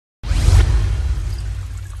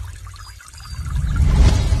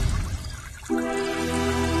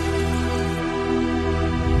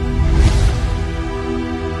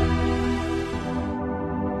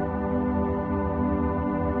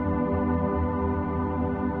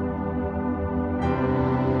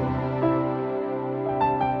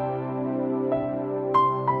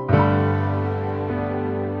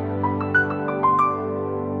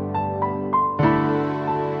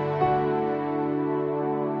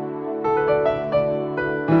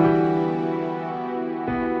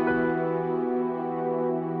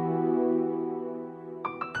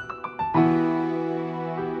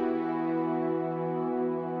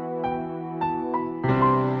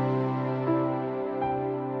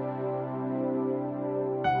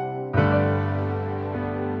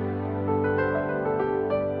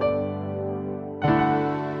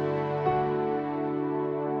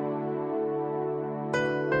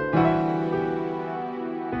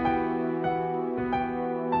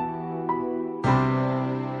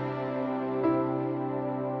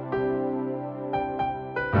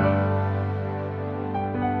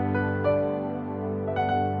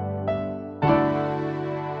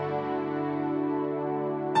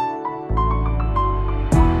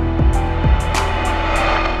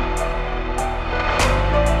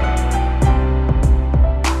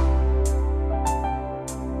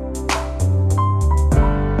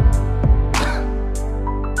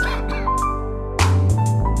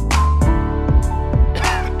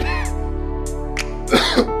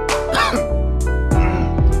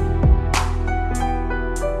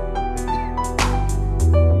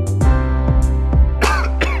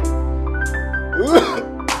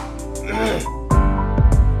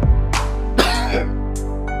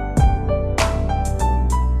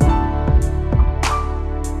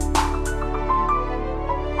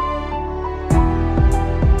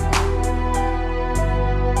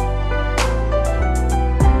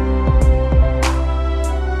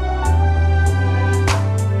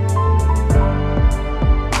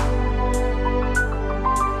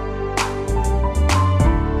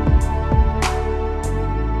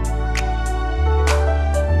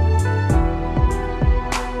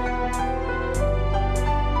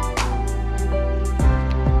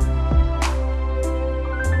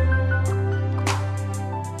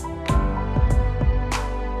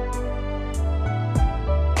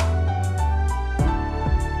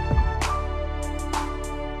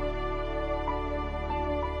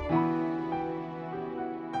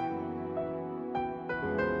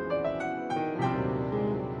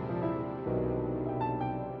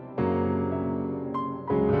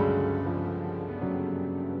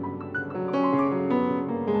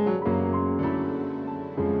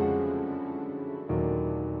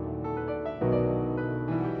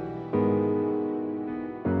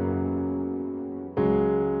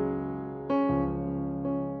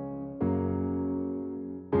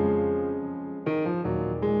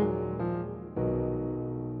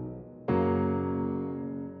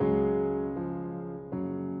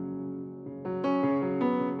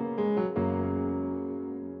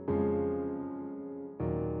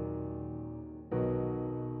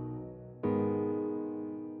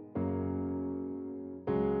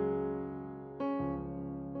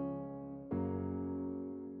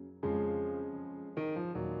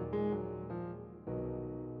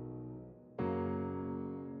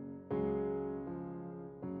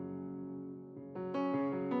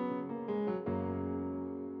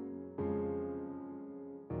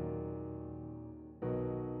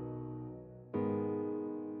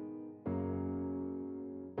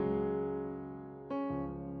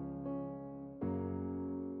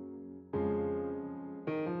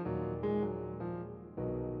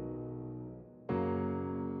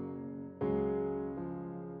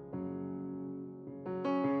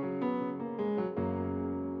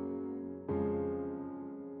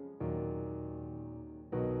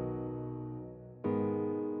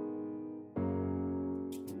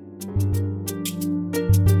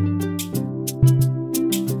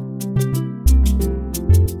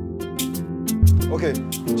Okay.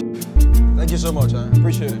 Thank you so much. I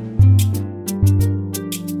appreciate it.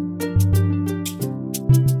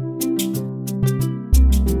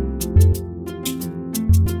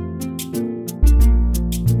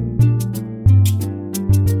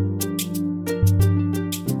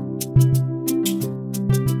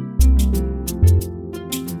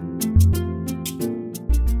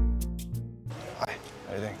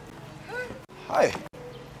 Hi.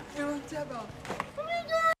 How are you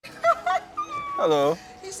doing? Hi. Hello.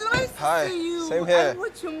 It's so nice Hi. to see you. Same here. I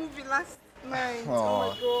watched your movie last night. Oh, oh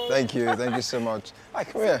my God. Thank you. Thank you so much. Hi,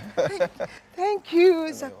 come here. Thank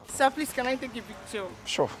you. Sir, please, can I take a picture?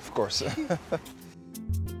 Sure, of course. All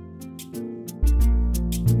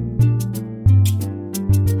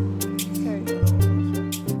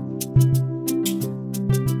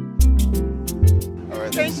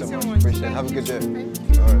right, thank you so much. Appreciate it. Have a good day.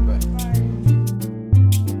 All right, bye.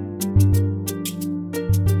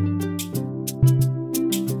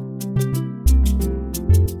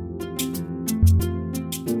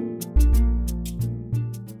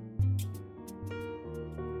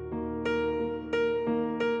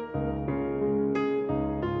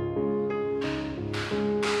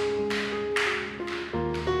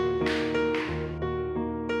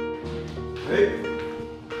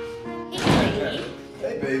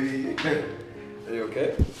 Hey, baby. Are you okay?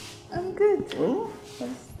 I'm good. Hmm?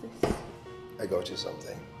 What's this? I got you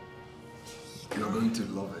something. You're going to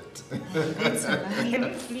love it. Let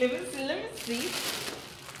me see.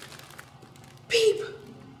 Babe!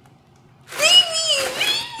 Baby!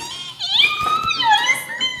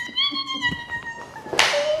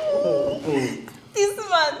 This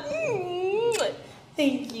man.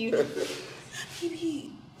 Thank you.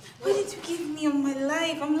 Baby, why did you give me on my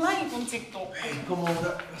life? I'm live on TikTok. Hey, come on,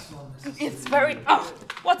 that's not necessary. It's very,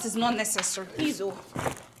 what is not necessary? Please, oh.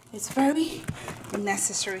 It's very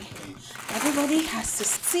necessary. Everybody has to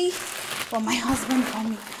see what my husband got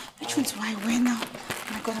me. Which one do I wear now?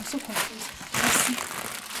 Oh my God, I'm so confused. Let's see.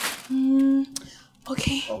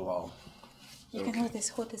 Okay. Oh, wow. You can hold this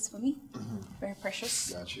for me. Very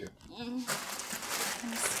precious. Got you. Let me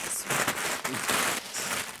see.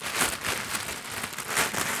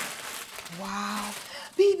 Wow.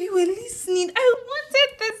 Baby, we're listening. I wanted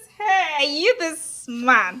this hair. You this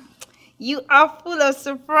man. You are full of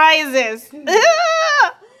surprises.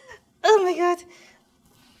 Oh my God.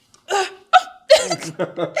 Oh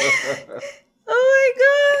my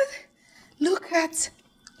God.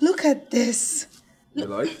 Look at this. You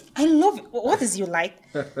like? I love it. What is you like?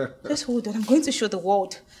 Just hold on. I'm going to show the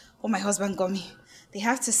world what my husband got me. They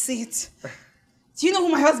have to see it. Do you know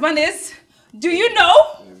who my husband is? Do you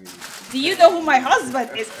know? Do you know who my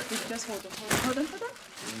husband is? Just hold on.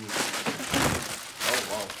 Oh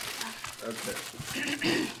wow. Okay.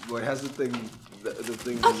 Well, it has the thing. The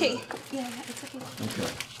thing. Okay. Yeah, it's okay. Okay.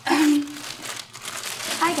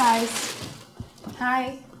 Hi guys.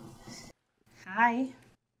 Hi.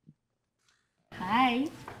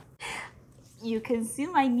 You can see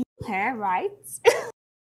my new hair, right?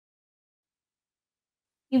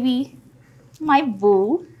 Baby, my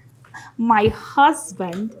boo, my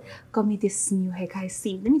husband got me this new hair. Guys,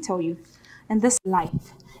 see, let me tell you, in this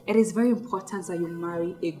life, it is very important that you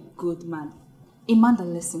marry a good man, a man that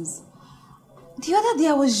listens. The other day,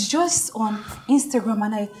 I was just on Instagram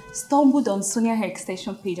and I stumbled on Sonia hair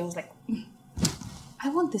extension page. I was like, I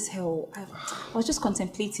want this hair. I was just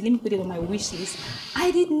contemplating. Let me put it on my wish list. I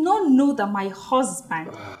did not know that my husband,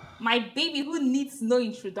 my baby who needs no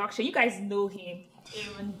introduction, you guys know him,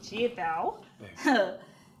 Aaron Jabel.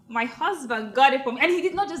 My husband got it for me. And he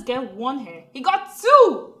did not just get one hair. He got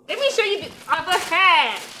two. Let me show you the other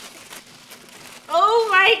hair. Oh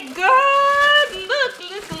my God. Look.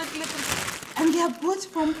 And they are both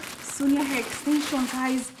from Sonia hair extension,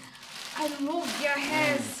 guys. I love their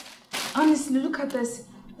hairs. Honestly, look at this.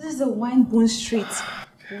 This is a wine bone straight.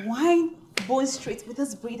 Wine bone straight with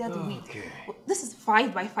this braided wig. This is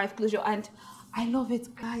 5x5 closure and I love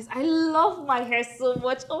it, guys. I love my hair so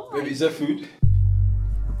much. Oh my. Baby, is that food?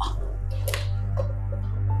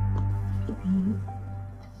 Baby,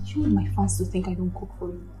 you want my fans to think I don't cook for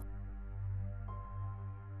you.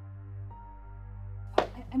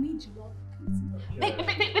 I made you love.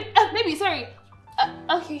 Baby, sorry.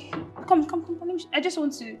 Okay, come. I just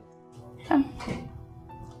want to come.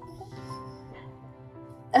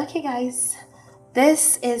 Okay, guys,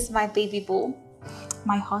 this is my baby boo,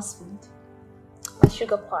 my husband, my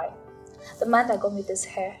sugar pie, the man that got me this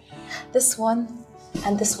hair, this one,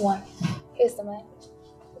 and this one. Here's the man.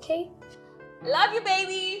 Okay, love you,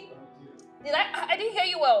 baby. I didn't hear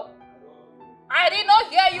you well. I did not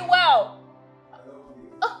hear you well.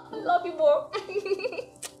 Oh, I love you more.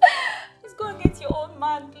 Please go and get your own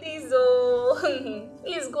man, please. Oh,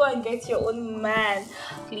 please go and get your own man.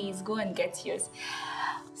 Please go and get yours.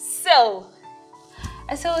 So,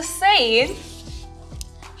 as I was saying,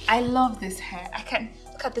 I love this hair. I can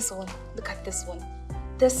look at this one. Look at this one.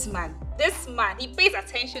 This man, he pays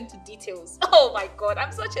attention to details. Oh my God,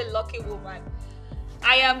 I'm such a lucky woman.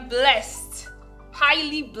 I am blessed,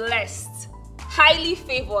 highly blessed, highly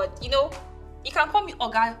favored. You know, you can call me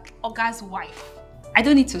Oga's wife. I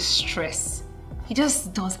don't need to stress. He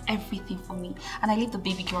just does everything for me. And I live the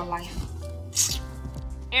baby girl life.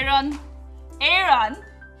 Aaron,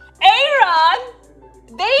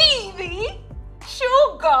 baby,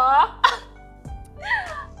 sugar.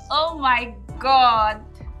 Oh my God.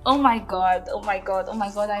 Oh my God.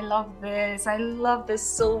 I love this. I love this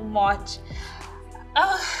so much.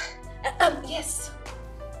 Yes.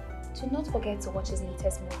 Do not forget to watch his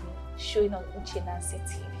latest movie, showing on Uche Nancy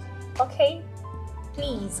TV. Okay?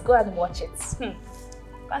 Please go and watch it. Go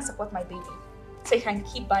and support my baby so he can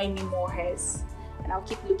keep buying me more hairs and I'll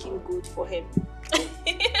keep looking good for him.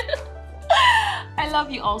 I love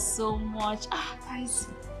you all so much. Guys,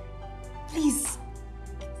 please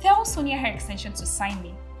tell Sonia Hair Extension to sign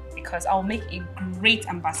me because I'll make a great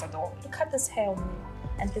ambassador. Look at this hair on me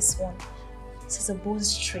and this one. This is a bone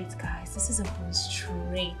straight, guys. This is a bone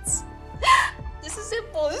straight. This is a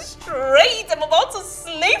bone straight. I'm about to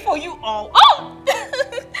slay for you all. Oh!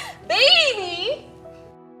 Baby!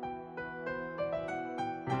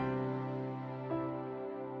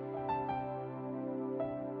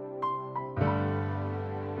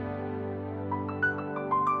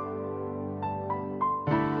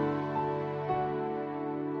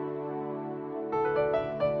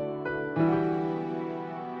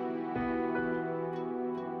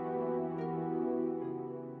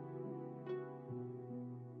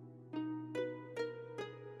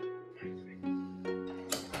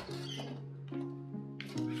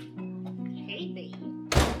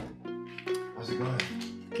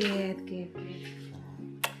 Good.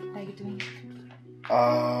 How are you doing?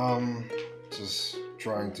 Just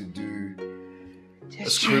trying to do a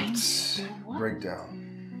script breakdown.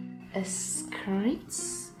 A script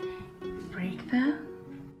breakdown?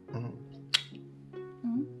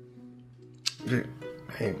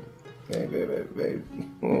 Hey, Babe.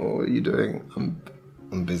 Oh, what are you doing?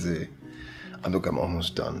 I'm busy. And look, I'm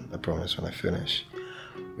almost done. I promise when I finish,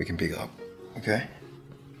 we can pick up. Okay?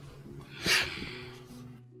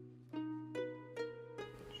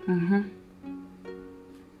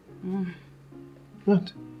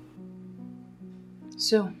 What?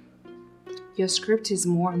 So, your script is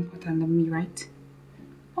more important than me, right?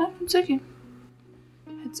 Oh, it's okay.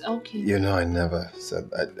 It's okay. You know, I never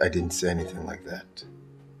said... I didn't say anything like that.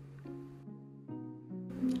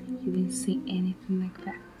 You didn't say anything like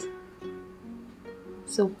that.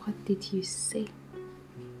 So what did you say?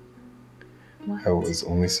 What I was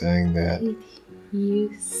only saying that... did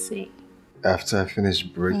you say? After I finish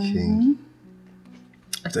breaking...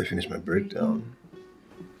 After I finish my breakdown,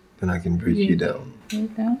 then I can break you down.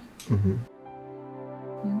 Breakdown? You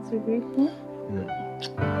answer grateful?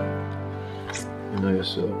 You know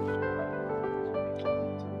yourself.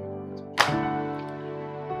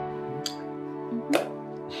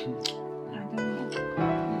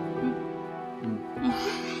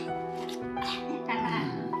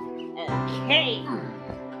 Hey!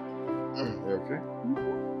 You okay?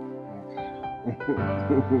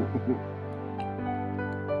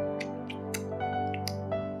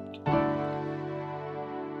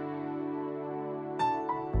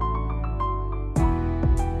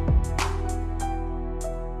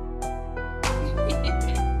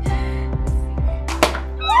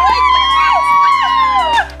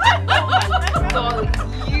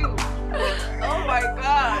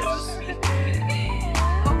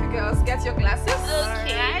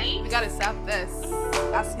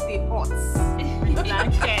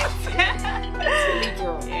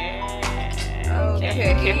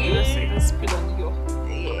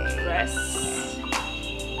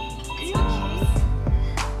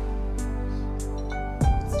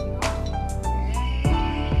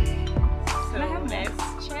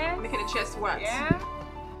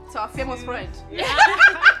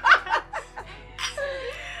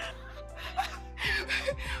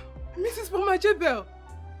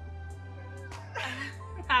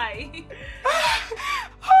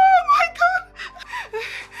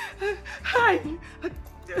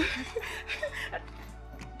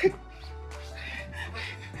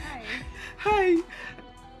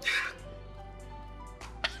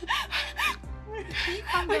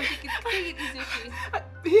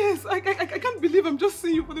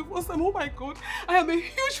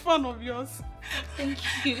 Of yours. Thank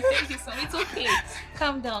you so much. It's okay.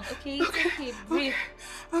 Calm down, okay? It's okay. Breathe.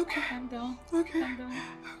 Okay. Calm down. Okay. Calm down.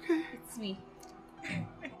 Okay. It's me.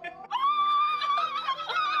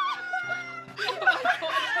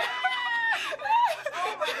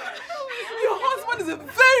 Your husband is a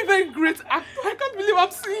very, very great actor. I can't believe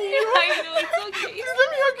I'm seeing you. I know, it's okay. Please let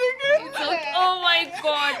me hug you again. It's okay. Oh my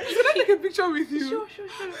God. Can I take a picture with you? Sure.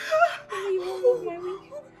 You won't move my wig.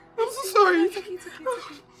 I'm so sorry. It's okay.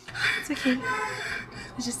 It's okay.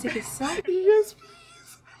 Let's just take a selfie. Yes,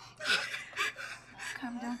 please.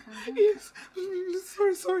 Calm down. Yes.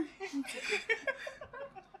 Sorry.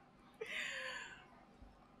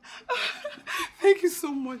 Thank you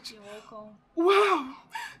so much. You're welcome. Wow.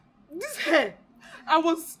 This hair. I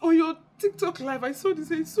was on your TikTok live. I saw this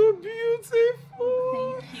hair. It's so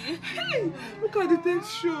beautiful. Thank you. Hey, look at the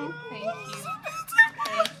texture. Thank you. So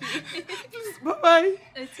beautiful. Please, bye-bye.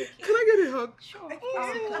 It's okay. Can I get a hug? Sure. Bye.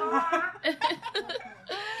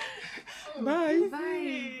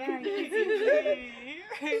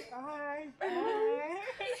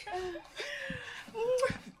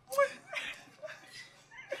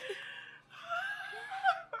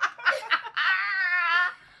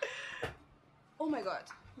 Oh my God.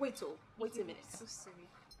 Wait a minute. So silly.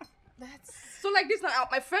 So like this now,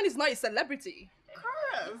 my friend is not a celebrity.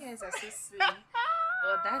 You guys are so silly.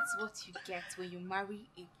 Well, that's what you get when you marry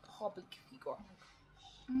a public figure.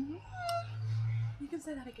 You can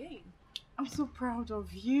say that again. I'm so proud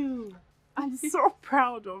of you. I'm so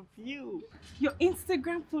proud of you. Your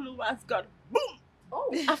Instagram followers got boom.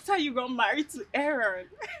 Oh. After you got married to Aaron.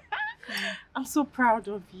 I'm so proud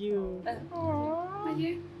of you. My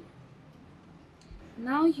dear,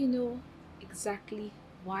 now you know exactly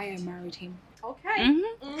why I married him. Okay.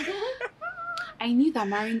 I knew that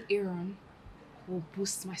marrying Aaron will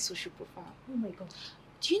boost my social profile. Oh my God.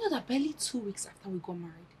 Do you know that barely 2 weeks after we got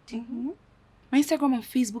married, my Instagram and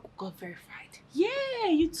Facebook got verified? Yeah,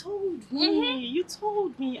 you told me. You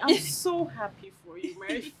told me. I'm so happy for you, my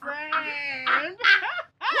friend.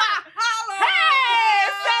 Hey,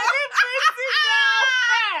 celebrity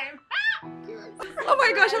girlfriend. Oh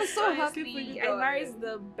my gosh, I'm so So happy sweet. for you. I married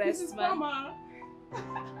the This best is man. Mama.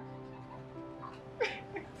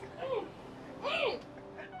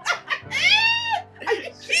 Are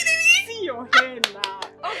you kidding me? your hair now.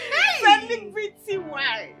 Okay. Celebrity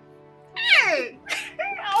wife. Hey!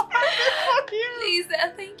 I'll have it for you. Please,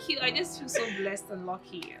 thank you. I just feel so blessed and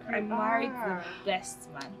lucky. I married the best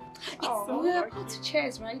man. Oh, We're about to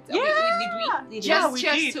cheers, right? Yeah. Did we? Cheers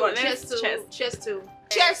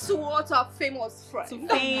to what our famous friend. To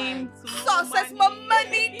fame, to success,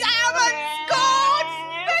 money, diamonds, gold,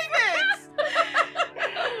 babies.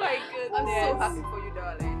 Oh my goodness. I'm so happy for you,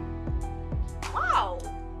 darling. Wow.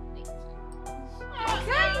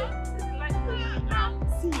 Okay.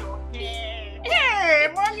 see your hair. Hey,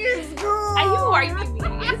 money is good. Are you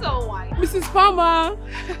wiping me? It's all white. Mrs. Palmer,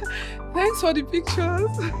 thanks for the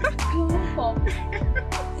pictures. You're welcome.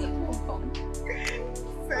 You're welcome.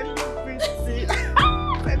 Celebrity.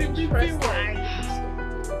 Celebrity wine.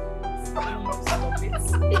 Stop it.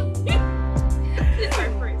 It's my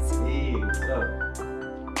first. Hey, what's up?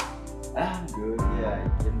 I'm good, yeah,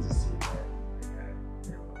 I came to see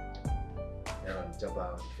Aaron Jabba,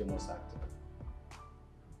 famous actor.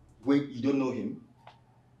 Wait, you don't know him?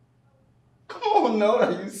 Come on now, what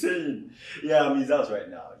are you saying? Yeah, I'm in his house right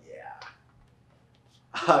now, yeah.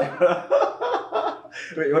 Hi.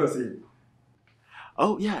 Wait, you want to see him?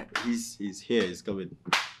 Oh, yeah, he's here, he's coming. You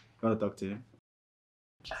want to talk to him?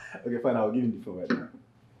 Okay, fine, I'll give him the phone right now.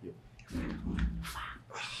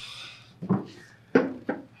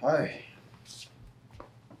 Hi.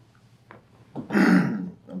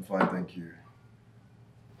 I'm fine, thank you.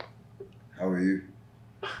 How are you?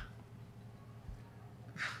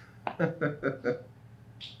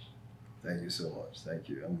 Thank you so much. Thank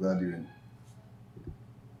you. I'm glad you're in.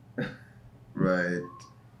 Right.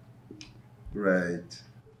 Right.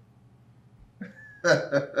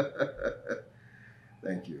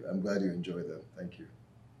 Thank you. I'm glad you enjoyed them. Thank you.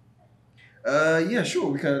 Yeah, sure.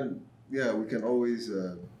 We can always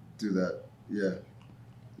do that.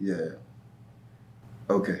 Yeah.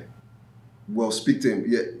 Okay. Well, speak to him.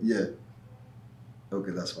 Yeah.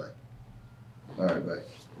 Okay, that's fine. All right, bye.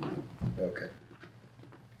 Okay.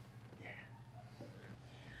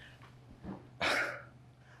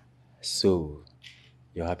 So,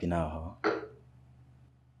 you're happy now,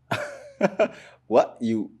 huh? What?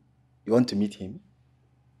 You want to meet him?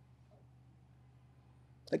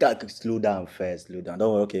 Like, I could slow down first, slow down.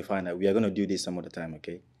 Don't worry, okay, fine. We are going to do this some other time,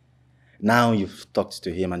 okay? Now you've talked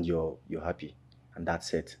to him and you're happy. And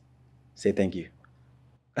that's it. Say thank you.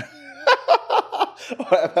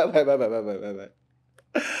 Bye.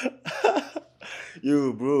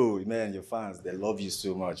 You, bro, man, your fans, they love you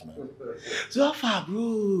so much, man. So how far,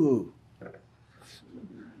 bro?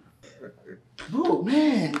 Bro,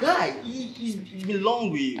 man, guy, it's been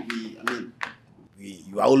long.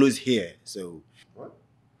 You are always here, so. What?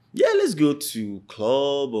 Yeah, let's go to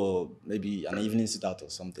club or maybe an evening sit out or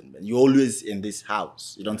something, man. You're always in this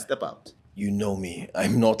house. You don't step out. You know me.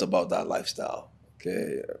 I'm not about that lifestyle.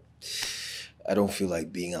 Okay. I don't feel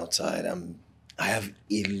like being outside. I have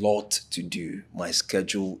a lot to do. My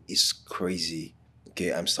schedule is crazy.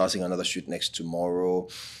 Okay, I'm starting another shoot next tomorrow.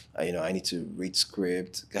 I need to read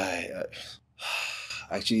script. Guy,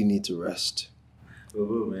 I actually need to rest.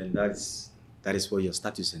 Oh man, that is what your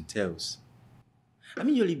status entails. I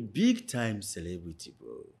mean, you're a big time celebrity,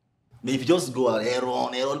 bro. But if you just go out,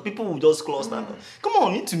 Aaron, people will just cluster. Come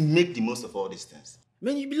on, you need to make the most of all these things.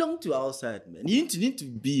 Man, you belong to outside, man. You need to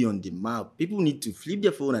be on the map. People need to flip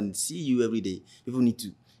their phone and see you every day. People need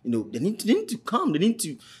to, they need to come. They need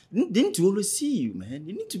to always see you, man.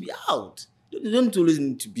 They need to be out. They don't always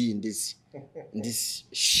need to be in this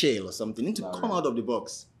shell or something. They need to come out of the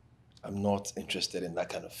box. I'm not interested in that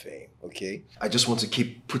kind of fame, okay? I just want to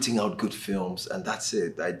keep putting out good films and that's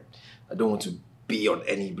it. I don't want to be on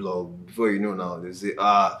any blog. Before you know now, they say,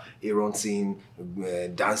 Aaron seen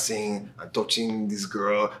dancing and touching this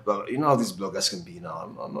girl. But you know how these bloggers can be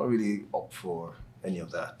now. I'm not really up for any of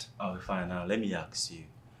that. Oh, fine. Now, let me ask you.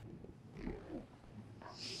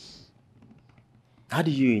 How do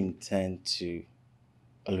you intend to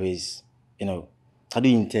always, how do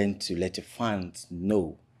you intend to let your fans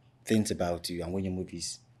know things about you and when your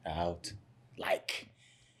movies are out? Like,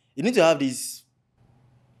 you need to have this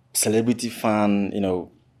celebrity fan,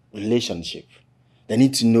 relationship. They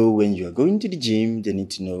need to know when you are going to the gym. They need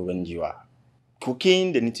to know when you are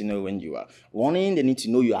cooking. They need to know when you are running. They need to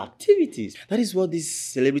know your activities. That is what this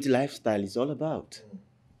celebrity lifestyle is all about.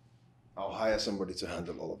 I'll hire somebody to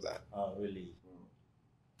handle all of that. Oh, really?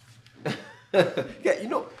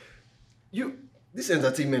 Yeah, this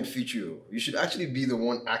entertainment feature, you should actually be the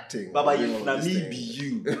one acting. Baba, if na me be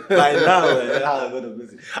you, by now, I'm gonna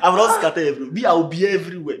visit. I'm not scattered everywhere. I'll be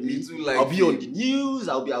everywhere. I'll be on the news.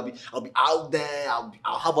 I'll be out there.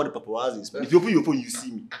 I'll have all the paparazzis. If you open your phone, you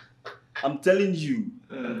see me. I'm telling you.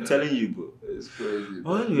 I'm telling you, bro. It's crazy.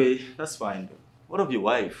 Well, anyway, that's fine. Bro. What of your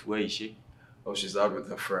wife? Where is she? Oh, she's out with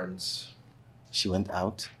her friends. She went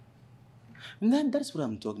out? And then that's what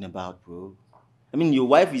I'm talking about, bro. I mean, your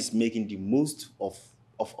wife is making the most of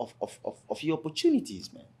your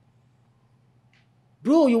opportunities, man.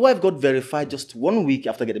 Bro, your wife got verified just 1 week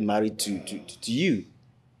after getting married to you.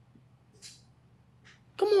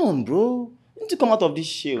 Come on, bro. You need to come out of this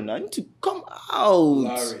shell now. You need to come out.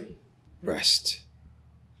 Larry, rest.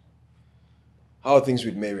 How are things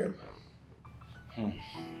with Miriam?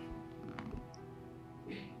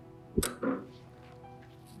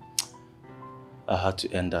 I had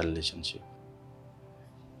to end that relationship.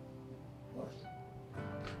 What?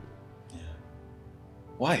 Yeah.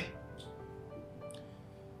 Why?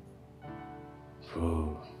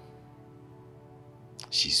 Bro,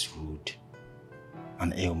 she's rude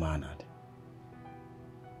and ill-mannered.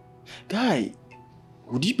 Guy,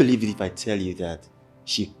 would you believe it if I tell you that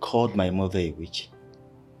she called my mother a witch?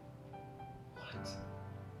 What?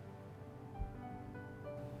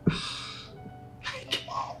 Like,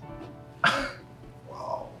 wow.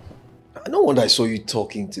 Wow. No wonder I saw you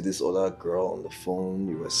talking to this other girl on the phone.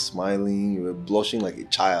 You were smiling, you were blushing like a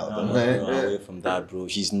child. No, away from that, bro.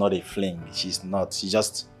 She's not a fling. She's not. She's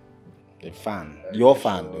just a fan. Your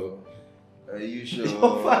fan, though. Are you sure?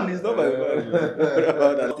 Your fan is not my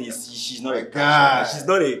fan. She's not a car. She's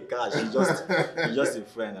not a car. She's just a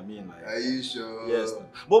friend. I mean, like. Are you sure? Yes.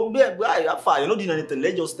 But I'm fine. You're not doing anything.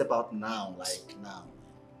 Let's just step out now. Like, now.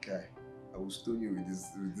 Okay. I will stone you with this.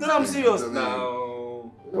 No, I'm serious now.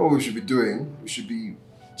 now. You know what we should be doing? We should be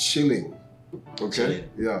chilling. Okay? Chilling?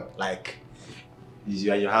 Yeah. Like,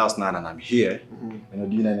 you're at your house now and I'm here. You're not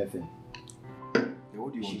doing anything. Yeah,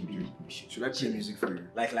 what do you want to do? Should I play music for you?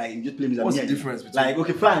 Like you just play music. What's the difference between... Like,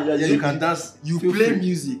 okay, fine. Yeah, you can dance. You Feel play free.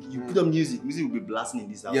 music. You put on music. Music will be blasting in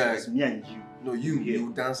this house. Yeah. It's me and you. No,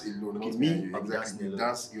 you dance alone. Okay, Not me? me and you. I'm Exactly. dancing You alone.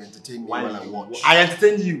 dance, you entertain me While while I watch. I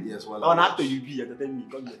entertain you. Yes, while Oh, I an watch. actor you be, entertain me.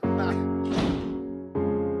 Come here.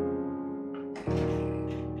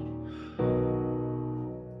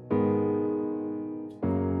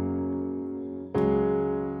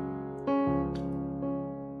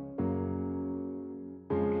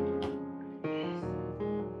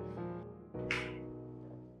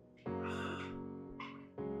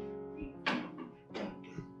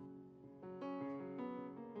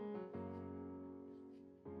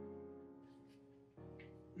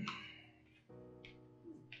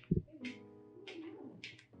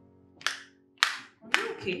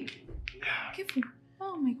 Okay. Careful.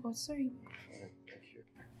 Oh my God, sorry.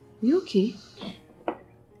 You okay?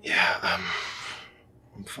 Yeah,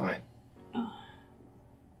 I'm fine.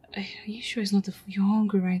 Are you sure it's not the food? You're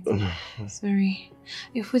hungry, right? Sorry.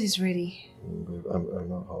 Your food is ready. I'm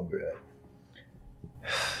not hungry.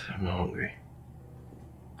 I'm not hungry.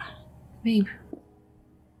 Babe.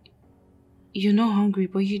 You're not hungry,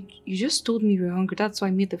 but you just told me you were hungry. That's why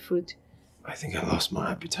I made the food. I think I lost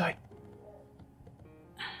my appetite.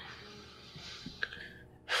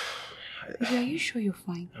 Baby, are you sure you're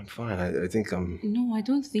fine? I'm fine. I think I'm... No, I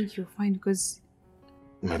don't think you're fine because...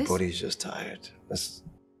 My body's just tired.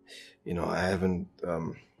 You know, I haven't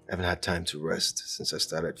had time to rest since I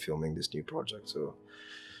started filming this new project, so...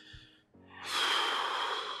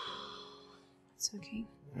 It's okay.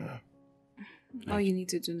 Yeah. All you need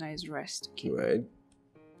to do now is rest, okay? Right?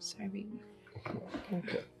 Sorry, baby.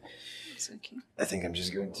 Okay. It's okay. I think I'm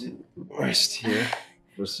just going to rest here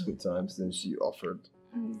for some time since she offered.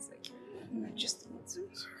 It's okay. No, just a little. It's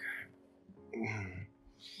okay.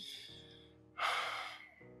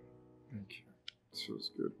 Thank you. This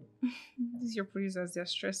feels good. This is your producers, they're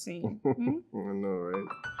stressing. I know, right?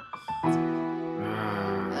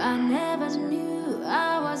 I never knew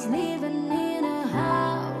I was living in a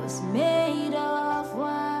house made of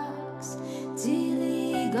wax till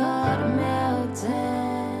it got melted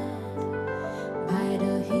by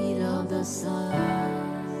the heat of the sun.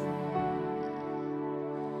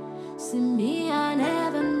 See me, I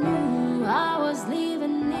never knew I was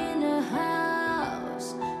living in a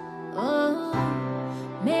house, oh,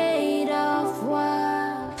 made of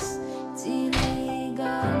wax till it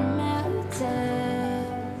got melted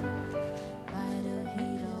by the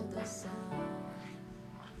heat of the sun.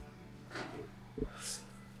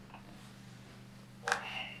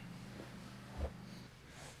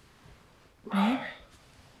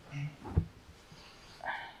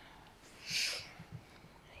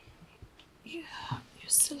 You're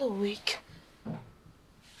still awake.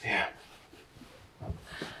 Yeah.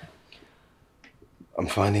 I'm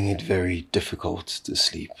finding it very difficult to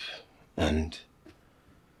sleep, and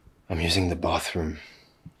I'm using the bathroom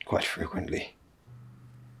quite frequently.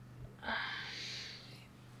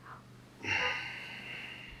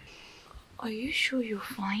 Are you sure you're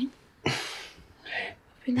fine? I've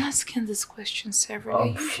been asking this question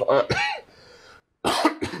several days. I'm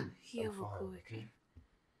fine. Here we go again.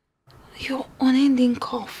 Your unending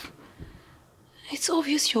cough. It's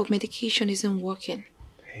obvious your medication isn't working.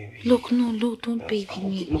 Baby. Look, don't baby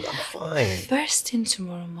me. Look, I'm fine. First thing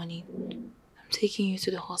tomorrow morning, I'm taking you to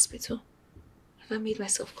the hospital. Have I made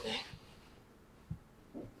myself clear?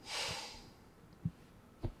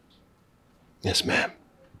 Yes, ma'am.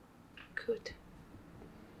 Good.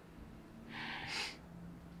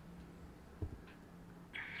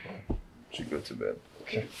 Should go to bed.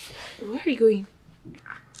 Okay. Where are you going?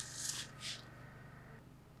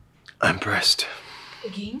 I'm pressed.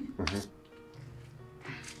 Again? Mm-hmm.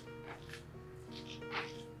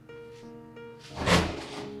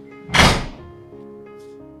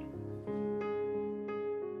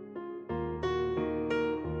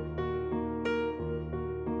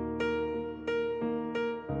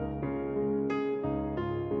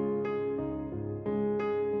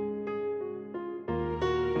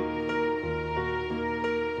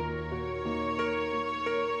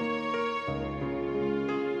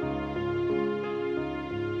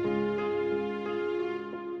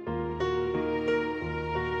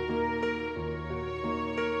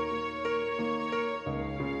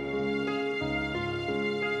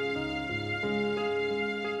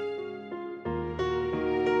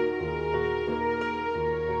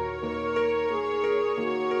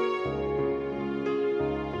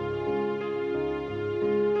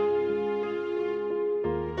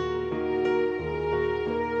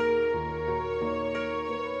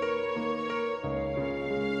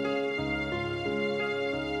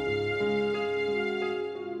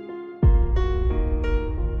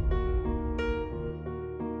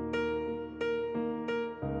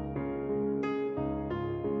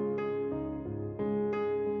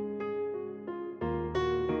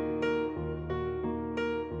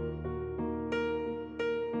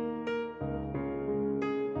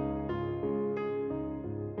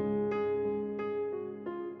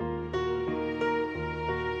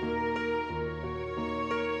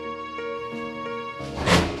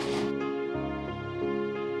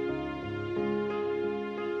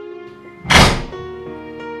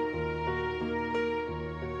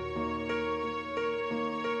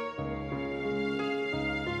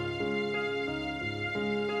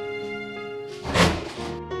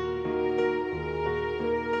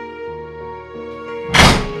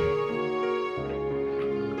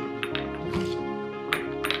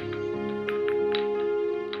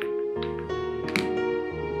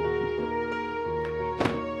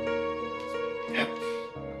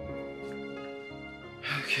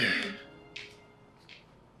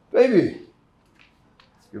 Baby,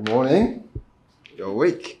 good morning. You're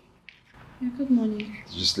awake. Yeah, good morning.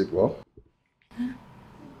 Did you sleep well? Huh?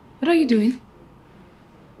 What are you doing?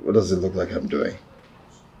 What does it look like I'm doing?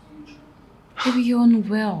 Baby, you're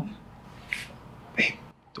unwell. Babe,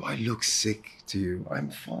 do I look sick to you?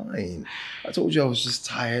 I'm fine. I told you I was just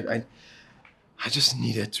tired. I just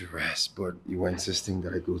needed to rest, but you were insisting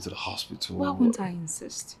that I go to the hospital. Why won't I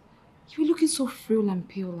insist? You were looking so frail and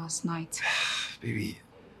pale last night. Baby,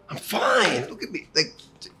 I'm fine. Look at me. Like,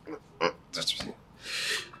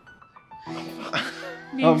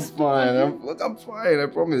 I'm fine. Look, I'm fine. I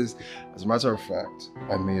promise. As a matter of fact,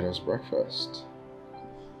 I made us breakfast.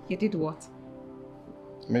 You did what?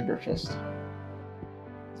 I made breakfast.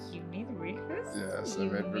 You made breakfast? Yes, I made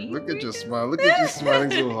breakfast. Look at your smile. Look at you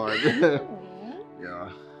smiling so hard.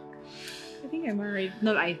 Yeah. I think I married.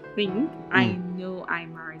 No, I think. I know I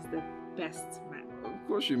married the best man. Of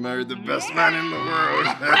course you married the best man in the world.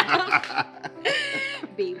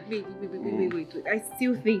 Babe, wait. I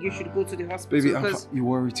still think you should go to the hospital. Baby, you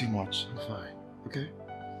worry too much. I'm fine. Okay?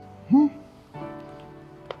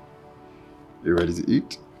 You ready to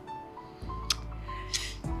eat?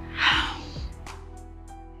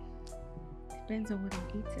 Depends on what I'm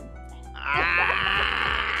eating.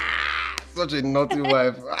 Such a naughty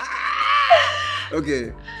wife.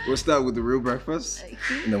 Okay, we'll start with the real breakfast. Okay.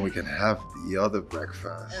 And then we can have the other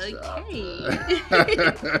breakfast. Okay.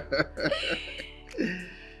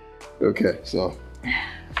 Okay, so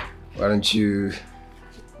why don't you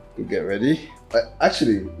go get ready?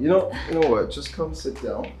 Actually, you know what? Just come sit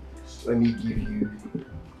down. Let me give you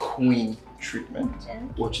queen treatment.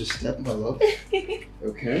 Watch your step, my love.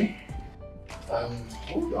 Okay.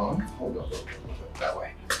 Hold on. That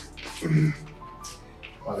way.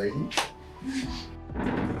 My lady.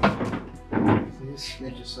 Please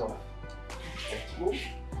make yourself comfortable.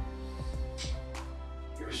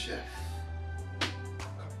 You're a chef.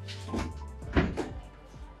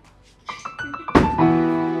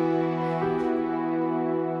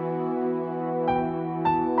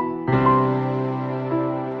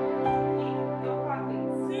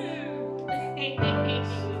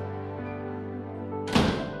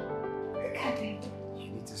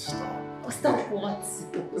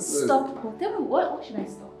 stop. Well, tell me what should I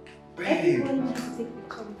stop? Babe. Everybody wants to take a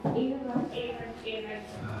picture with Aaron.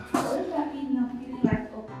 What does that mean now? Feeling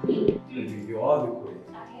like Baby, you are the queen.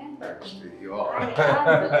 I am. Actually, you are.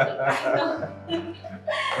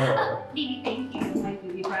 Baby, thank you, my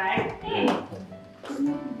baby bride. Hey.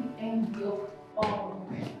 And you. Oh.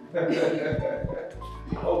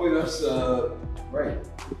 Oh, wait, that's right.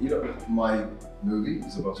 You know, my movie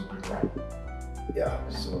is about to premiere. Yeah,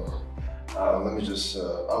 so let me just.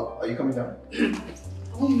 Are you coming down?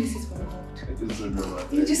 I won't miss it for a moment. It's so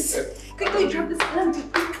dramatic. You just quickly drop this lamp.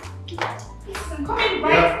 I'm coming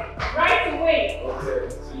right away. Okay,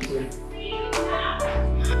 see you soon. See you now.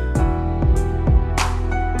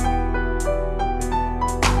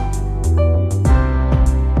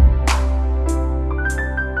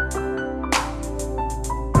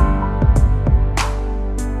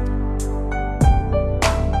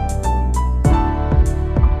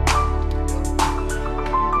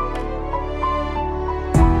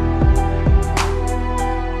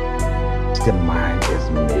 The mind is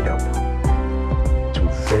made up. Too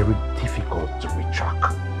very difficult to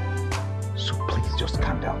retract. So please just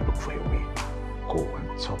calm down, look for your way. Go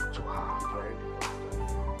and talk to her.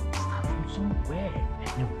 Start from somewhere,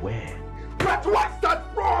 anywhere. But what's that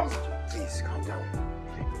from? Please, calm down.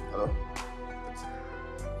 Hello?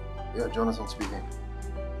 Yeah, Jonathan speaking.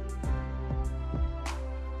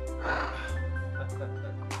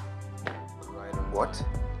 What?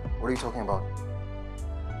 What are you talking about?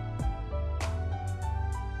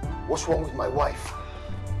 What's wrong with my wife?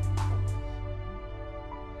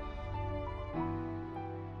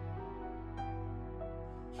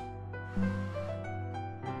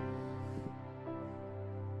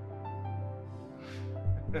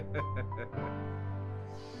 I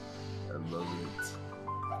love it.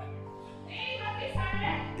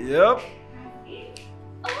 Yep.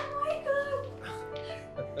 Oh my god!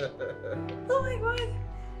 Oh my god!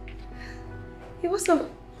 Hey, what's up?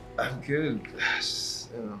 I'm good.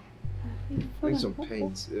 Just, you know, need some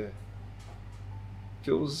pains. Yeah.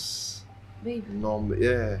 Feels numb.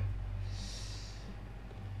 Yeah.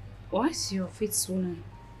 Why is your feet swollen?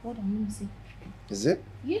 Hold on, let me see. Is it?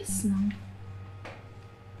 Yes, now.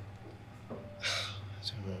 I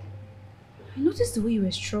don't know. I noticed the way you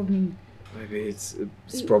were struggling. Maybe it's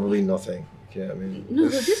probably nothing. Okay, I mean. No,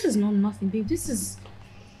 but this is not nothing, babe. This is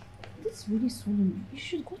really swollen. You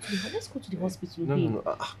should go to the let's go to the hospital, No, babe. no,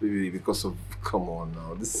 no. Baby, because of come on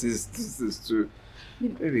now. This is too.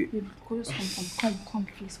 Baby. Babe, just come,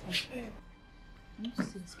 please come. I need to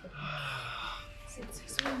see this properly. Sit.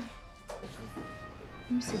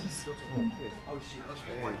 Let me see this.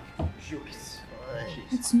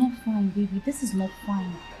 It's not fine, baby. This is not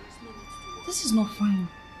fine. This is not fine.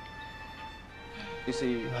 You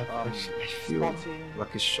see, I feel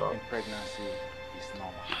like a shock. in pregnancy is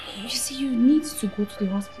normal. You see, you need to go to the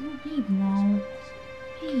hospital, babe, now.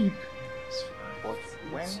 Babe. But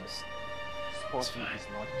when spotting is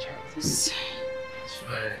not checked, This... It's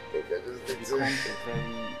fine. it becomes a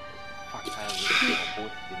very facile risk for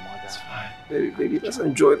both the mother. It's fine. Baby, let's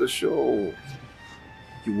enjoy the show.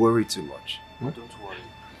 You worry too much. But don't worry.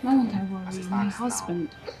 Why won't I worry? My husband.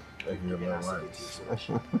 Like you're my wife. Are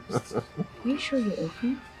you sure you're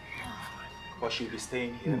okay? But she'll be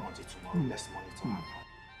staying here until tomorrow. Let's monitor her.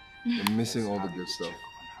 You're missing all the good stuff. Check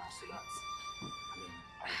on her so that,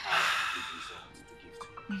 I have good results to give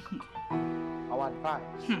to you. Our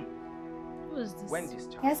advice. Who is this? When this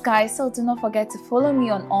child Yes guys, so do not forget to follow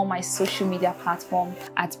me on all my social media platforms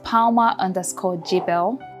at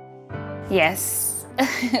Palma_Jbel. Yes,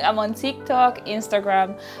 I'm on TikTok,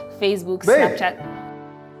 Instagram, Facebook, Babe. Snapchat.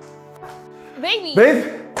 Baby!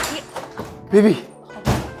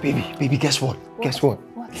 Baby, guess what? Guess what?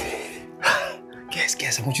 What?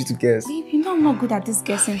 Guess, I want you to guess. Babe, you know I'm not good at this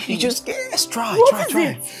guessing thing. You just guess, try. What is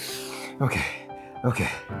it? Okay.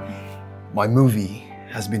 My movie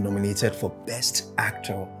has been nominated for Best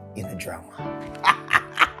Actor in a Drama.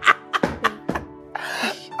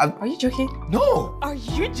 Are you joking? No! Are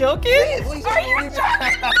you joking? Are you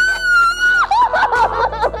joking?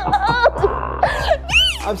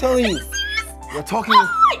 I'm telling you. You're talking.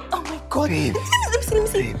 Oh my god. Babe. Let me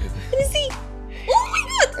see. Babe. Let me see. Oh my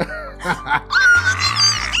god.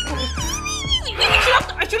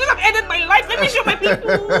 I shouldn't have ended my life. Let me show my people.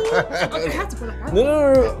 Okay, I have to go like that.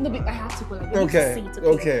 No. No, babe, I have to go like that.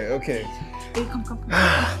 Okay. Babe, come,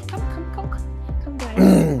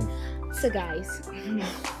 guys. So guys,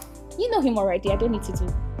 you know him already. I don't need to do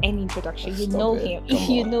any introduction. You know him.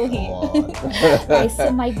 You know him. Guys, so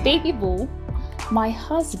my baby boo, my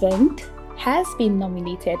husband, has been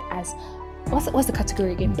nominated as what's the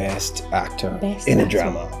category again? Best Actor Best in a Actor.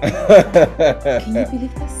 Drama. Can you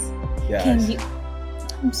believe this? Yes. Can you?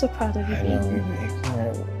 I'm so proud of you, I know, baby.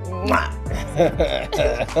 baby.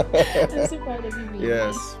 I'm so proud of you, baby.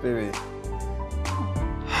 Yes, baby.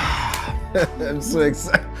 I'm so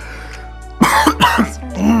excited.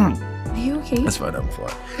 Are you okay? That's fine, I'm fine.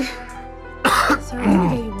 Sorry, let me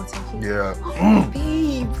get you water, okay? Yeah. Oh,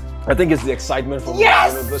 babe. I think it's the excitement from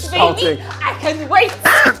Yes, the shouting. baby. I can wait.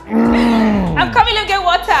 I'm coming to get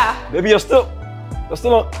water. Baby, you're still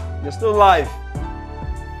alive.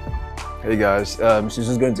 Hey guys, she's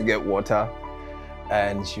just going to get water,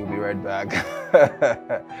 and she'll be right back.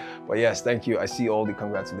 But yes, thank you. I see all the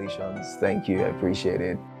congratulations. Thank you. I appreciate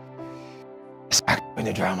it. It's back in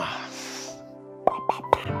the drama.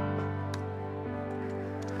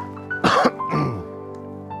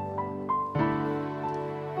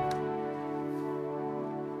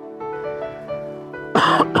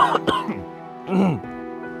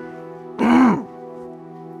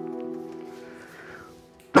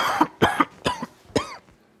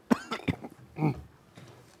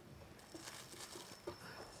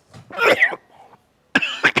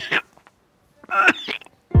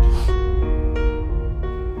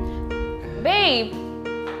 Babe.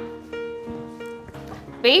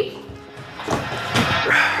 Babe?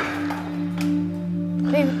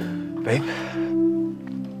 Babe? Babe?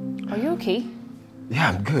 Are you okay? Yeah,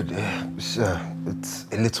 I'm good. It's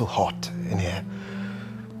a little hot in here.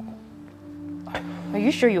 Are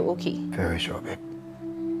you sure you're okay? Very sure, babe.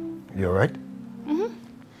 You alright? Mm-hmm.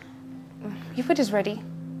 Your food is ready.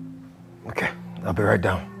 Okay, I'll be right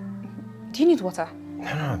down. Do you need water? No,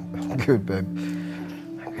 I'm good, babe.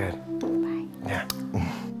 I'm good. Bye. Yeah.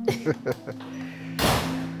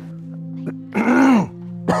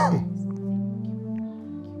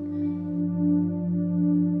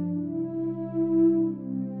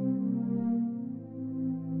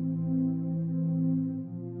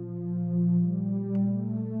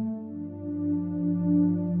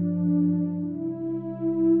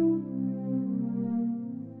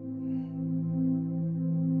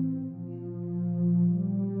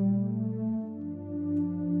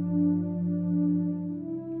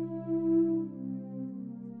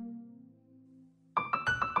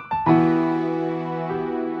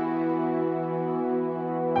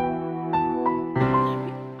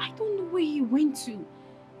 To.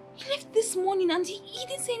 He left this morning and he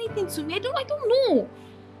didn't say anything to me. I don't know.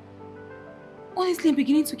 Honestly, I'm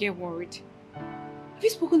beginning to get worried. Have you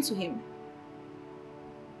spoken to him?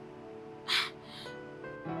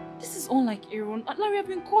 This is unlike Aaron. Larry, I've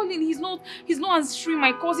been calling. He's not answering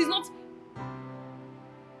my calls. He's not.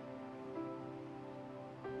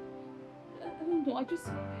 I don't know. I just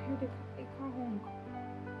heard a car honk.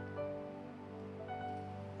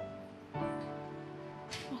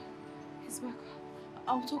 He's back.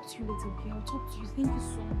 I'll talk to you later, okay? I'll talk to you. Thank you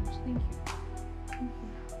so much. Thank you. Thank you.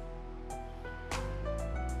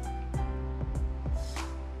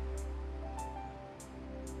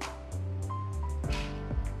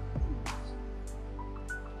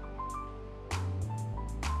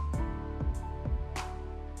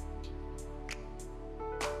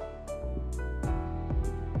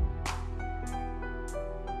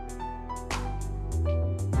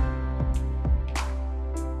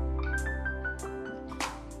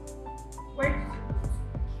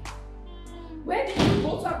 Where did you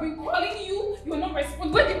go to? I've been calling you. You're not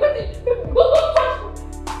responding. Where did go?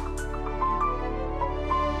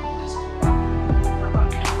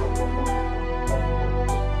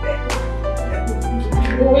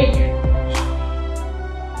 Wait.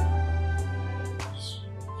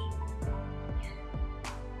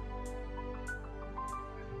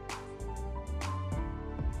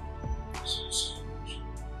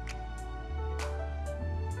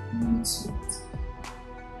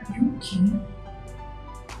 Are you okay?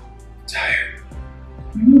 Tired.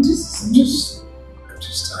 I'm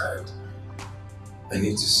just tired. I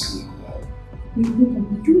need to sleep. I'm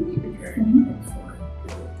fine.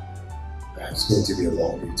 It's going to be a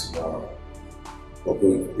long day tomorrow. We're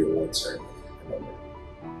going for the award ceremony, remember?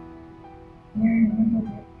 Yeah, I remember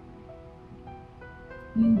that.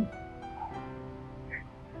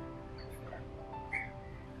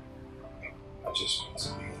 I just want to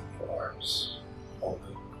be in your arms all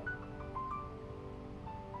night.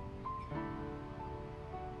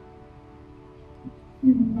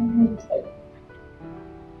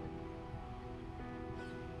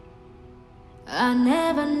 I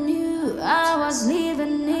never knew I was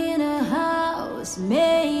living in a house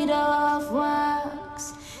made of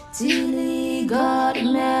wax till it got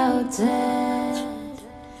melted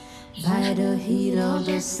by the heat of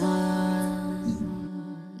the sun.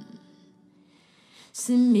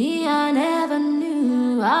 See me, I never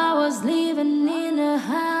knew I was living in a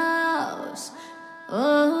house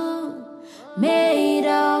made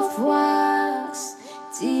of wax,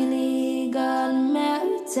 till he got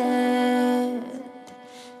melted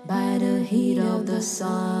by the heat of the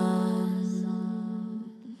sun.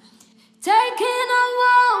 Taking a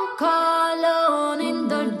walk alone in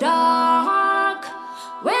the dark,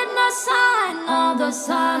 with no sign of the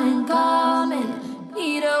sun coming.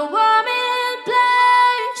 Need a warming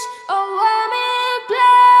place,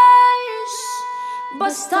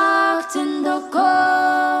 but stuck in the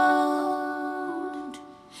cold.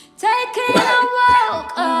 Taking a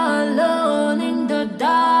walk alone in the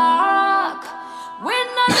dark, with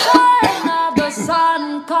no sign of the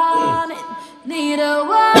sun coming. Need a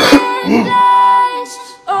warming place,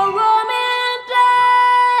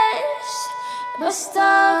 but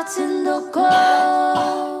stuck in the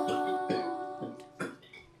cold.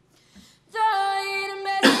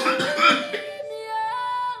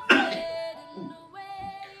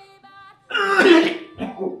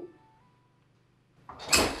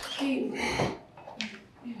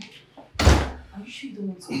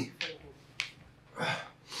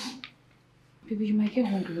 Baby, you might get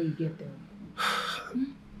hungry when you get there.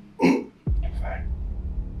 Fine.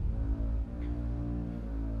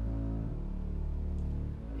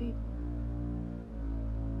 Babe.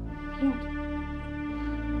 What?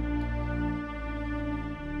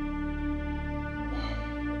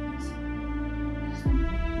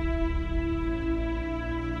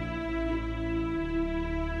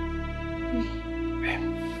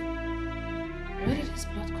 Where did this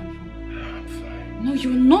blood come from? I'm fine. No,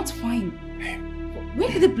 you're not fine. Where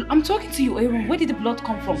did the blood... I'm talking to you, Aaron. Where did the blood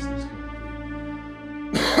come from?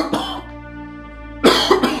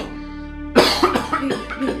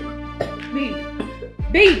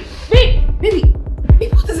 Babe,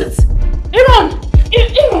 what is it? Aaron!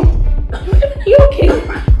 Aaron, are you okay?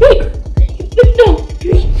 Babe, no,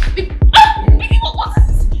 babe, what is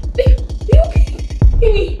this? Babe, are you okay?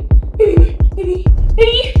 Baby,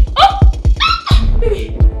 oh!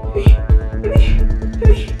 Baby!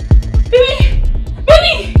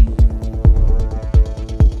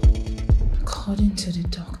 According to the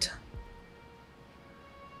doctor,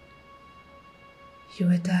 you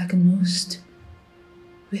were diagnosed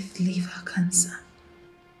with liver cancer.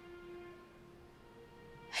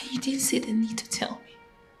 And you didn't see the need to tell me.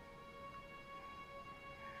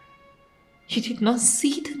 You did not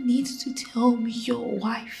see the need to tell me your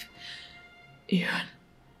wife, Aaron.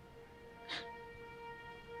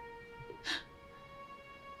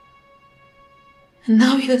 And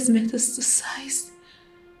now it has metastasized.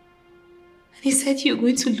 And he said you're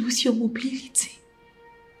going to lose your mobility.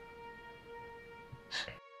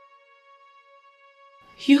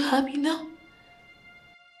 You happy now?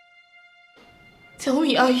 Tell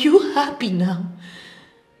me, are you happy now?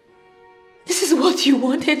 This is what you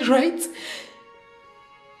wanted, right?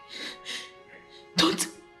 Don't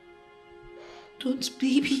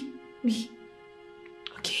baby me,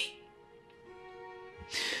 okay?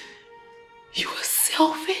 You are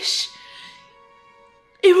selfish.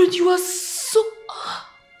 Aaron, you are so...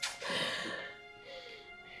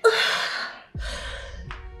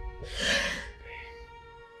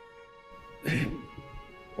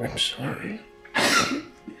 I'm sorry.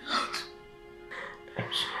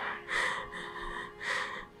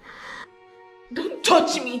 Don't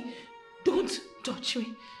touch me. Don't touch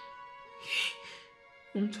me.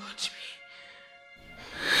 Don't touch me.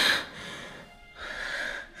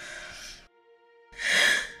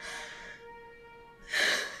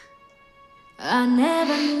 I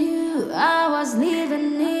never knew I was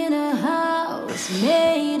living in a house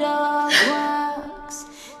made of wax,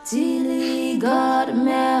 till it got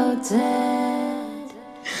melted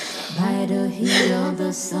by the heat of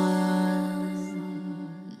the sun.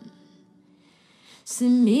 See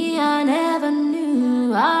me, I never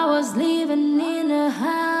knew I was living in a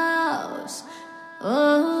house,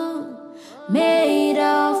 oh, made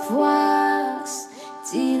of wax,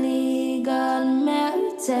 till it got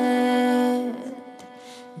melted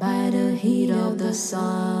by the heat of the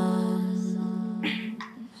sun.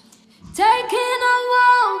 Taking a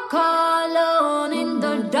walk alone in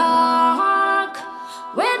the dark,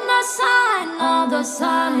 with no sign of the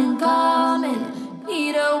sun coming.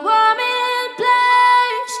 Need a warming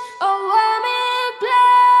place,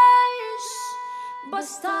 but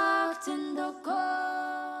stuck in the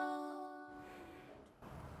cold.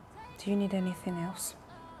 Do you need anything else?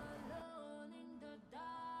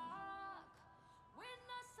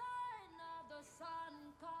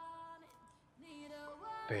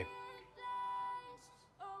 Babe.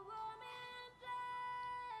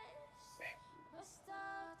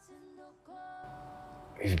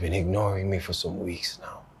 You've been ignoring me for some weeks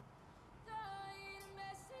now.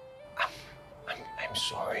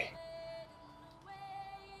 sorry.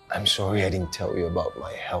 I'm sorry I didn't tell you about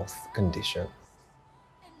my health condition.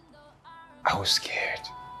 I was scared.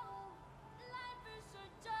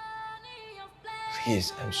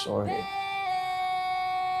 Please, I'm sorry.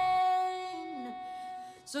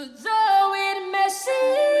 So though it may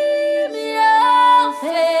seem you're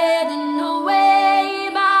fading away,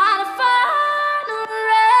 but find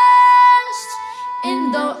rest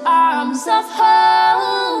in the arms of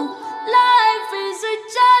hope. Life is a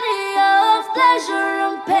journey of pleasure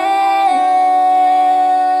and pain.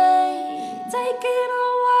 Taking a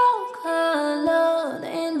walk alone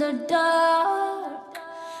in the dark,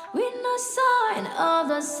 with no sign of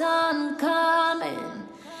the sun coming.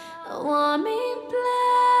 A warming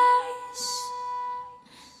place,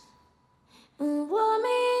 a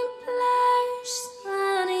warming place,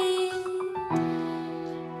 honey.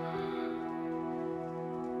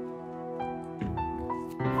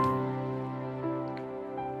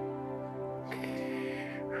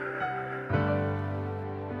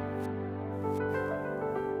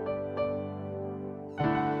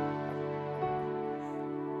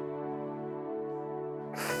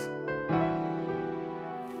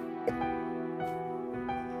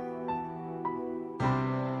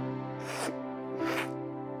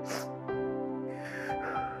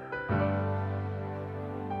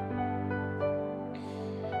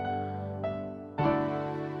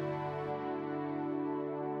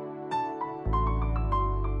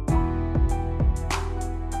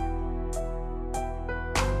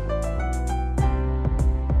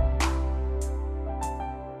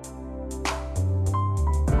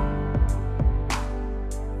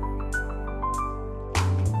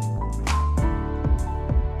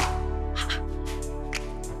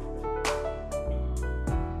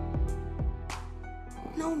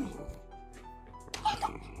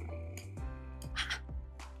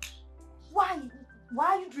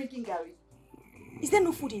 Why are you drinking Gary? Is there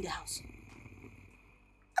no food in the house?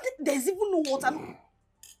 There's even no water.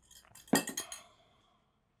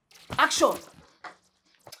 Action!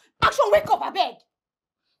 Action, wake up, I beg!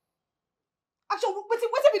 Action, what's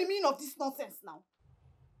the meaning of this nonsense now?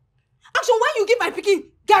 Action, why you give my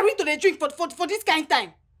pikin Gary to the drink for this kind of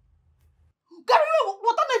time? Gary,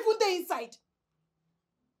 water not even there inside.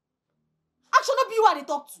 Action, not be you I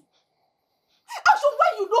talk to. Action,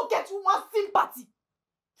 why you don't get woman sympathy?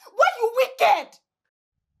 Why you wicked?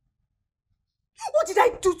 What did I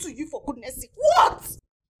do to you, for goodness sake? What?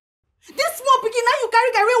 This small pikin, now you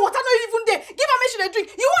carry Gary water not even there. Give her make she dey drink.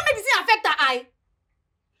 You want make the thing affect her eye?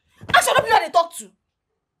 Action, not be you I talk to.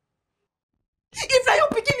 If na your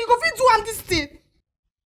pikin, you go fit do am this thing.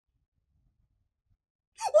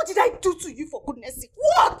 What did I do to you, for goodness sake?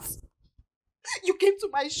 What? You came to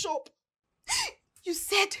my shop. You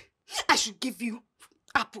said I should give you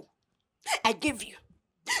apple. I gave you.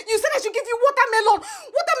 You said I should give you watermelon.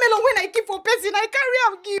 Watermelon when I keep for person, I carry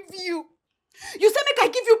am give you. You said make I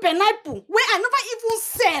give you pineapple where I never even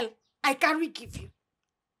sell. I carry give you.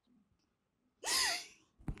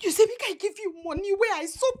 You said make I give you money where I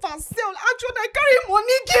soap and sell. Actually, I carry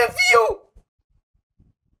money give you.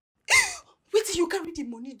 Wait till you carry the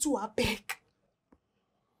money to a beg.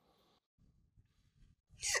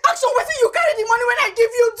 Action, wait till you carry the money when I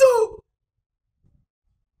give you too.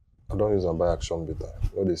 I don't use and buy action bitter.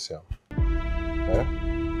 What they say? Eh?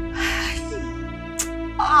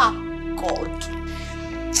 Ah, God.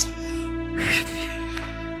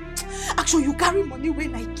 Action, you carry money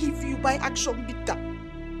when I give you buy action bitter.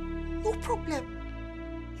 No problem.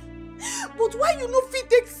 But why you no fit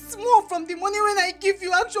take small from the money when I give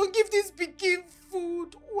you? Action, give this pikin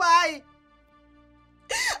food. Why?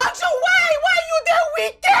 Action, why? Why you the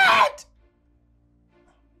wicked?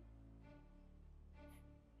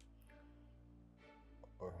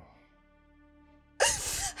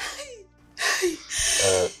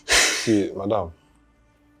 See, madam,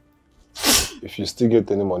 if you still get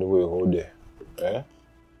any money where you hold there,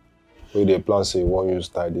 where they plan say you won't use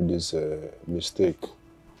tidy this mistake,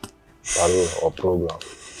 parole or program.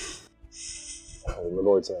 Remember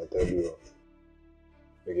what I tell you.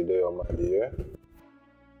 Make it there on my dear.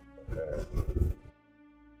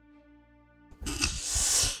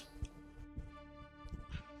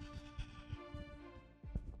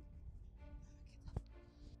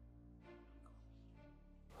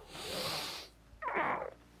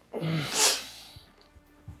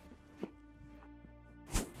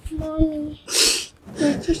 Mommy,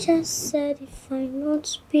 my teacher said if I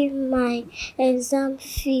not pay my exam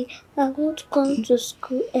fee, I won't come to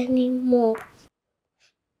school anymore.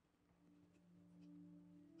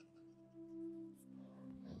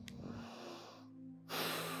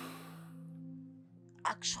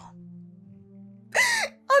 Action.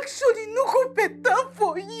 Actually, no go better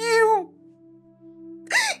for you.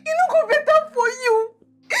 It no go better for you.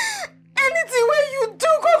 Anything where you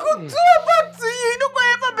do, God go do it back to you. It no go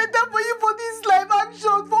ever better for you for this life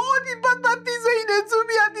action. For all the bad things where you did to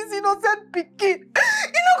me and this innocent pikin.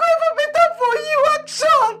 It no go ever better for you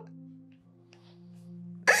action.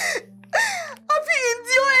 I feel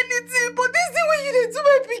endure anything, but this thing where you did to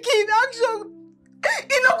my pikin action.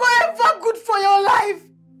 It no go ever good for your life.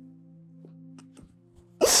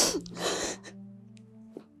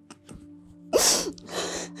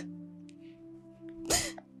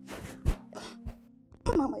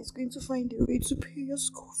 Mama is going to find a way to pay your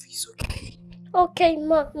school fees, okay? Okay,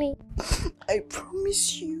 Mommy. I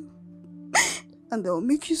promise you. And I'll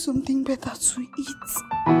make you something better to eat.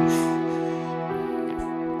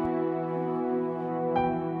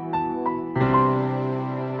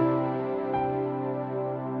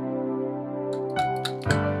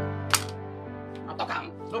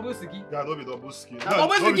 Yeah, no be double ski. No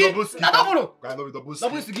be double ski. No be double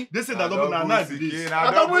ski. This is the double na nine. This.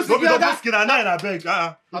 No be double ski na nine. I beg.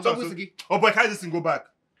 Double ski. Oh boy, carry this thing go back.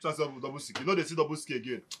 Just double ski. You know they see double ski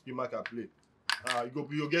again. You mark and play.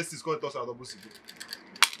 You get this. Call it us double ski.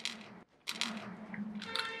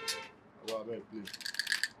 Wow, man, play.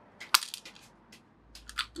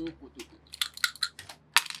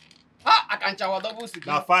 I can't chow double ski.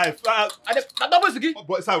 Na 5. Na double ski. Oh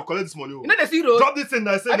boy, sir, we collect this money. You know the zero. Drop this thing.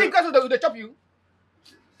 I say. I think because they chop you.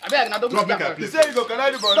 I beg na double ski. You say you go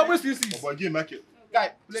collect the money. Double ski. Oh boy, give make it.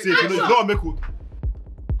 Guy, see, you don't make it.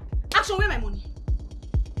 Action, where my money?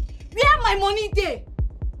 Where my money there?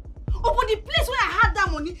 Upon the place where I had that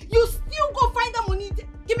money, you still go find that money.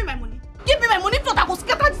 Give me my money. Give me my money, if not I go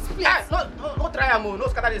scatter this place. No try am, no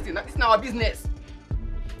scatter this thing. This is our business.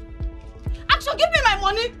 Action, give me my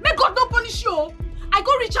money. May God not punish you. I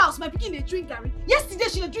go reach house, my pikin dey drink garri. Yesterday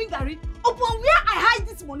she dey drink garri. Upon where I hide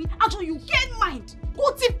this money, Action, you get mind.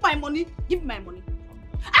 Go tip my money. Give me my money.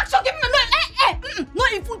 Action, give me my money. No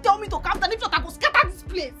even tell me to calm down. If not, I go scatter this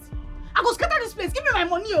place. I go scatter this place. Give me my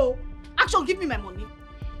money, oh. Action, give me my money.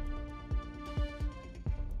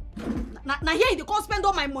 Now here they can't spend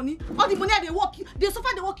all my money. All the money they work, they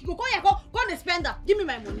suffer they work. You go here, go and spend that. Give me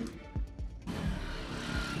my money.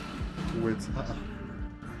 Wait.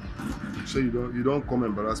 So you don't come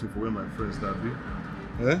embarrass me for where my friends that be?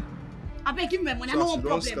 Eh? I beg, give me my money. So I don't want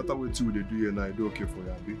problem. You don't scatter with you they do here now. Do okay for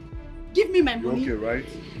you, Abi? Give me my money. You okay, right?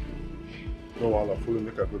 No, I'll follow me.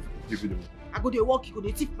 Make I go give you the money. I go to work. You go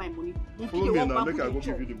to tip my money. Follow me now. Make I go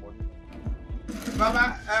give you the money.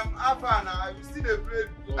 Baba, Alpha now. You see the plate.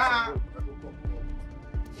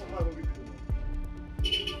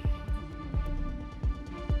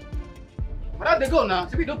 But they go now.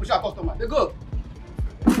 See, we don't push our customer. They go.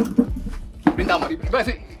 Bring that money. But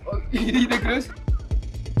see, he close.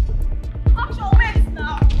 Action, wait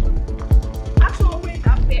now. Action, wait.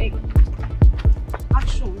 I beg.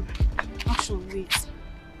 Action, wait.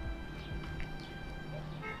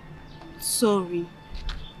 Sorry.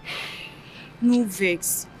 No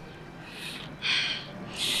vex.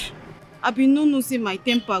 I been no say my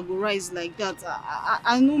temper go rise like that.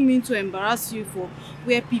 I no mean to embarrass you for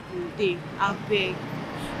where people dey. I beg.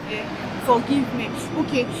 Forgive me.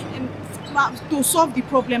 Okay, to solve the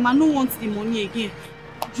problem, I no want the money again.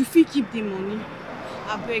 You fit keep the money.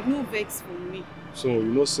 I beg, no vex for me. So you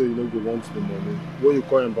know say you no go want the money. When you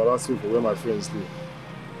come embarrass me for where my friends dey.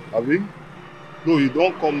 Abi? No, you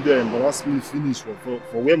don't come there and embarrass me finish for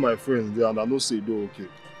where my friends dey, and I know say you do okay.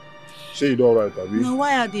 Say you do alright, Abi? Now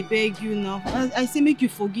why are they beg you now? I say make you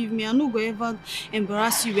forgive me. I no go ever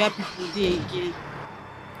embarrass you where people dey again.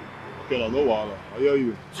 Okay, now no wahala. I hear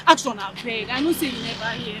you. Action, I beg. I know say you never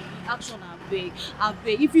hear me. Action, I beg. I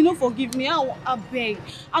beg. If you no forgive me, I beg.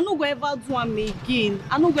 I no go ever do am again.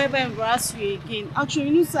 I no go ever embarrass you again. Action,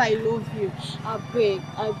 you know say I love you. I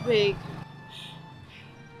beg.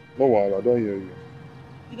 No wahala, I don't hear you.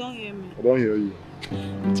 You don't hear me? I don't hear you.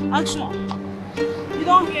 Action. You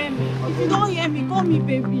don't hear me. If you don't hear me, call me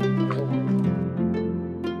baby.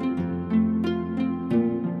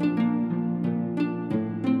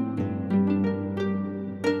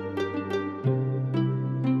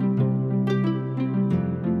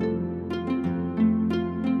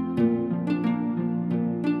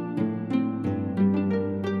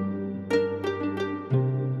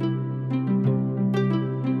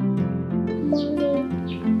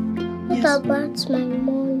 What about my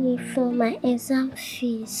money for my exam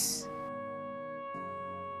fees?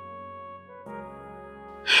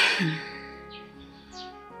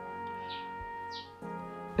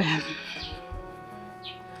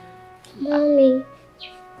 Mommy,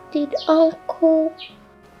 did Uncle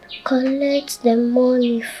collect the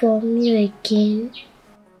money from you again?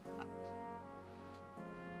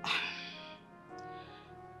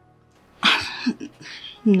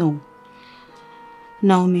 No.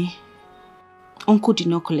 Naomi, Uncle did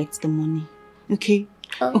not collect the money. Okay?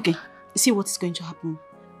 Okay. See what is going to happen.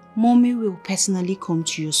 Mommy will personally come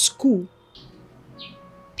to your school.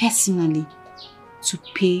 Personally. To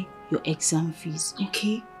pay your exam fees.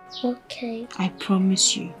 Okay? Okay. I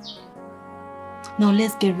promise you. Now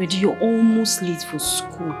let's get ready. You're almost late for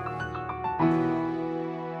school.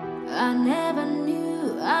 I never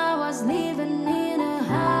knew I was living in a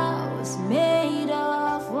house made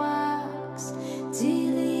of wax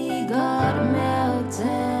till it got melted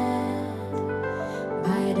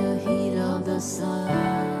by the heat of the sun.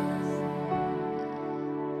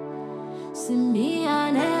 See me,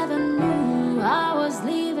 I never knew I was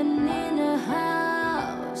living in a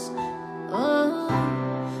house, oh,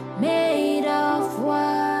 made of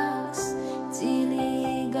wax till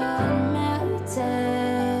it got melted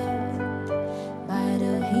by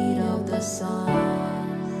the heat of the sun.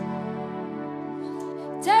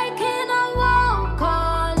 Taking a walk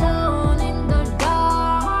alone in the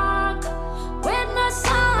dark with no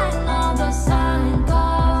sign of the sun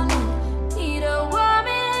coming. Need a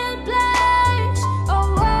warming place,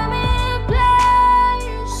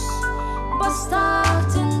 but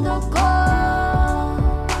stuck in the cold.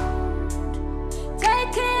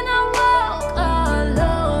 Taking a walk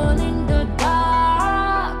alone in the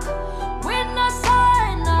dark with no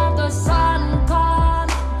sign of the sun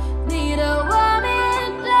coming. Need a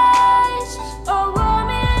warming place,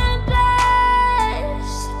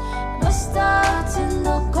 but stuck in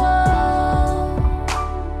the cold.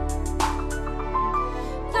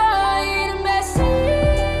 Though it may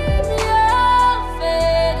seem you're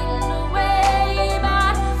fading away,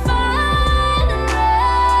 but find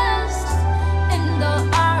rest in the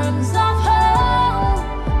arms of hope.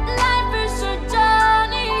 Life is a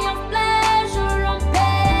journey of pleasure and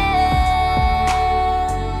pain.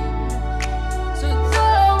 So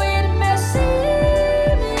though it may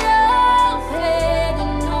seem you're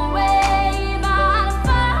fading away, but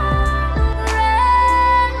find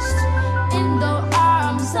rest in the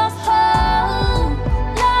arms of hope.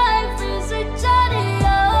 Life is a journey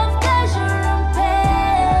of pleasure and pain.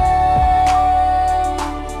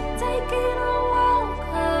 Taking a walk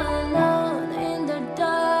alone in the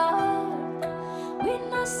dark with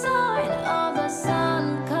no sign of the sun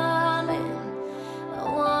coming. A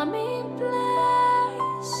warming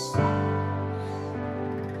place,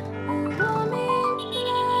 honey.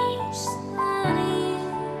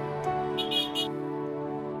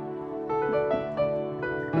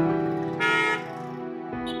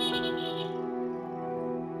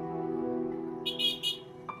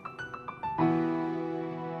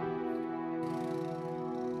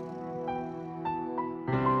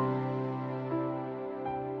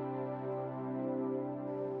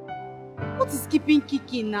 What is keeping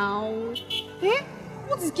Kiki now? Eh?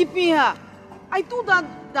 What is keeping her? I told her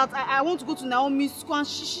that I want to go to Naomi's school and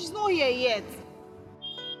she's not here yet.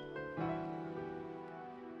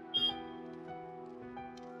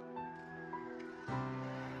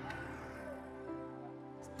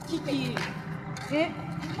 Kiki, eh?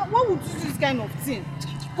 Why would you do this kind of thing?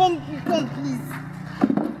 Come, please.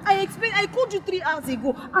 I called you 3 hours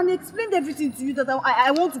ago and explained everything to you that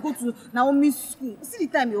I want to go to Naomi's school. See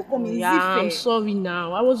the time you're coming. Yeah, is it fair? I'm sorry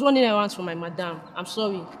now. I was running errands for my madam. I'm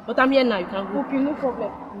sorry. But I'm here now. You can go. Okay, no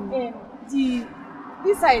problem.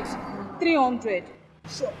 This side, 300.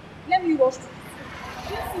 Sure. Let me rush to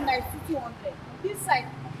this side, 200. This side,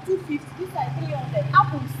 250. This side, 300.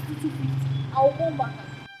 Apple is 250. I'll come back.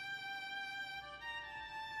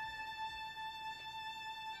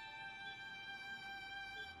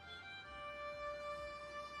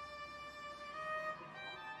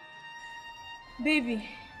 Baby,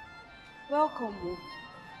 welcome.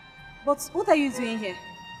 But what are you doing here?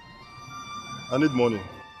 I need money.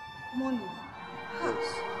 Money?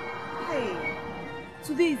 Yes. Hey,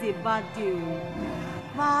 today is a bad day.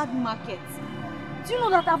 Bad market. Do you know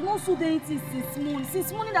that I've not sold anything since morning?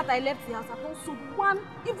 Since morning that I left the house, I've not sold one,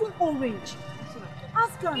 even orange.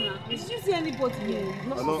 Ask her now. Did you see anybody here?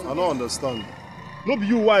 I don't understand. No be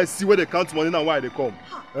you why I see where they count money and why they come.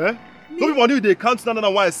 Eh? No be money they count now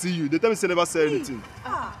and why I see you. They tell me say never sell anything.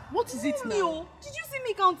 What is it now? Did you see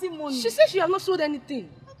me counting money? She said she has not sold anything.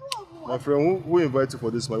 My friend, who invite you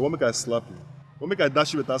for this money? What make I slap you? What make I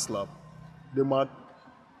dash you with that slap? They mad.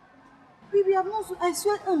 Baby, I've not sold, I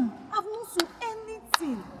swear, I've not sold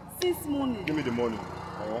anything since morning. Give me the money.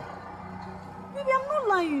 Baby, I'm not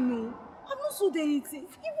lying, no. I've not sold anything.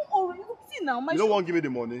 Even already, look, see now, my You don't want to give me the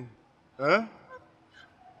money? Eh? I don't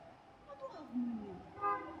have money.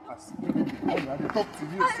 Talk to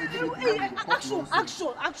you. Action,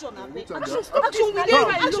 Abby.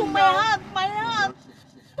 Action, My hand.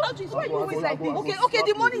 Action, why you always like this? Okay,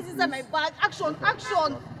 the money is inside my bag. Action.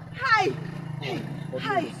 Hi.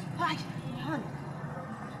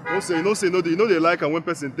 Don't say no. You know they like and when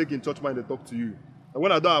person take in church mind they talk to you. And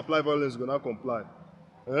when I don't apply violence, you gonna comply.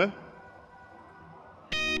 Eh?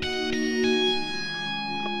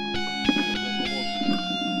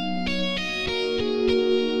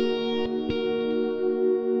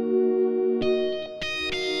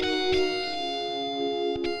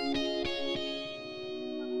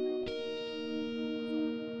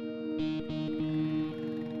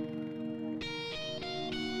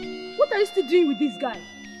 What are you still doing with this guy?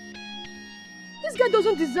 This guy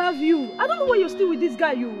doesn't deserve you. I don't know why you're still with this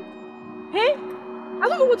guy, you. Hey? I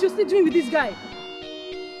don't know what you're still doing with this guy.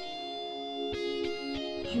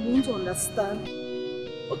 You won't understand.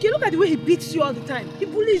 Okay, look at the way he beats you all the time. He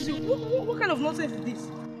bullies you. What kind of nonsense is this?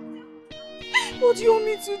 What do you want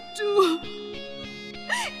me to do?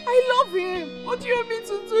 I love him. What do you want me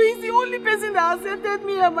to do? He's the only person that accepted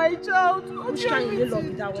me and my child. Which kind of love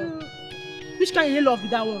is that one? Which kind of love is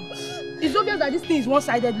that one? It's obvious that this thing is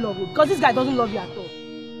one-sided love because this guy doesn't love you at all.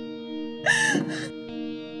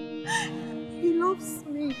 He loves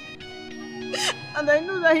me. And I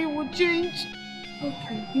know that he will change.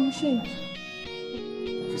 Okay, he will change.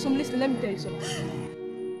 Listen, let me tell you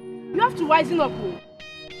something. You have to wisen up, bro.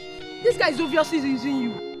 This guy is obviously using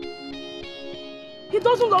you. He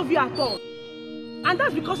doesn't love you at all. And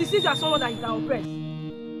that's because he sees you as someone that he can oppress.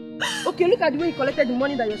 Okay, look at the way he collected the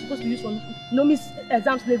money that you're supposed to use for Nomi's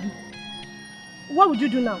exam slavery. What would you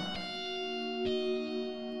do now?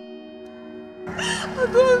 I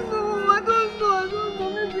don't know.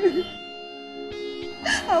 Maybe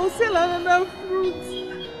I will sell another fruit.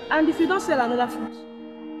 And if you don't sell another fruit?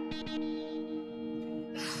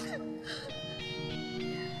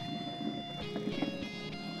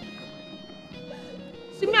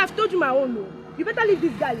 See me, I've told you my own no. You better leave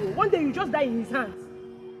this guy, yo. One day you just die in his hands.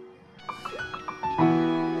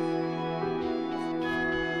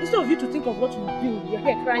 Instead of you to think of what you're doing, you're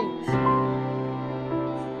here crying.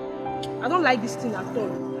 I don't like this thing at all.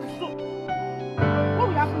 So, what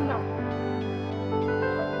will happen now?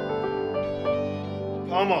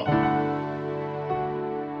 Palmer!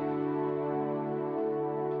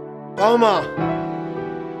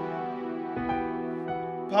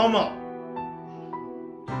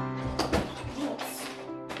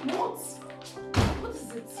 What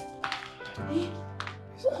is it?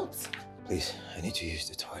 What? Please, I need to use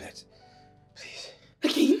the toilet. Please.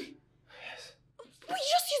 Again? Yes. We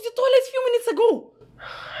just used the toilet a few minutes ago.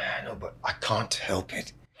 I know, but I can't help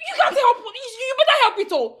it. You can't help it. You better help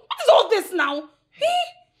it all. What is all this now?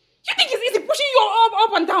 You think it's easy pushing you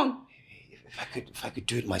up and down? If I could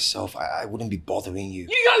do it myself, I wouldn't be bothering you.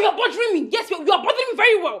 You're bothering me. Yes, you are bothering me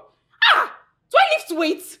very well. Do I live to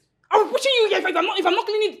wait? I'm pushing you. If I'm not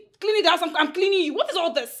cleaning the house, I'm cleaning you. What is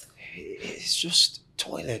all this? It's just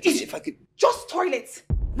toilet. If I could just toilet,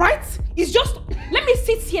 right? It's just. Let me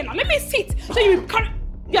sit here now. Let me sit. So you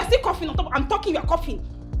are still coughing on top. I'm talking. You're coughing.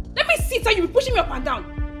 Let me sit. So you be pushing me up and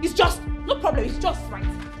down. It's just no problem. It's just right.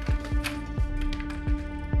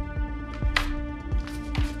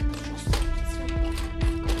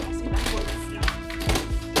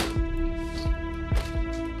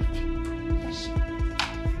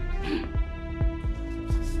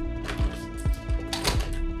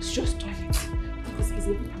 It's just toilet. This is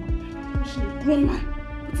every time. Pushing a grown man.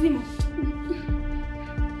 Putting him on.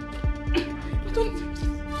 I don't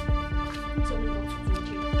tell me what to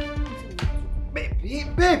do, okay?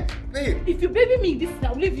 Babe. If you baby me this thing,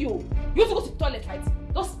 I'll leave you. You also go to the toilet, right?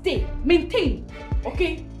 Just stay. Maintain.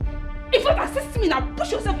 Okay? If not, assist me now.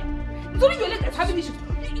 Push yourself. It's only your leg that's having issues.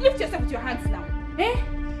 You lift yourself with your hands now. Eh?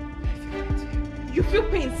 You feel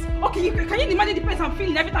pains. Okay, can you imagine the pains I'm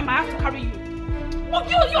feeling every time I have to carry you? Oh,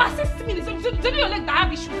 you assist me. It's only your leg that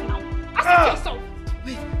have issues now. Assist yourself.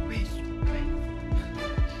 Wait.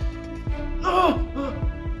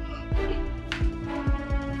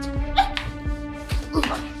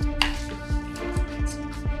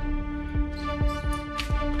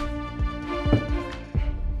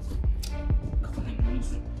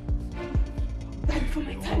 Die before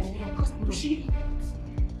my time because I'm pushing you.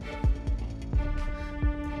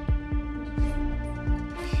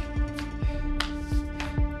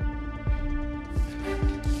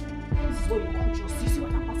 This is what you call trust. You see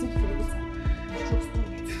what I'm passing through every time. It's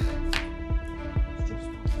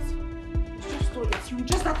just toilet. You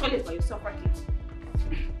just that toilet by yourself, right?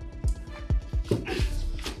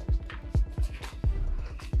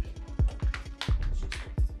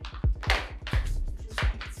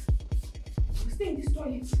 stay in this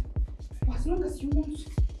toilet for as long as you want.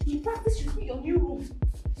 In fact, this should be your new room.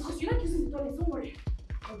 Because you like using the toilet, don't worry.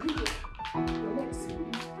 I'll bring your legs.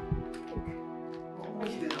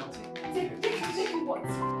 Take what?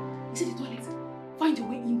 You see the toilet? Find your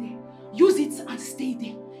way in there. Use it and stay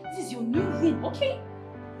there. This is your new room, okay?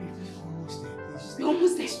 We're almost there, please. We're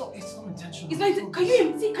almost there. It's not intentional. It's not. Can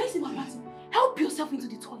you see my bottom? Help yourself into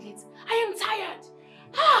the toilet. I am tired.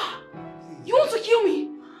 Ah! You want to kill me?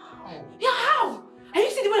 How? Yeah, how? And you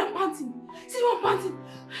see the way I'm panting? See the way I'm panting?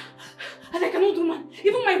 And I cannot do, man.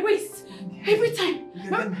 Even my waist. Every time. You can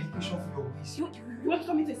get medication for your waist. You want to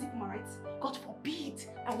come into a sick woman, right? God forbid.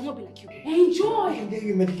 I will not be like you. Enjoy. I can get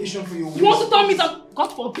you medication for your waist. You want to tell me that?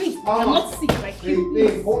 God forbid. I'm not sick like you.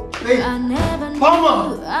 Hey. I never knew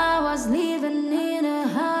I was living in a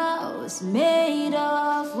house made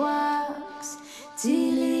of wax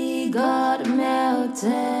till it got melted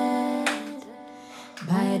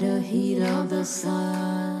by the heat of the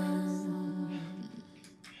sun.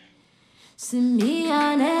 See me,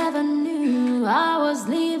 I never knew I was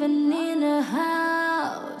living in a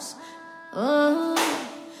house, oh,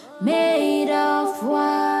 made of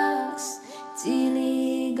wax till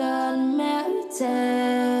it got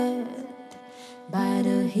melted by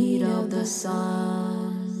the heat of the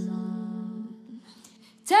sun.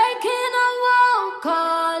 Taking a walk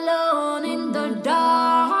alone in the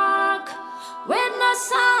dark, with no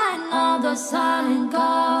sign of the sun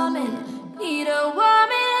coming. Need a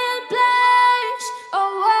warming place,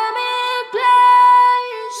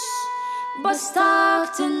 but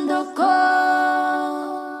stuck in the cold.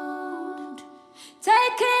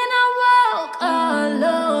 Taking a walk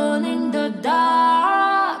alone in the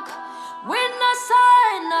dark, with no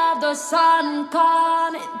sign of the sun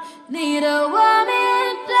coming. Need a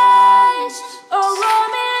warming place,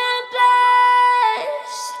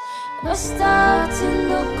 but stuck in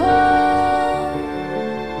the cold.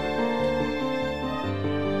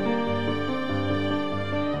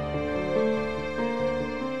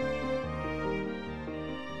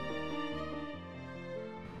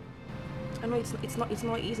 I know it's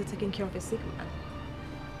not easy taking care of a sick man.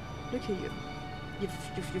 Look at you.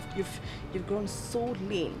 You've grown so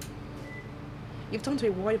lean. You've turned to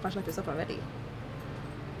a worried version of yourself already.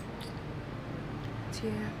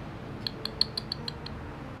 Dear,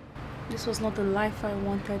 this was not the life I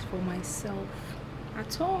wanted for myself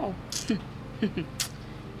at all.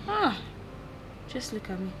 Just look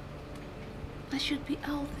at me. I should be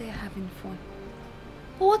out there having fun.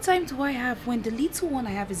 But what time do I have when the little one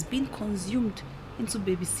I have is being consumed into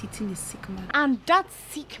babysitting a sick man? And that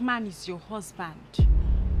sick man is your husband.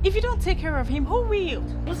 If you don't take care of him, who will?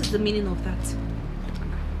 What is the meaning of that?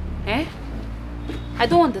 Eh? I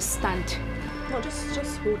don't understand. No,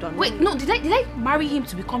 just hold on. Wait, no, did I marry him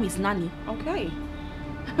to become his nanny? Okay.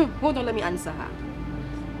 Hold on, let me answer her.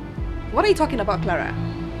 What are you talking about, Clara?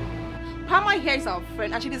 Palma here is our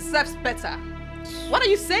friend and she deserves better. What are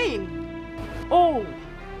you saying? Oh,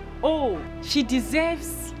 she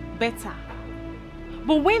deserves better.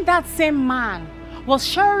 But when that same man was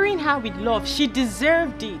showering her with love, she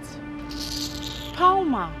deserved it.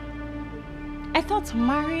 Palma, I thought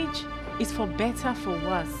marriage is for better, for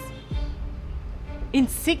worse. In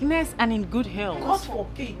sickness and in good health. God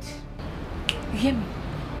forbid. You hear me?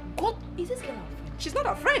 God, is this girl our friend? She's not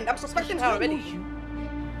our friend. I'm suspecting her already. You?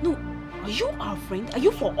 No, are you our friend? Are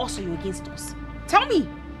you for us or you against us? Tell me.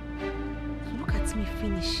 Look at me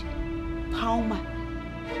finish. Palma,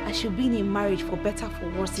 I should be in a marriage for better, for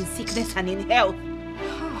worse, in sickness and in health.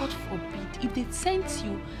 God forbid. If they sent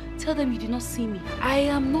you, tell them you did not see me. I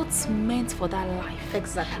am not meant for that life.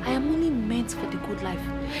 Exactly. I am only meant for the good life.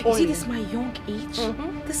 You see, this is my young age.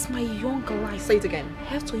 This is my young life. Say it again.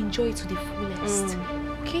 I have to enjoy it to the fullest.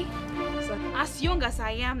 Okay? Exactly. As young as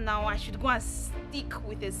I am now, I should go and stick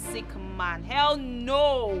with a sick man. Hell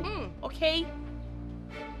no. Okay?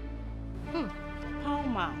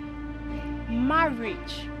 Palma,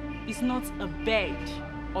 marriage is not a bed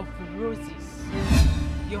of roses.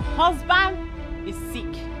 Your husband is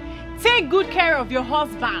sick. Take good care of your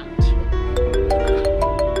husband.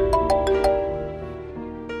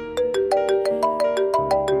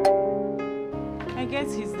 I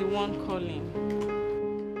guess he's the one calling.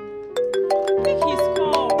 Pick his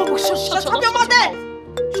call. Oh, shut up your mouth.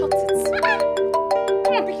 Shut it.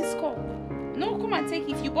 Come on, pick his call. No, come and take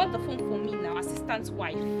it. If you bought the phone for me now, assistant's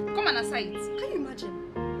wife. Come and answer it. Can you imagine?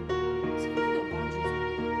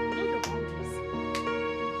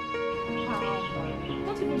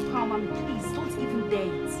 Palma, please, don't even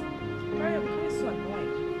dare it. They're becoming so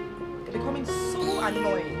annoying. They're becoming so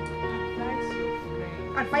annoying.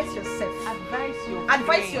 Advise yourself. Advise your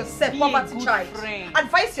Advise yourself, poverty child.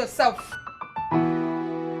 Advise yourself.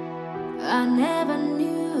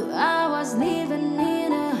 living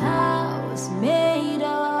in a house made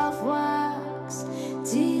of wax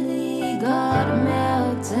till he got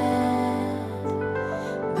melted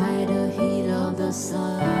by the heat of the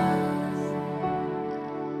sun.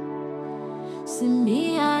 See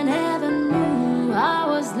me, I never knew I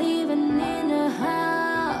was living in a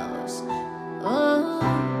house, oh,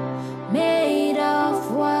 made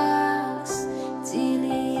of wax till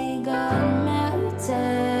he got melted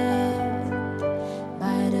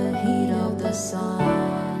by the heat of the sun.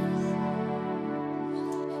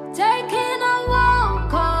 Taking a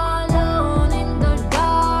walk alone in the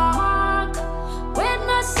dark, with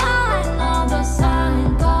no sign of the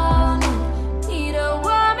sun coming. Need a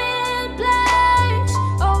warming place,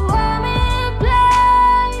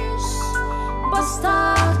 but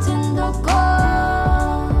stuck in the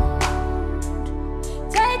cold.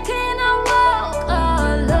 Taking a walk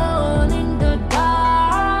alone in the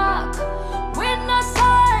dark, with no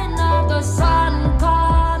sign of the sun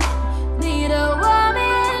coming. Need a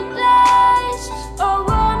warming place,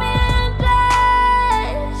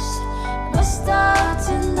 but stuck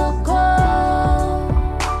in the cold.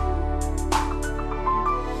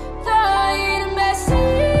 The heat may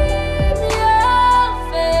seem you're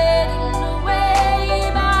fading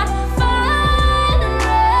away, but find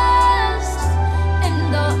rest in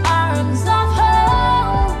the arms of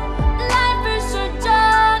hope. Life is a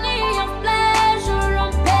journey of pleasure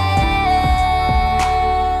and pain.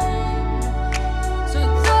 So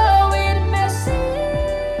though it may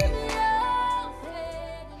seem you're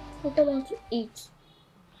I don't want to eat.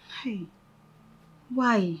 Hey,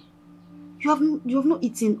 why? You have not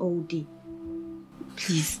eaten all day.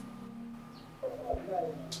 Please.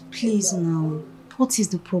 Please now. What is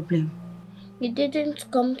the problem? You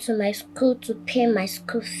didn't come to my school to pay my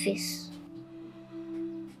school fees.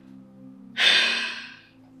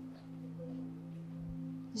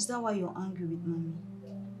 Is that why you're angry with mommy?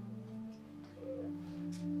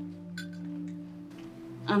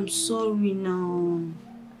 I'm sorry now.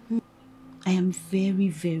 I am very,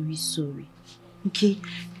 very sorry. Okay?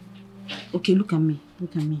 Okay, look at me.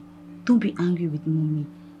 Look at me. Don't be angry with mommy.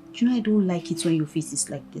 Do you know I don't like it when your face is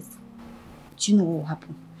like this? Do you know what will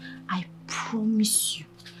happen? I promise you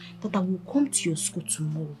that I will come to your school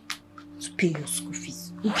tomorrow to pay your school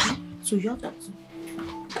fees. Okay? So you have that.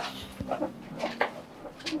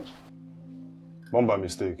 Mom, by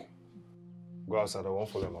mistake. Go outside, I won't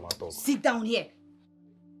follow your mama talk. Sit down here.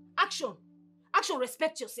 Action. Action,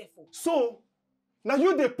 respect yourself. So, now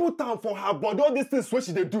you they put down for her body all these things what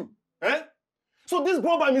she they do. Eh? So this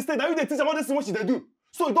born by mistake, now you they teach about this thing what she they do.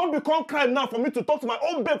 So it don't become crime now for me to talk to my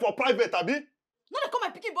own babe for private, Abi. No, they call my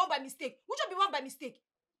picking born by mistake. Which one be born by mistake?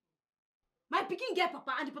 My picking get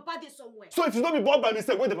papa and the papa there somewhere. So if you don't be born by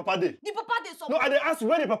mistake, where the papa dey? The papa there somewhere. No, I dey ask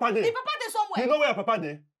where the papa dey. The papa there somewhere. You know where papa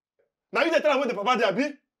dey? Now you dey tell her where the papa dey,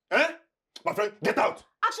 Abi? Eh? My friend, get out.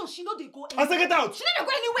 Action, she know they go anywhere. I say get out. She know they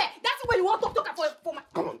go anywhere. That's where you want to talk for my...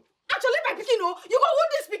 Come on. Actually, my picking, oh. You go hold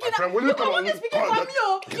this picking. My friend, will you come on? You go hold this picking for me,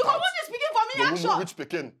 oh. You go hold this picking for me, Action. Which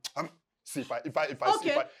picking? See, if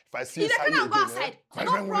I see you inside again, you go again, outside. eh?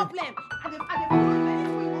 No problem.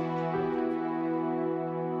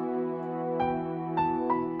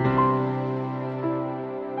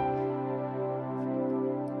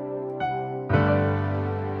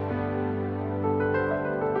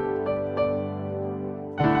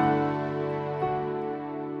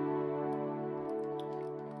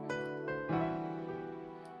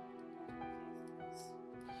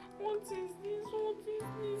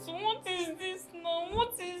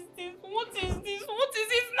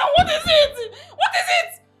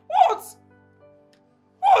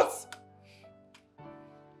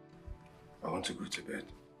 I want to go to bed.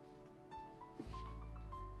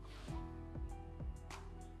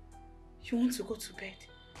 You want to go to bed?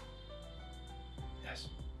 Yes.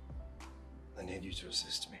 I need you to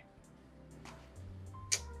assist me.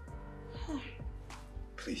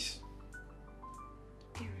 Please.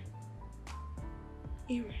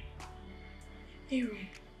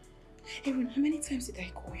 Aaron, how many times did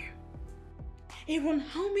I call you? Aaron,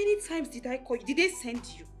 how many times did I call you? Did they send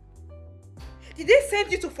you? Did they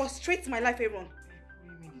send you to frustrate my life, Aaron? What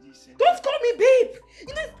do you mean, did he send Don't call me babe!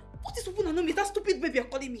 You know, what is open and no me? That stupid babe you're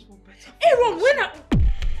calling me. Aaron, when I...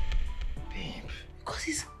 Babe.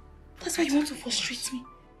 Because that's why you want to frustrate me.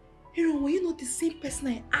 Aaron, were you not the same person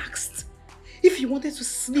I asked if you wanted to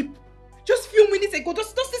sleep? Just a few minutes ago,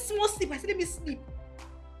 just a small sleep. I said, let me sleep.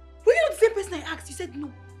 Were you not the same person I asked? You said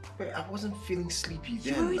no. But I wasn't feeling sleepy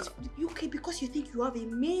then. You okay because you think you have a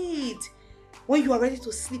maid. When you are ready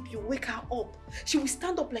to sleep, you wake her up. She will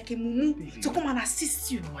stand up like a mumu to come and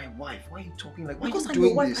assist you. My wife, why are you talking like, why because are you I'm doing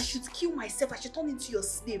your wife, this? I should kill myself. I should turn into your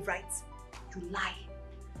slave, right? You lie.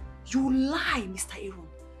 You lie, Mr. Aaron.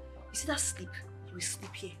 You see that sleep? You will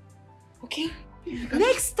sleep here. Okay?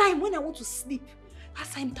 Next time when I want to sleep, that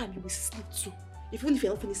same time you will sleep too. Even if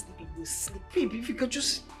you're not finished sleeping, you will sleep. Babe, if you could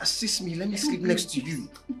just assist me, let me sleep next to you.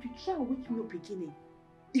 If you try and wake me up again,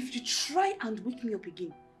 if you try and wake me up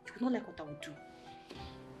again, you will not like what I will do.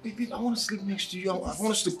 Babe, I want to sleep next to you. I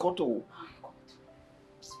want us to cuddle.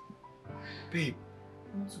 Babe.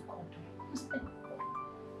 I want to cuddle.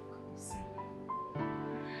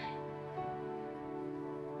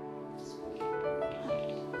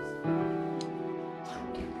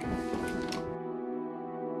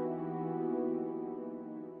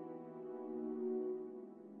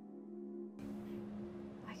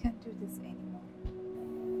 I can't do this anymore.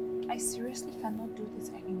 I seriously cannot do this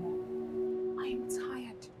anymore. I am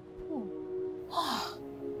tired.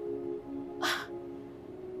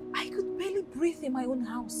 I could barely breathe in my own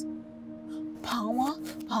house. Palma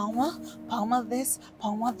this,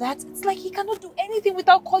 Palma that. It's like he cannot do anything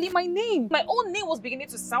without calling my name. My own name was beginning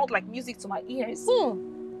to sound like music to my ears.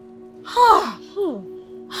 I'm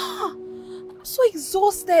so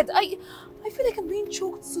exhausted. I feel like I'm being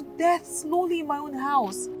choked to death slowly in my own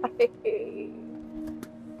house.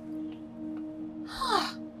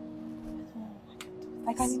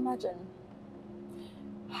 I can imagine.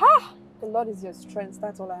 The Lord is your strength.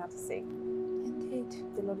 That's all I have to say. Indeed.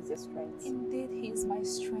 The Lord is your strength. Indeed, He is my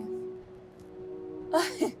strength.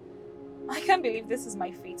 I can't believe this is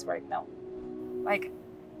my fate right now. Like,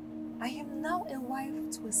 I am now a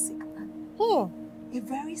wife to a sick man. A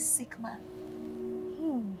very sick man.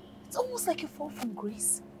 It's almost like a fall from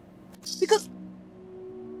grace. Because...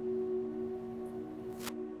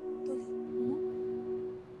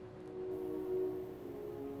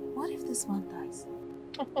 What if this man dies?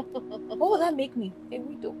 What will that make me? A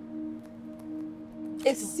widow.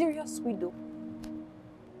 A serious widow.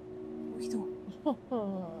 Widow?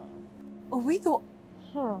 A widow?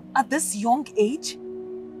 At this young age?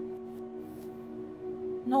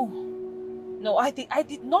 No. No, I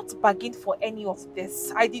did not bargain for any of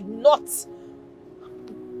this. I did not.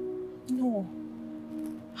 No.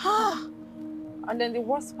 And then the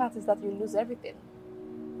worst part is that you lose everything.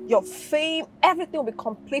 Your fame, everything will be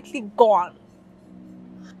completely gone.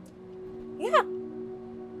 Yeah.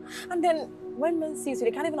 And then when men see you, they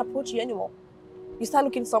can't even approach you anymore. You start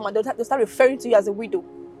looking for someone, they'll start referring to you as a widow.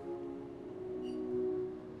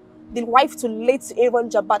 The wife to late Aaron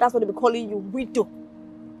Jabba, that's what they'll be calling you, widow.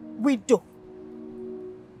 Widow.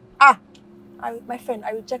 My friend,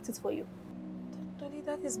 I reject it for you. Dolly,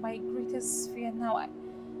 that is my greatest fear now. I'm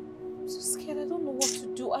so scared. I don't know what to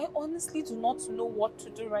do. I honestly do not know what to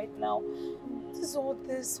do right now. What is all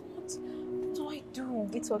this? What do I do?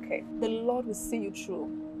 It's okay. The Lord will see you through.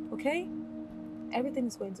 Okay? Everything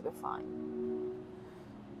is going to be fine.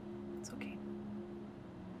 It's okay.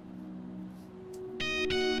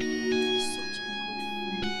 Such a good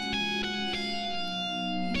friend.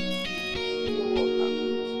 You're welcome.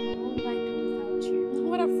 What would I do without you?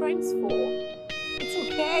 What are friends for? It's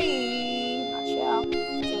okay. Nacha.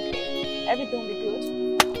 It's okay. Everything will be good.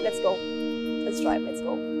 Let's go. Let's drive. Let's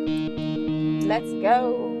go. Let's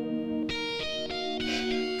go.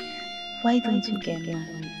 Why don't you get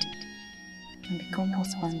married and become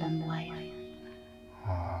husband and wife?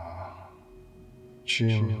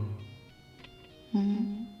 Jim.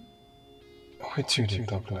 Why do you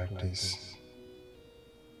talk like this?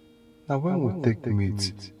 Now when we take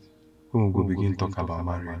meet, when we go begin talk about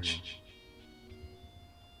marriage,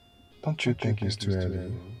 don't you think it's too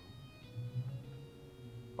early?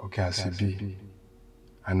 Okay, as it be,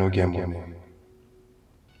 I no get money.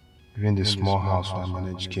 Even the small house where I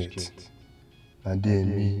manage kids. Now they,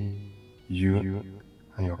 me, you,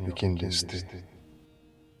 and your pikin they stay.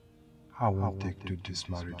 How won't take to this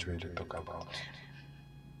marriage where they talk about?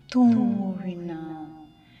 Don't worry now.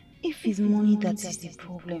 If it's money that is the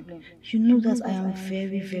problem, you know that I am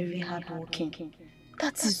very, very hardworking.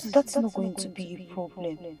 That's not going to be a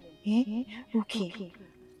problem. Eh? Okay.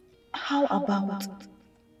 How about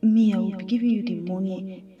me? I will be giving you the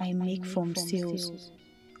money I make from sales.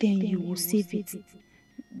 Then you will save it.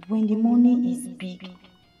 When the money is big,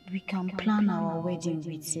 we can plan our wedding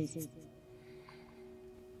with it.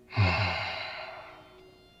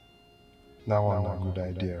 That one a good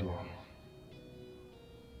idea.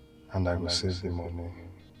 And I will save the money.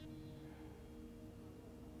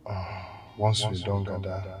 Once we don't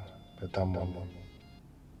gather better money,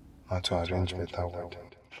 and to arrange better wedding.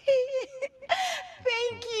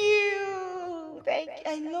 Thank you.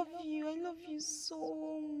 I love you. I love you so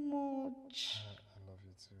much. I love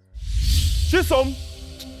you too.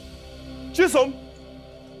 Chisom!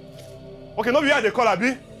 Okay, no be here they call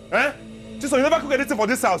Abi. Eh? So you never cook anything for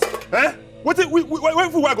this house? Eh? Wait for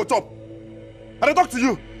where I go top. And I talk to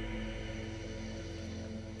you.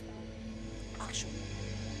 Action.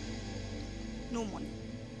 No money.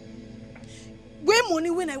 Where money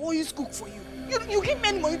when I want you to cook for you? You give me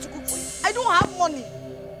any money to cook for you. I don't have money.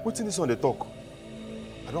 What's in this one they talk?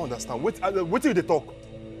 I don't understand. What till they talk?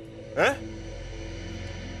 Eh?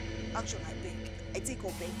 Action, I beg. I take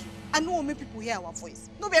or beg you. I know how many people hear our voice.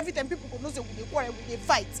 Not every time people go know say we dey quarrel, we dey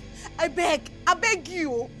fight. I beg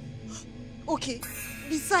you. Okay.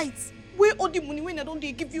 Besides, where all the money when I don't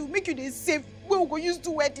dey give you, make you dey save. Where we go use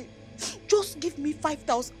do wedding? Just give me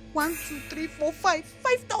 5,000. 1, 2, 3, 4, 5.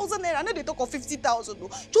 5,000 naira. I know they talk of 50,000 though.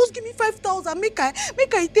 Just give me 5,000. Make I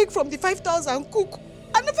take from the 5,000 and cook.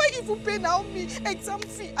 I never even pay Naomi exam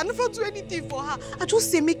fee. I never do anything for her. I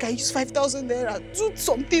just say make I use 5,000 naira. Do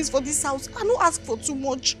some things for this house. I don't ask for too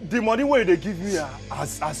much. The money where they give me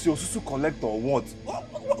as your susu collector or what?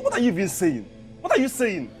 What are you even saying? What are you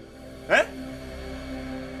saying? Eh?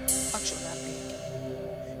 Actually,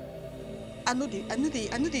 I know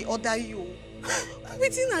they order you.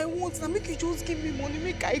 Everything I want, now make you just give me money,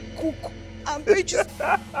 make I cook. And pay just...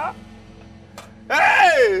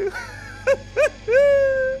 Hey!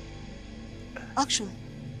 Action.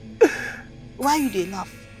 Why you dey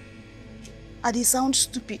laugh? Are they sound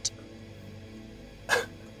stupid?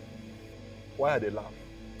 Why are they laugh?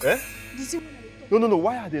 Eh? No.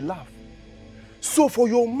 Why are they laugh? So for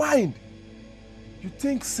your mind, you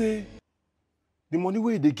think say the money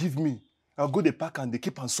where they give me, I'll go the pack and they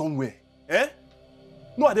keep on somewhere. Eh?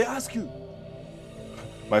 No, they ask you.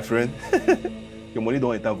 My friend, your money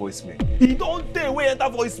don't enter voicemail. It don't take away enter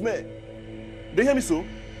voicemail. They hear me so?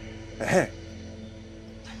 I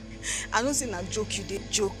don't say na joke you dey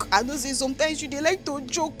joke. I don't say sometimes you dey like to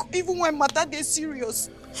joke even when matter dey serious.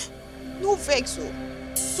 No vex so.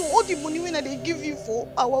 So all the money when I dey give you for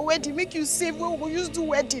our wedding make you save when we go use do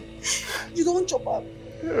wedding. You don't chop up.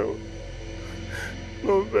 Yeah.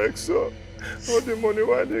 No vex so. All the money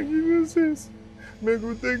why they give you since make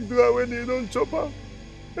you take do it when you don't chop up.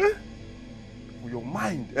 Eh? For your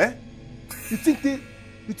mind, eh?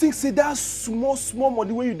 You think say that small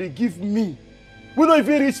money when you they give me, we don't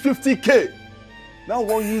even reach 50K. Now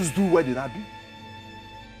one use do wedding, Abi?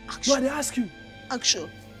 Action. No, they ask you. Action.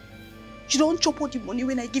 You don't chop all the money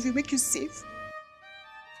when I give you, make you save.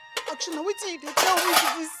 Action, now wait till you tell me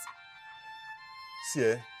this. See,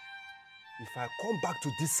 eh? If I come back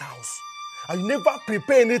to this house and you never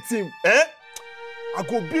prepare anything, eh? I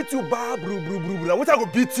go beat you, ba, bro. What I go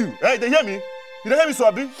beat you? Eh? They hear me? You don't hear me, so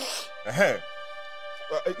Abi?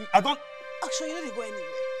 I don't... Action, you know they go anywhere.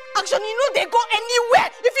 Action, you know they go anywhere.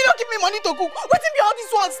 If you don't give me money to cook, what be all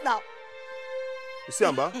these ones now? You see,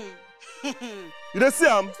 Amba? You don't see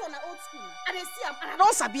him? This one old school. I don't see him and I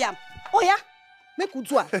don't sabi him. Oh yeah? Make you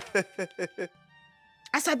do it.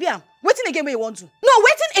 I sabi him. Waiting again where you want to. No,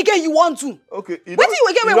 waiting again you want to. Okay. Waiting you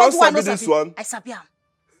again where you want to. I don't this one. I sabi him.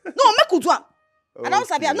 No, make you do him. I don't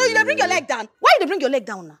sabi him. No, you don't bring your leg down. Why you bring your leg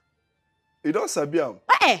down now? You don't sabi him.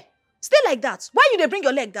 Stay like that. Why you bring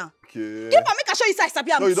your leg down? Okay. Give me, make I show you say I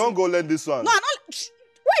sabi him. No, you don't go learn this one. No, I don't.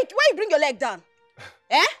 Why you bring your leg down?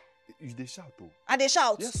 Eh? You dey shout though. And they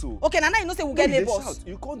shout? Yes, so. Okay, now you know say we get neighbors. Shout.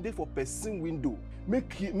 You can't dey for person window. Make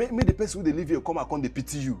the person who dey live here come and come dey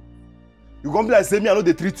pity you. You gonna be like say me I know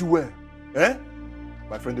they treat you well. Eh?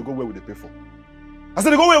 My friend, they go where would they pay for? I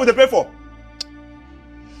said they go where would they pay for?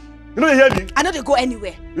 You know they hear me? I know they go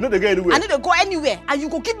anywhere. You know they go anywhere? I know they go anywhere. And you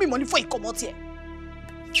go give me money before you come out here.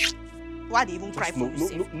 Why they even cry for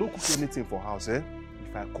you? No cook anything for house, eh?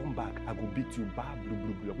 If I come back, I go beat you bad,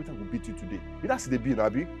 blue. Wait, I go beat you today. You that's the bean,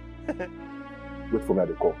 Abi. Wait for me at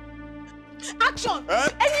the call. Action! Eh?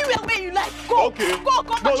 Anywhere where you like, go. Okay. Go,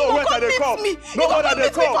 come back. No, wait at the call. Me. No, wait at the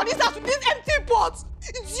call. For this house with this empty pot.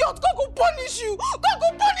 Idiot, God go punish you. God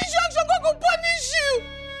go punish you, Action. God go punish you.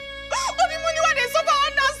 All the money when they suffer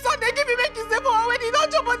on that son, they give me make you save for when you don't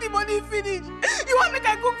chop all the money finish. You want make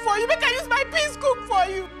I cook for you? Make I use my peace cook for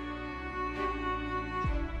you.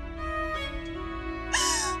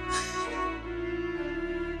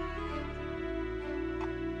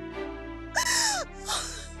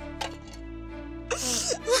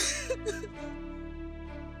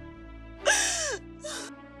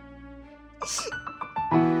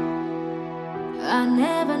 I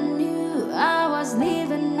never knew I was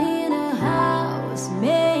living in a house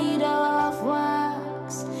made of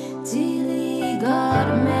wax till it got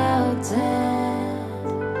melted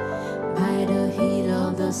by the heat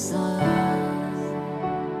of the sun.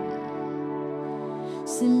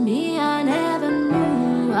 See me, I never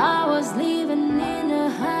knew I was living in a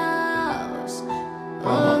house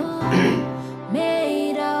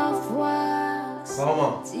made of wax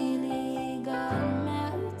till it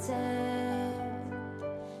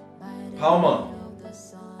Palma.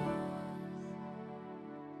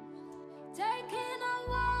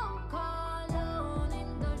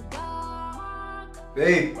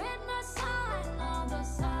 Babe.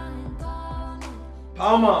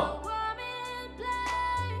 Palma.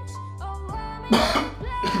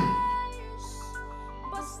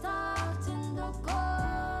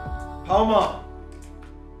 Palma.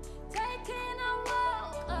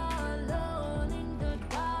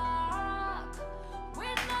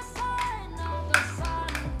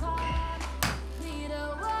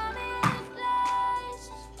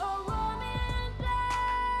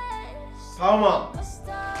 Palma.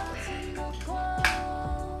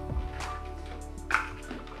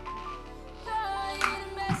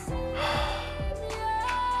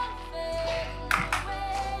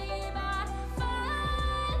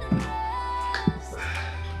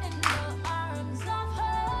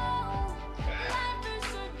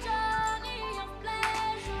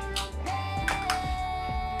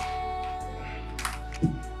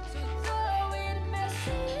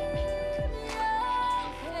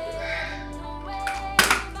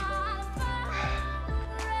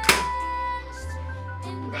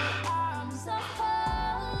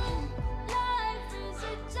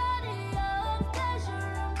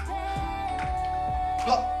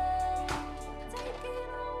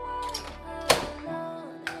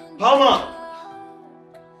 Palma!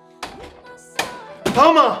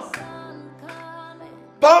 Palma!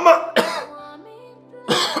 Palma!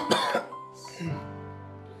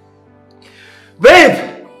 Babe!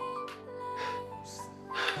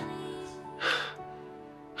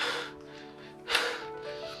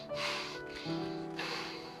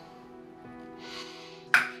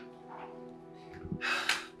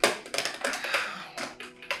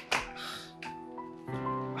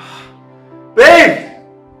 Babe!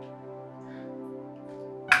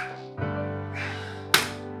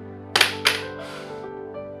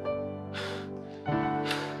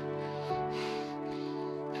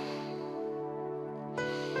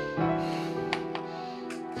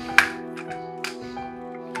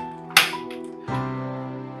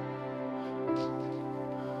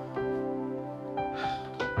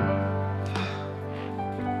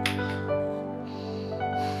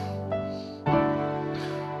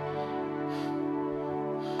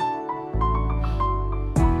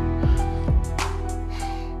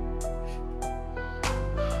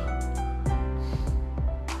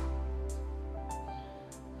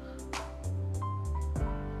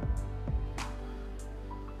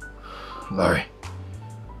 Larry,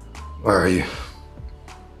 where are you?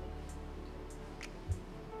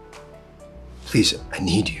 Please, I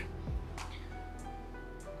need you.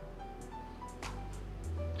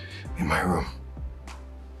 In my room.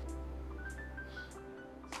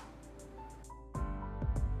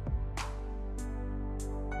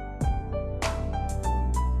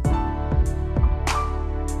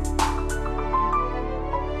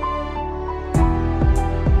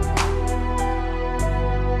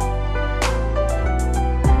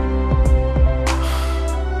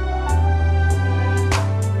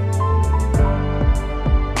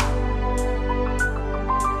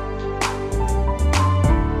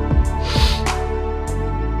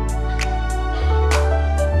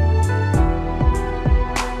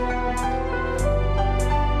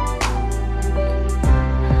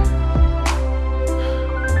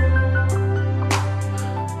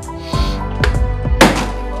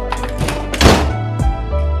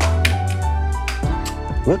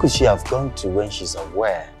 Where could she have gone to when she's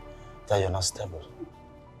aware that you're not stable?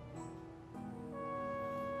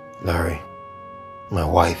 Larry, my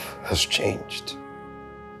wife has changed.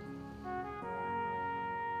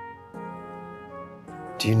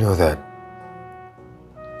 Do you know that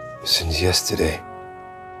since yesterday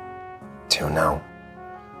till now,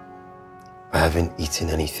 I haven't eaten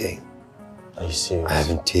anything? Are you serious? I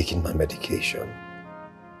haven't taken my medication.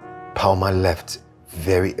 Palma left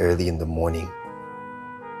very early in the morning,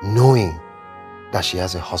 knowing that she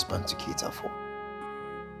has a husband to cater for.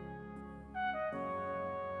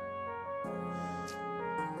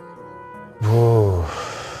 Whoa,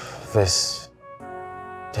 this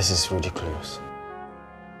is ridiculous.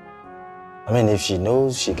 I mean, if she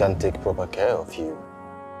knows she can't take proper care of you,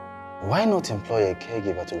 why not employ a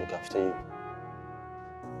caregiver to look after you?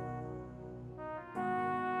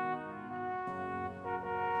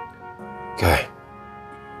 Guy,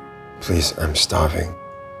 please, I'm starving.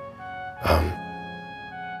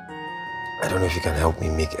 I don't know if you can help me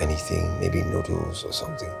make anything, maybe noodles or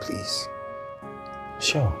something, please.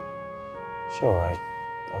 Sure,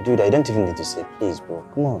 I'll do that. I don't even need to say please, bro.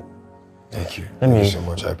 Come on. Thank you. Thank you so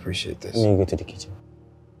much. I appreciate this. Let me go to the kitchen.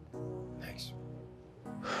 Thanks.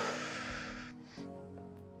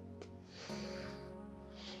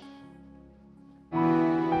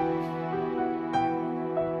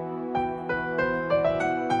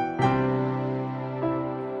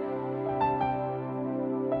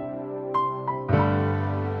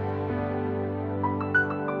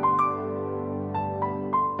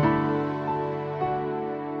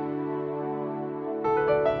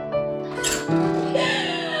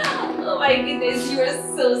 my goodness, you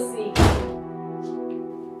are so sweet.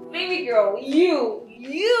 Baby girl, you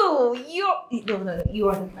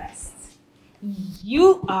are the best.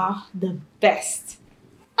 You are the best.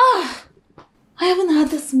 Ah, I haven't had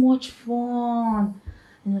this much fun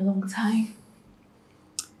in a long time.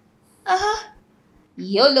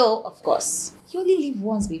 YOLO, of course. You only live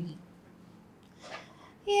once, baby.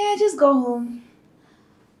 Yeah, just go home.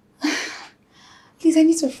 Please, I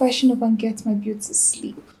need to freshen up and get my beauty to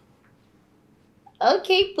sleep.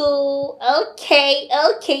 Okay, boo. Okay.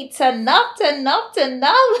 Turn up.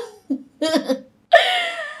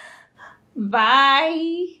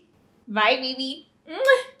 Bye. Bye, baby.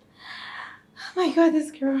 Oh my God,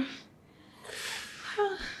 this girl.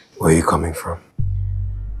 Where are you coming from?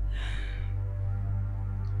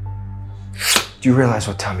 Do you realize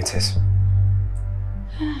what time it is?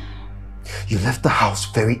 You left the house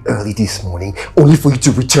very early this morning, only for you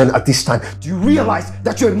to return at this time. Do you realize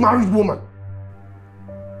that you're a married woman?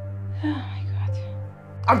 Oh my God.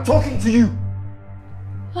 I'm talking to you.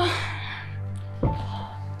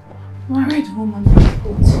 Married woman,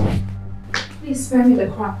 good. Please spare me the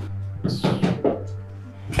crap.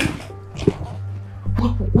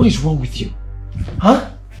 What is wrong with you? Huh?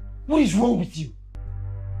 What is wrong with you?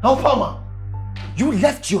 How, Palmer? You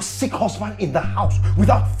left your sick husband in the house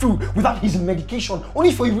without food, without his medication,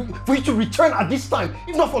 only for you to return at this time.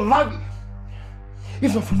 If not for Larry,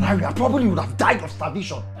 I probably would have died of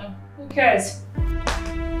starvation. Who cares?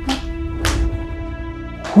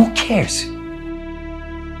 Who cares?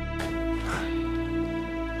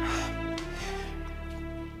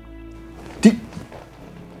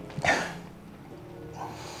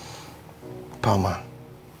 Palmer,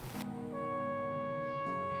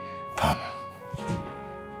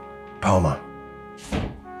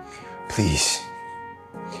 please,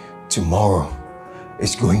 tomorrow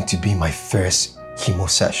is going to be my first chemo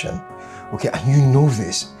session, okay? And you know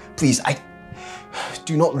this. Please,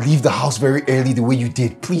 do not leave the house very early the way you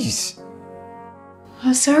did, please.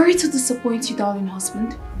 I'm sorry to disappoint you, darling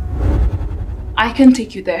husband. I can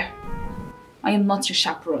take you there. I am not your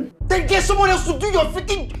chaperone. Then get someone else to do your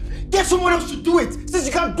freaking... Get someone else to do it, since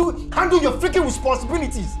you can't handle your freaking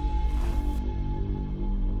responsibilities.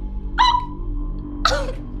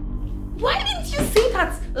 Why didn't you say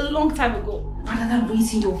that a long time ago? Rather than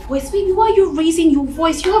raising your voice, baby, why are you raising your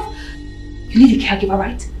voice? You need a caregiver,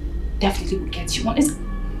 right? Definitely would get you one. Is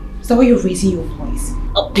that why you're raising your voice?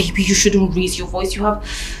 Oh, baby, you shouldn't raise your voice. You have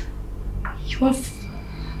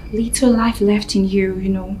little life left in you, you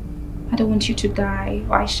know. I don't want you to die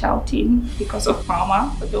by shouting because of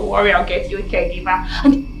Mama. But don't worry, I'll get you a caregiver.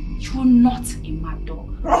 And you're not a mad dog.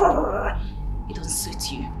 It doesn't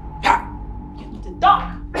suit you. You're not a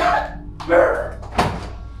dog.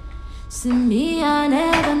 See me, I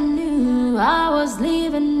never knew I was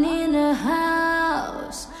living in a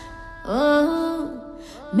house,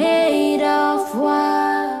 made of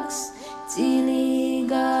wax, till it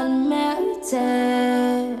got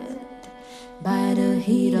melted by the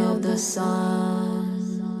heat of the sun.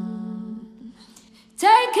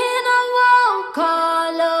 Taking a walk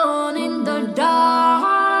alone in the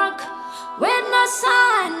dark, with no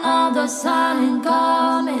sign of the sun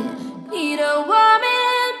coming. Need a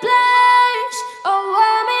warming place,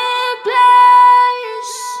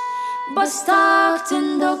 but stuck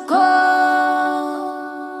in the cold.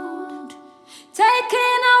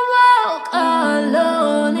 Taking a walk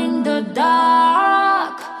alone in the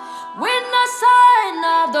dark, with no sign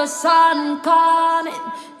of the sun coming.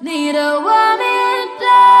 Need a warming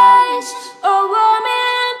place,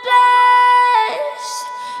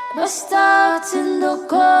 but stuck in the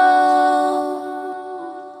cold.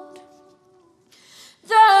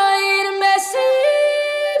 Though it may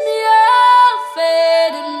seem you're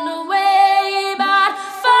fading away, but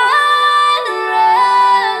find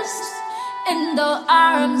rest in the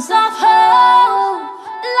arms of hope.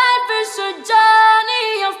 Life is a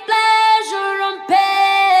journey of pleasure and pain.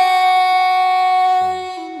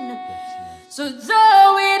 So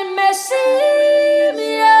though it may seem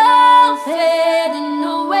you're fading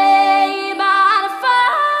away, but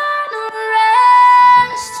find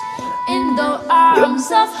rest in the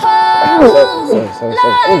arms of hope.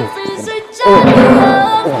 Life is a journey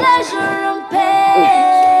of pleasure and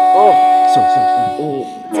pain.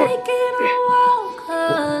 Taking a walk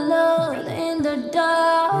alone in the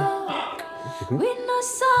dark, with no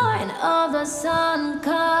sign of the sun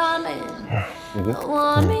coming. A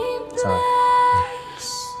warming place,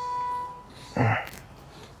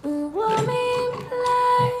 a warming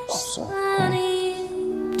place, honey.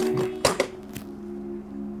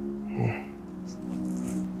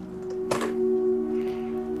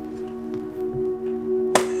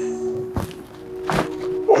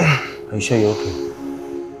 Are you sure you're okay?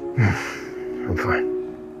 I'm fine.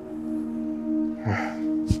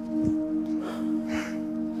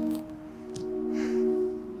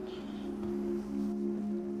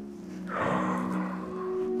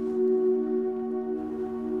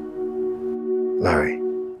 Larry.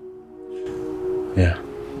 Yeah.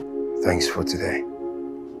 Thanks for today.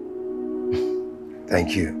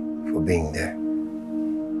 Thank you for being there.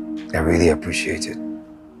 I really appreciate it.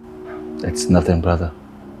 It's nothing, brother.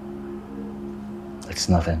 It's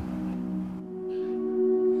nothing.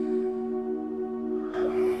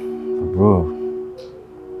 Bro,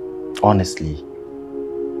 honestly,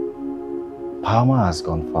 Palma has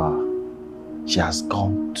gone far. She has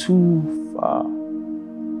gone too far.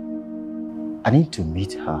 I need to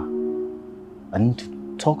meet her. I need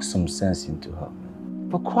to talk some sense into her.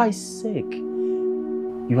 For Christ's sake,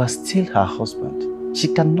 you are still her husband. She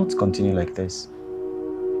cannot continue like this.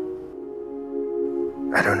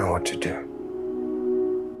 I don't know what to do.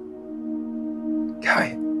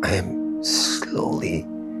 Guy, I am slowly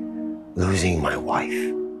losing my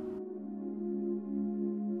wife.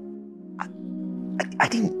 I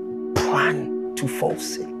didn't plan to fall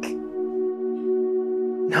sick.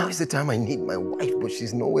 Now is the time I need my wife, but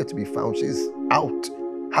she's nowhere to be found. She's out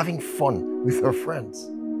having fun with her friends.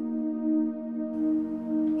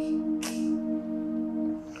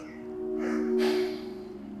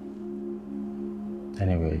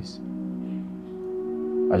 Anyways,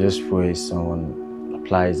 I just pray someone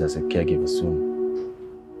applies as a caregiver soon.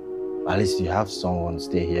 At least you have someone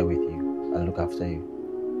stay here with you and look after you.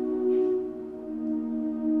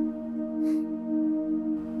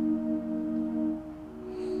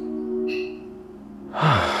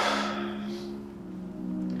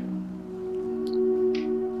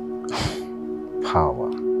 Power.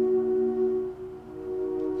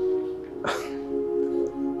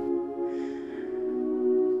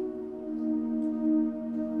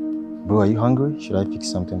 Bro, are you hungry? Should I fix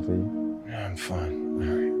something for you? Yeah, I'm fine. All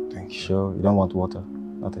right, thank you. Sure? You don't want water?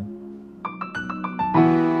 Nothing?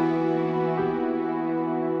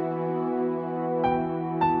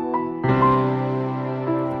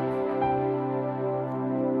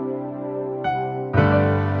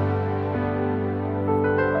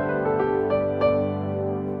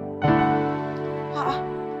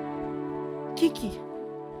 Kiki.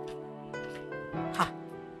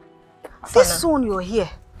 This one you're here.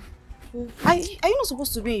 Are you not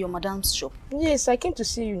supposed to be in your madam's shop? Yes, I came to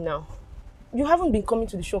see you now. You haven't been coming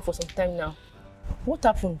to the shop for some time now. What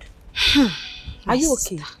happened? Are you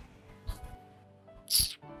okay?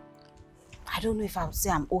 I don't know if I would say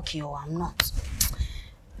I'm okay or I'm not.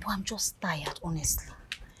 But I'm just tired, honestly.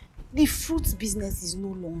 The fruit business is no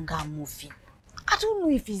longer moving. I don't know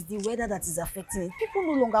if it's the weather that is affecting it. People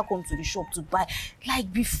no longer come to the shop to buy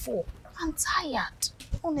like before. I'm tired,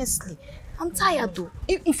 honestly. I'm tired though.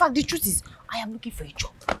 In fact, the truth is, I am looking for a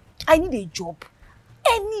job. I need a job.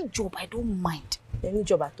 Any job, I don't mind. Any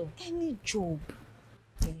job at all? Any job.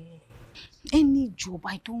 Any job,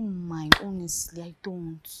 I don't mind. Honestly, I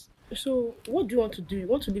don't. So, what do you want to do? You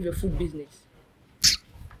want to leave your food business?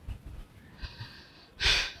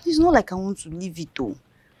 It's not like I want to leave it though.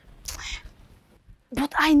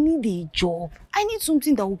 But I need a job. I need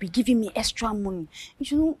something that will be giving me extra money.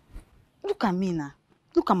 You know, look at me now.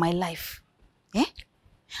 Look at my life. Eh?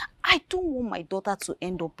 I don't want my daughter to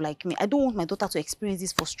end up like me. I don't want my daughter to experience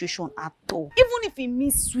this frustration at all. Even if it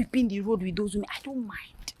means sweeping the road with those women, I don't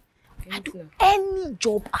mind. I do any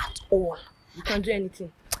job at all. You can do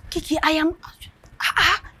anything. Kiki, I am...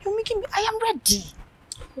 you're making me... I am ready.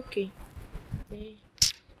 Okay.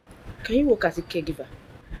 Can you work as a caregiver?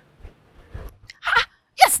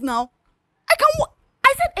 Yes, now. I can work.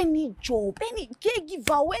 I said any job, any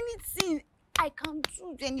caregiver, anything. I can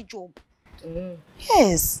do any job.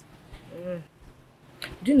 Yes.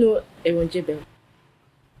 Do you know Aaron Jebel?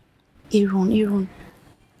 Aaron.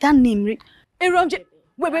 That name... Aaron Jebel.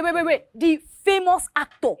 Wait. The famous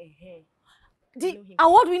actor. The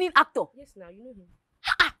award-winning actor. Yes, now you know him.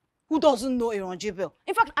 Who doesn't know Aaron Jebel?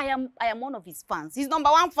 In fact, I am one of his fans. He's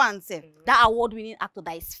 #1 fan, sir. That award-winning actor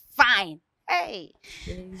that is fine. Hey,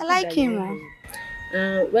 I like him.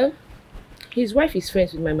 Well, his wife is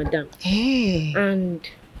friends with my madam. Hey. And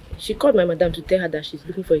she called my madam to tell her that she's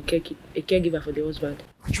looking for a caregiver for the husband.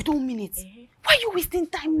 You don't mean it? Why are you wasting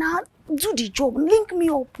time now? Do the job. Link me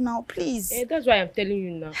up now, please. That's why I'm telling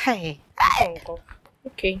you now. Hey.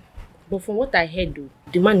 Okay. But from what I heard though,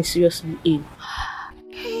 the man is seriously ill.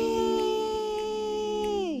 Hey.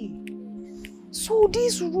 So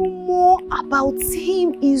this rumor about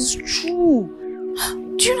him is true.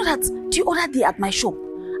 Do you know that the other day at my shop,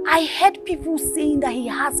 I heard people saying that he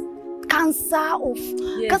has cancer of...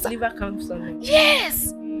 Yes, liver cancer.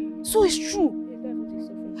 Yes! So it's true.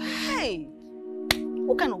 Hey!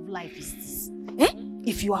 What kind of life is this? Eh?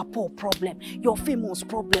 If you are poor, problem. You're famous,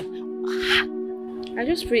 problem. I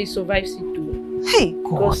just pray he survives it too. Hey, God.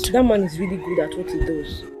 Because that man is really good at what he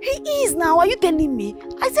does. He is now. Are you telling me?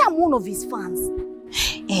 I say I'm one of his fans.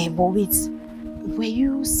 But wait. Were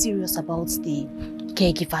you serious about the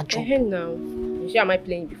caregiver job? Now. You see, am I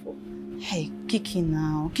playing before? Hey, Kiki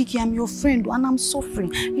now. Kiki, I'm your friend and I'm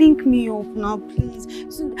suffering. Link me up now, please.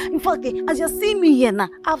 So, in fact, as you're seeing me here now,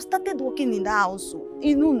 I've started working in the house.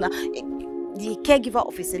 You know now, the caregiver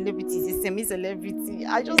of a celebrity is a semi-celebrity.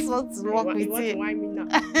 I just want to work with him. Why me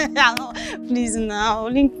now? Please now,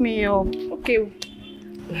 link me up. Okay.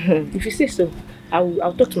 If you say so,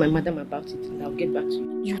 I'll talk to my madam about it and I'll get back to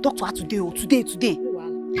you. You talk to her today or today?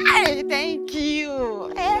 Hey, thank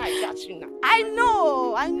you. I got you now. I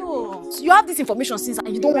know. So you have this information since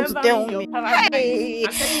and you don't want to tell me. Hey,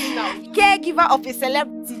 I'm telling you now. Caregiver of a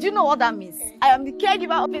celebrity. Do you know what that means? I am the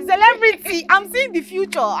caregiver of a celebrity. I'm seeing the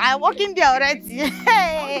future. I'm working there already.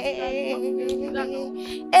 Hey.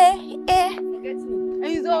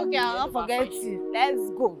 It's okay. I'll not forget you. Let's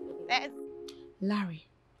go. Larry,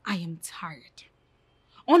 I am tired.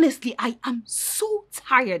 Honestly, I am so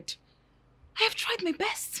tired. I have tried my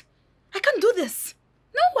best. I can't do this.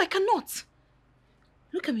 No, I cannot.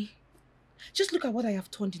 Look at me. Just look at what I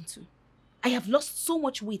have turned into. I have lost so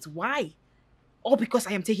much weight. Why? All because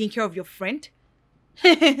I am taking care of your friend?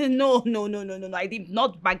 No. I did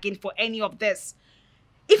not bargain for any of this.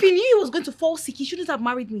 If he knew he was going to fall sick, he shouldn't have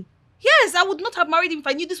married me. Yes, I would not have married him if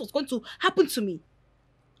I knew this was going to happen to me.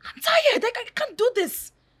 I'm tired. I can't do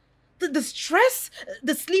this. The stress,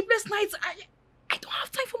 the sleepless nights, I don't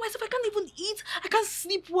have time for myself. I can't even eat. I can't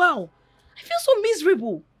sleep well. I feel so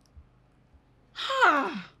miserable.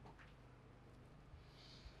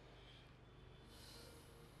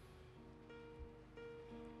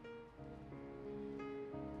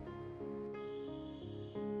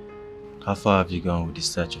 How far have you gone with the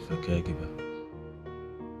search of a caregiver?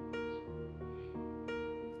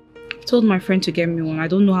 I told my friend to get me one. I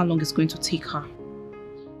don't know how long it's going to take her.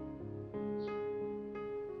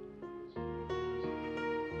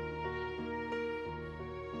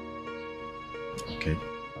 Okay.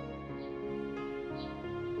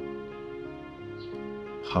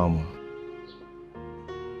 Harma,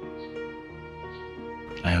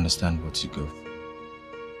 I understand what you go through.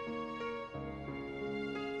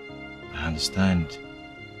 I understand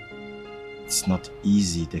it's not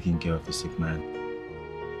easy taking care of a sick man.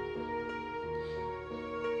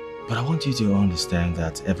 But I want you to understand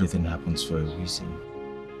that everything happens for a reason.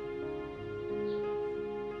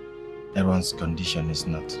 Everyone's condition is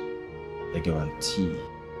not a guarantee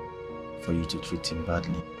for you to treat him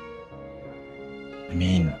badly. I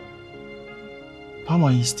mean,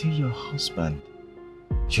 Palmer is still your husband.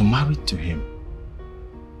 You're married to him.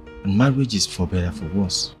 And marriage is for better, for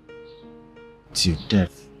worse. Till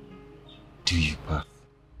death do you part.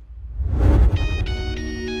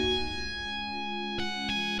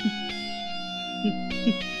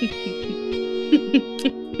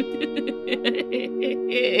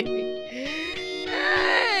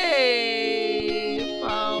 Hey,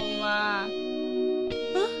 Palma.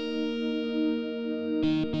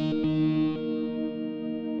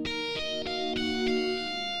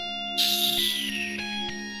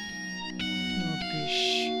 Rubbish.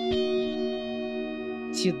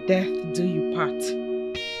 Till death do you part.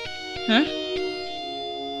 Huh?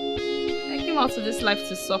 I came out to this life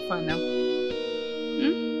to suffer now.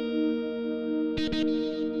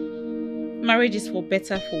 Marriage is for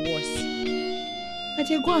better, for worse. I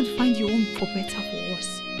dare go and find your own for better, for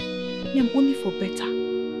worse. Me, I'm only for better,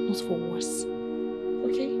 not for worse.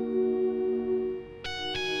 Okay?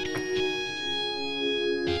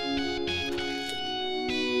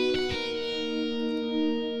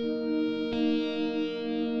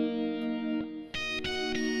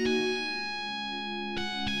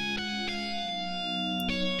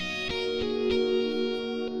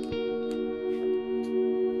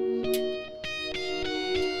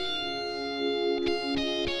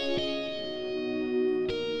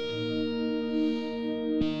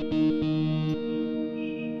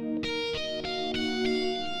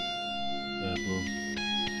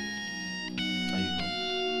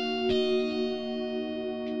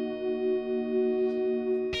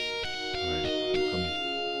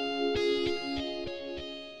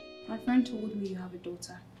 Told me you have a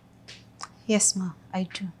daughter. Yes, ma, I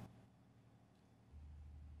do.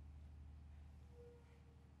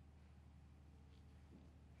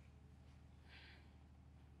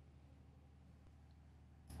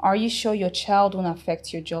 Are you sure your child won't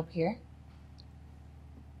affect your job here?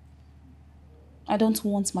 I don't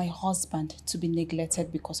want my husband to be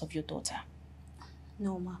neglected because of your daughter.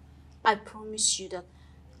 No, ma. I promise you that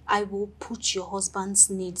I will put your husband's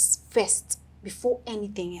needs first before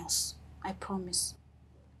anything else. I promise.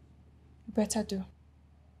 You better do.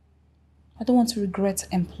 I don't want to regret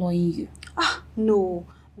employing you. No.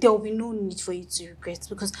 There will be no need for you to regret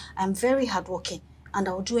because I'm very hardworking and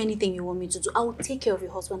I will do anything you want me to do. I will take care of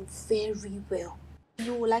your husband very well.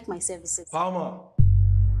 You will like my services. Palmer!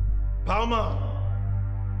 Palmer!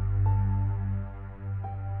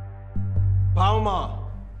 Palmer!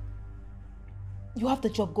 You have the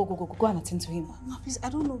job. Go and attend to him. No, please, I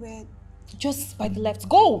don't know where. Just by the left.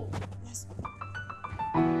 Go! Yes.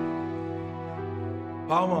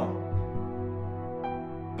 Palmer!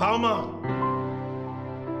 Palmer!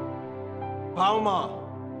 Palmer!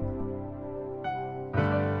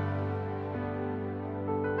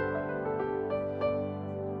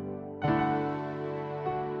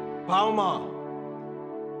 Palmer!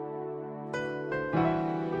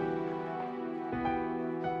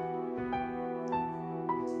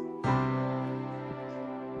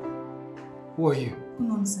 Who are you? Good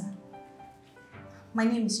morning, sir. My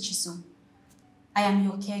name is Chisom. I am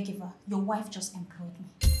your caregiver. Your wife just employed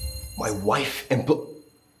me. My wife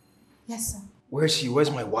Yes, sir. Where is she?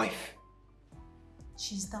 Where's my wife?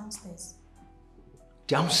 She's downstairs.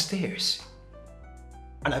 Downstairs?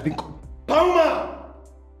 And I've been... Palmer!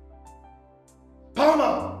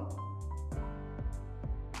 Palmer!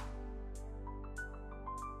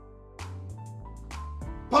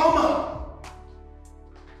 Palmer!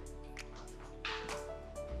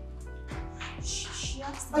 She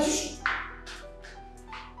asked me.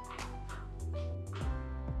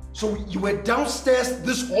 So you were downstairs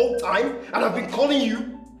this whole time and I've been calling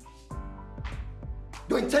you?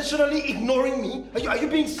 You're intentionally ignoring me? Are you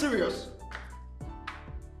being serious?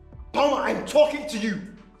 Palmer, I'm talking to you.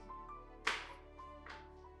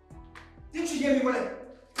 Didn't you hear me when I...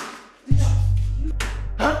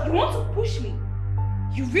 Huh? You want to push me?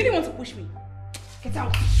 You really want to push me? Get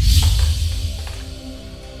out.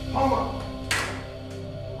 Palmer!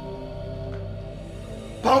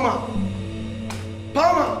 Palmer!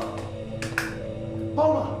 Palmer!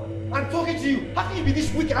 Palmer! I'm talking to you. How can you be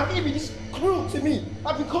this wicked? How can you be this cruel to me?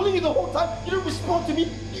 I've been calling you the whole time. You don't respond to me.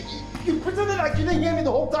 You pretended like you didn't hear me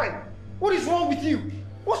the whole time. What is wrong with you?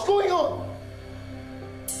 What's going on?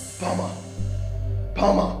 Palmer!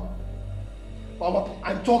 Palmer! Palmer,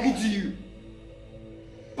 I'm talking to you.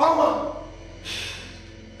 Palmer!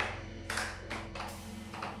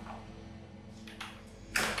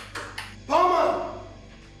 Palmer!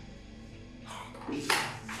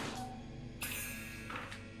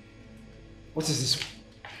 What is this?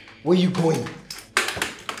 Where are you going?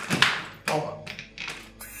 Palmer,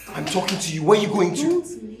 I'm talking to you. Where are you going to?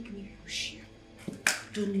 Don't make me push you.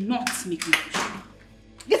 Do not make me push you.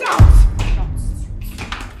 Get out!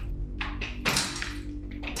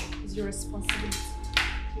 It's your responsibility.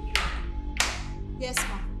 Yes,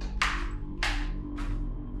 ma'am.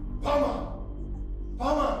 Palmer!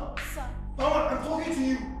 Palmer! Sir. Palmer, I'm talking to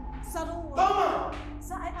you. Sir, don't worry. Palmer!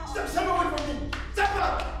 Sir, Step away from me! Step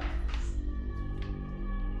back!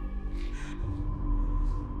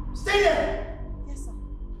 Stay there! Yes, sir.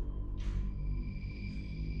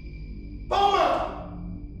 Palmer!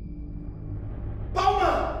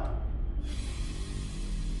 Palmer!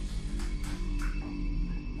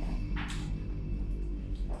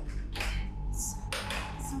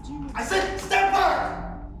 Sir, do you know? I said step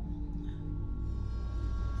back!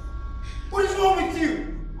 What is wrong with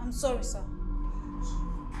you? I'm sorry, sir.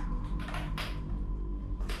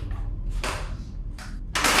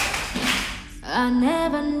 I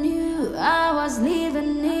never knew I was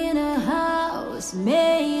living in a house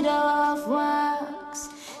made of wax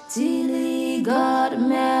till it got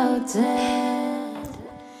melted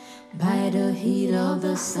by the heat of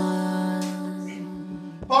the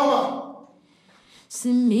sun. Palmer!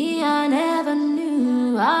 See me, I never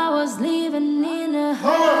knew I was living in a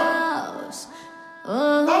house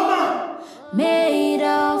made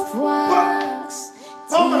of wax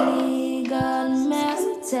till it got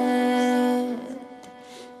melted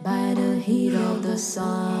by the heat of the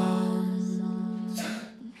sun.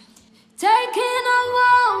 Taking a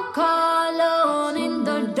walk alone in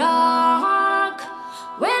the dark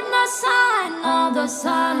when the sign of the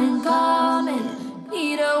sun is coming.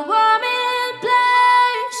 Need a warming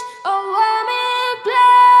place,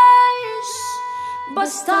 but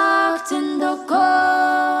stuck in the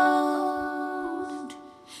cold.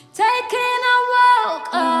 Taking a walk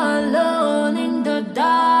alone in the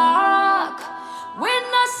dark when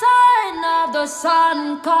the sign of the the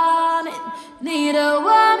sun coming. Need a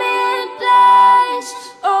warming place,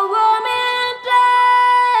 a warming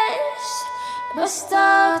place. But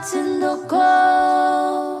starting the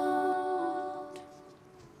cold.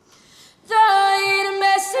 The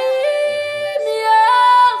intimacy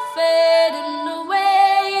you're fading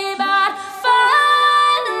away, but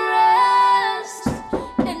find rest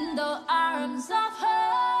in the arms of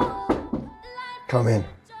hope. Come in.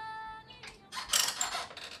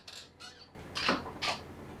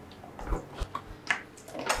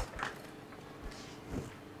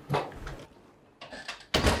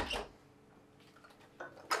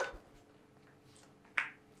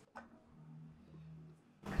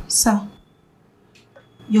 Sir,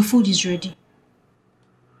 your food is ready.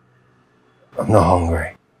 I'm not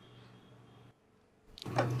hungry.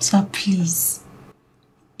 Sir, please.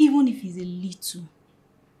 Even if it's a little.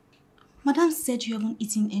 Madam said you haven't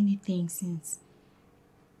eaten anything since.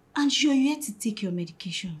 And you're yet to take your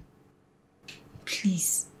medication.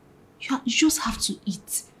 Please. You just have to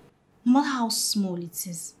eat. No matter how small it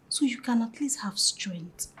is. So you can at least have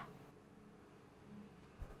strength.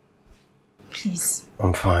 Please.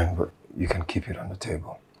 I'm fine, but you can keep it on the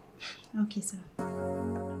table. Okay, sir.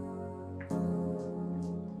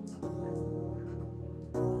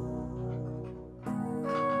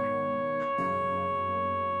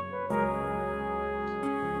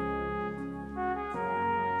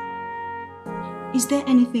 Is there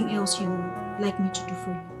anything else you would like me to do for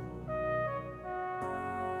you?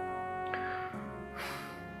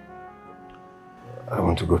 I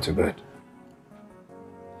want to go to bed.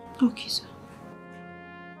 Okay, sir.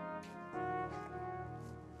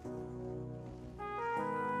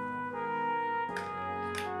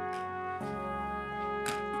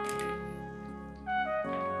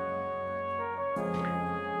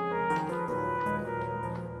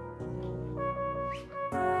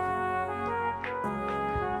 Wait.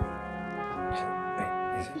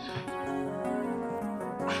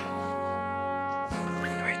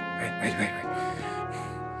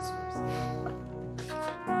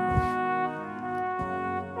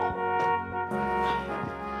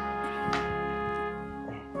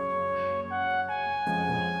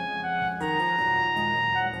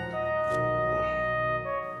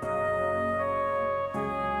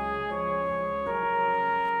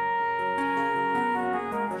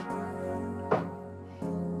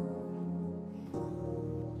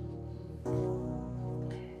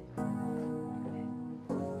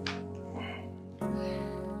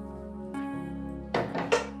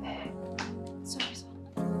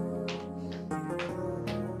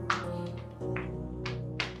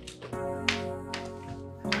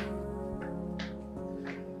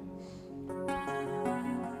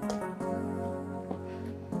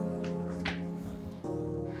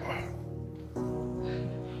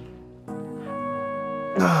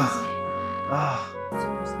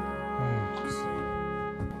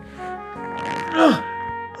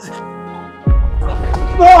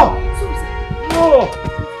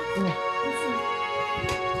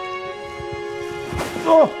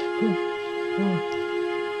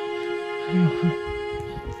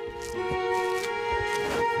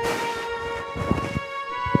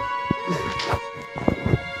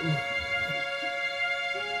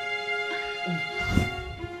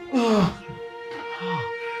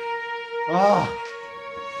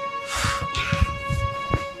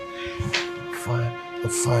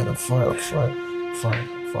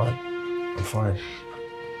 I'm fine.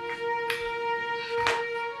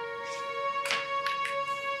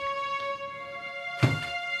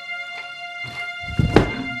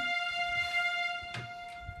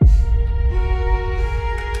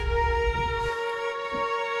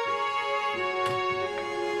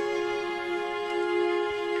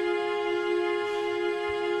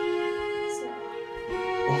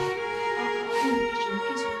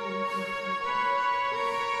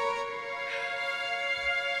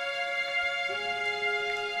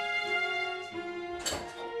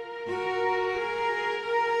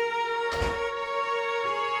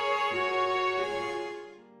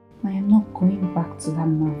 To that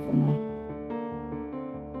man for now.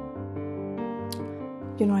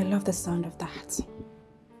 You know, I love the sound of that.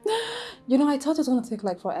 You know, I thought it was going to take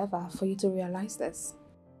like forever for you to realize this.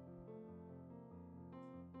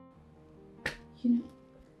 You know,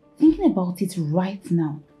 thinking about it right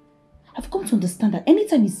now, I've come to understand that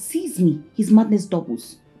anytime he sees me, his madness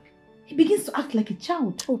doubles. He begins to act like a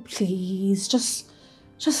child. Oh, please, just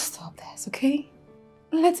stop this, okay?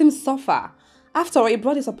 Let him suffer. After all, he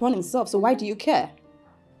brought this upon himself, so why do you care?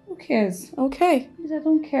 Who cares? Okay. Because I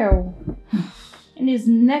don't care. In his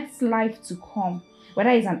next life to come,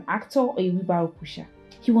 whether he's an actor or a wheelbarrow pusher,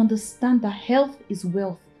 He will understand that health is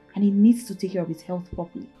wealth and he needs to take care of his health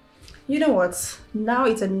properly. You know what? Now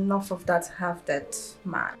it's enough of that half-dead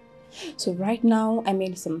man. So right now, I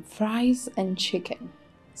made some fries and chicken.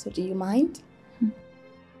 So do you mind?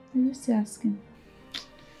 I'm just asking.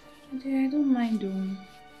 I don't mind though.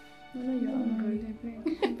 I know you're hungry.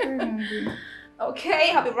 I'm very hungry.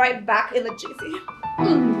 Okay, I'll be right back in the jiffy.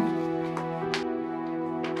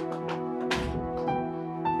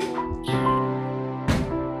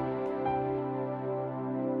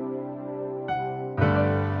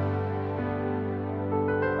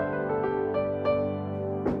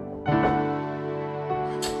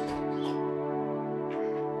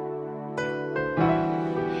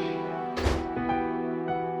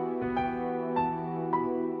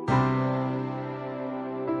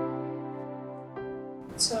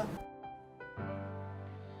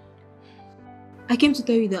 I came to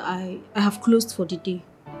tell you that I have closed for the day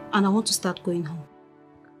and I want to start going home.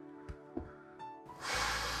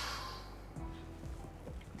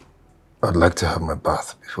 I'd like to have my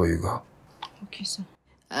bath before you go. Okay, sir.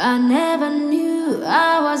 I never knew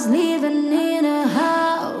I was living in a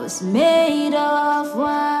house made of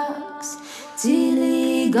wax till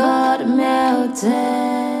it got melted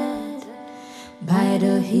by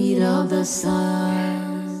the heat of the sun.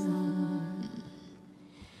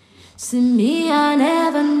 See me, I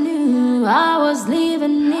never knew I was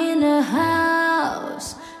living in a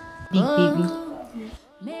house. Big baby,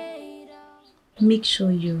 make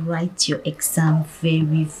sure you write your exam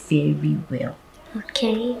very, very well.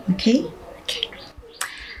 Okay. Okay? Okay.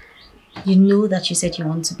 You know that you said you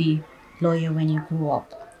want to be a lawyer when you grow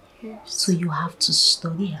up. Yes. So you have to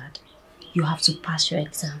study hard. You have to pass your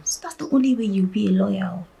exams. That's the only way you'll be a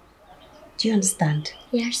lawyer. Do you understand?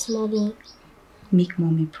 Yes, Mommy. Make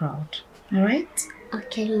Mommy proud. Alright?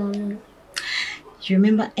 Okay, Mommy. You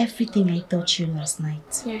remember everything I taught you last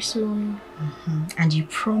night? Yes, Mommy. And you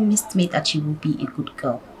promised me that you will be a good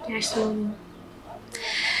girl. Yes, Mommy.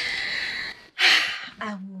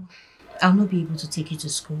 I'll not be able to take you to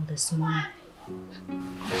school this morning.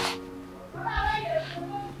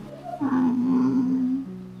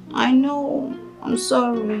 I know. I'm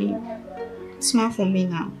sorry. Smile for me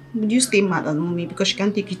now. Would you stay mad at Mommy because she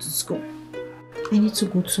can't take you to school? I need to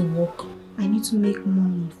go to work. I need to make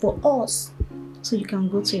money for us. So you can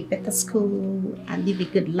go to a better school and live a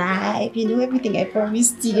good life. You know, everything I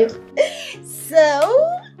promised you.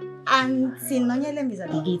 So, Auntie Nollywood is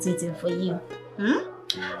at the gate waiting for you.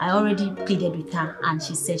 I already pleaded with her and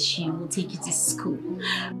she said she will take you to school.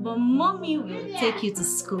 But Mommy will take you to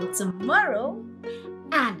school tomorrow.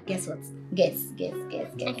 And guess what? Guess.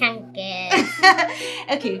 I can't guess.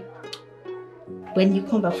 Okay. When you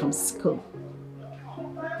come back from school,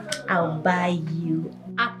 I'll buy you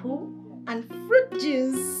apple and fruit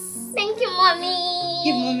juice. Thank you, Mommy.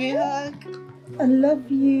 Give Mommy a hug. I love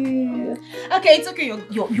you. Okay, it's okay.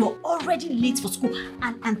 You're already late for school.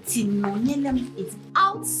 And Auntie Nollywood is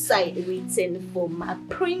outside waiting for my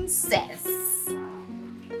princess.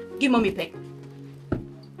 Give Mommy a peck.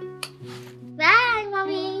 Bye,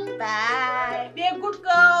 Mommy. Bye. Be a good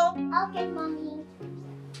girl. Okay, Mommy.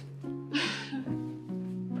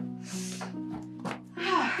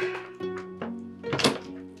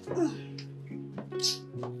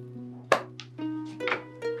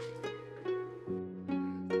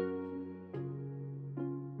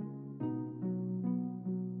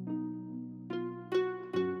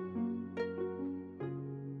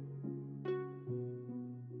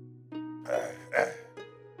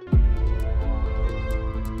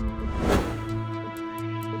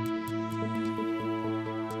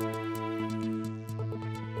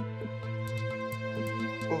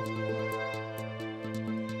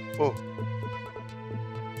 Oh.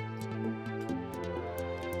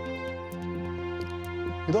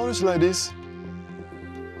 You don't reach like this?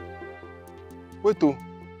 Wait oh.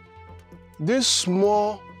 This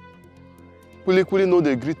small kuli know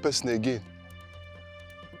the great person again.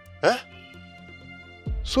 Eh?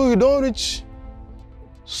 So you don't reach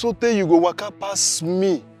so tey you go waka pass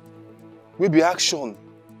me. We be action.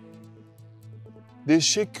 They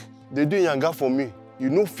shake, they do yanga for me.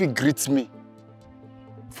 You no fit greet me.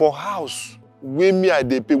 For house, where me I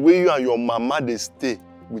dey pay, where you and your mama they stay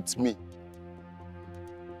with me.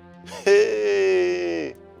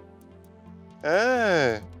 Hey!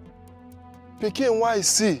 Pikin why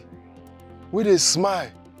see? Where they smile,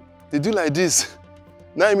 they do like this.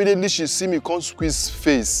 Now immediately she see me come squeeze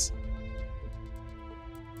face.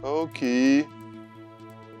 Okay.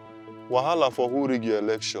 Wahala for who rig your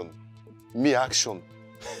election? Me action.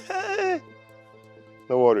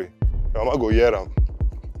 Don't worry, Mama go hear am.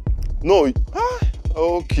 No,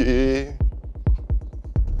 okay.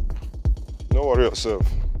 No worry yourself.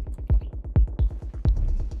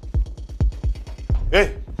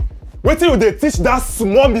 Hey, wait till they teach that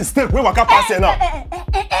small mistake when Waka pass here now.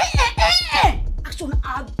 Action,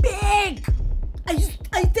 I beg.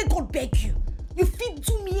 I take God beg you. You feel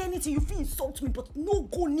do me anything, you feel insult me, but no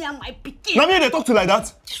go near my pikin. Now me they talk to like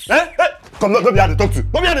that? Eh? Hey, come don't be how they talk to.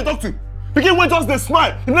 Don't be how they talk to. Pikin went just they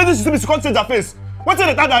smile. You know this she see me, she can't change her face. Wait till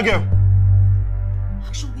they tell that girl.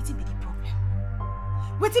 Action, waiting be the problem.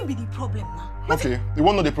 Waiting be the problem now. Okay, you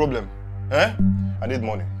won't know the problem. Eh? I need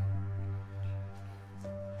money.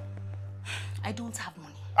 I don't have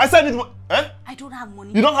money. I said I need money. Eh? I don't have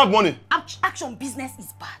money. You don't have money? Action, business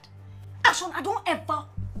is bad. Action, I don't ever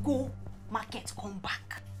go market, come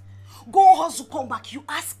back. Go hustle, come back. You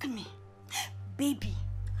ask me, baby,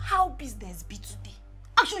 how business be today?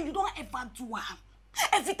 Action, you don't ever do harm.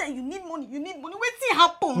 Every time you need money, wait till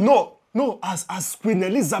happen. No, as Queen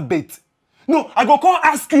Elizabeth. No, I go come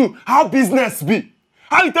ask you how business be.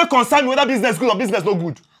 How you take concern whether business good or business no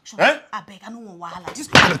good? Action, eh? I beg, I don't want wahala.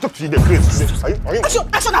 Just I talk to you, they crazy. Are you? Action,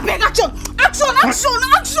 I beg, action,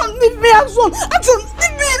 leave me, action,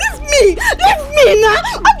 leave me now,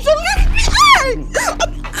 action, leave me,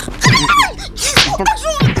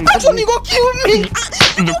 action, you go kill me,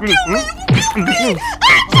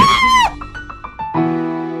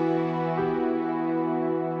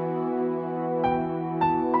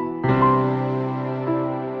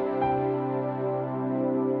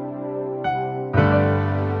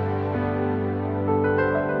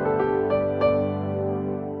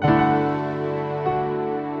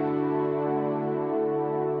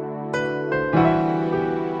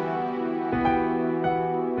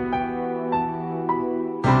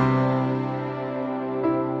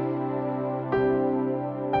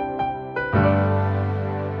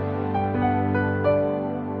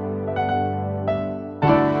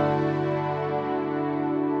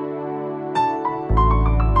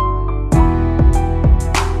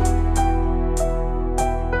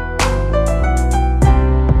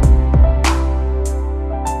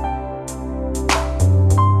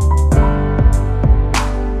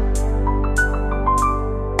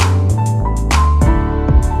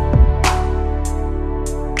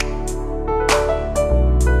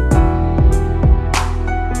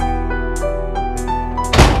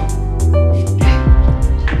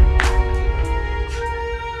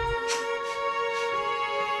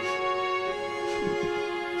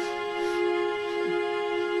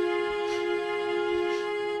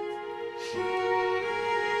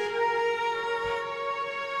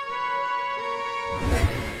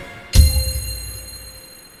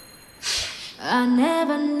 I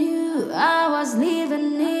never knew I was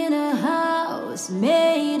living in a house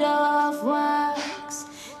made of wax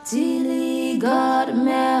till it got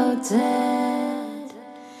melted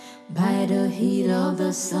by the heat of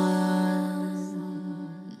the sun.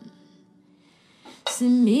 See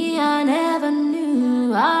me, I never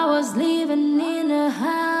knew I was living in a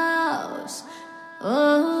house,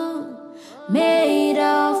 oh, made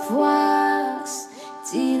of wax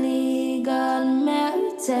till it got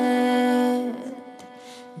melted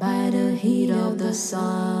by the heat of the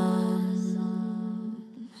sun.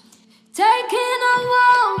 Taking a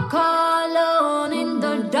walk alone in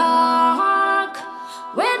the dark,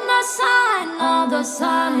 when the sign of the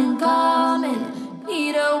sun coming,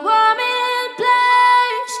 need a warming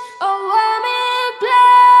place,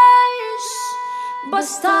 but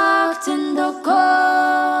stuck in the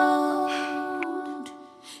cold.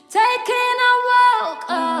 Taking a walk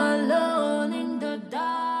alone in the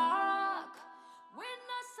dark, when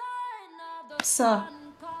the sign of the Sir.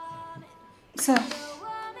 Sir.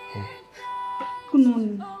 Good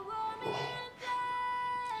morning.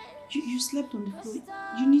 You slept on the floor.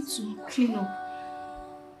 You need to clean up.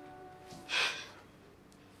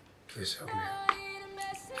 Please help me.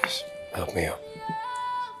 Please help me up.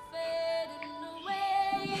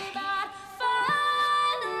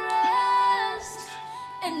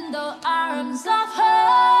 In the arms of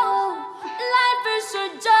hope, life is a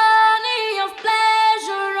journey of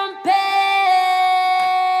pleasure and pain.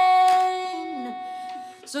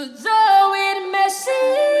 So though it may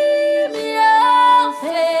seem you're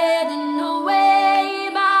fading away,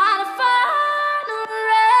 but find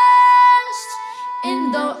rest in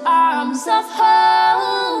the arms of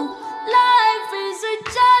hope. Life is a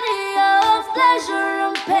journey of pleasure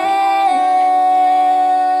and pain.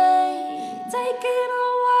 Taking a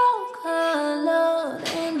walk alone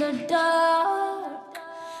in the dark,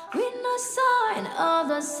 with no sign of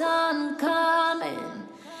the sun coming,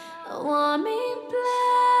 a warming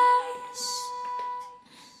place,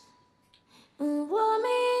 a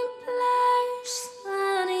warming place I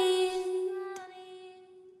need.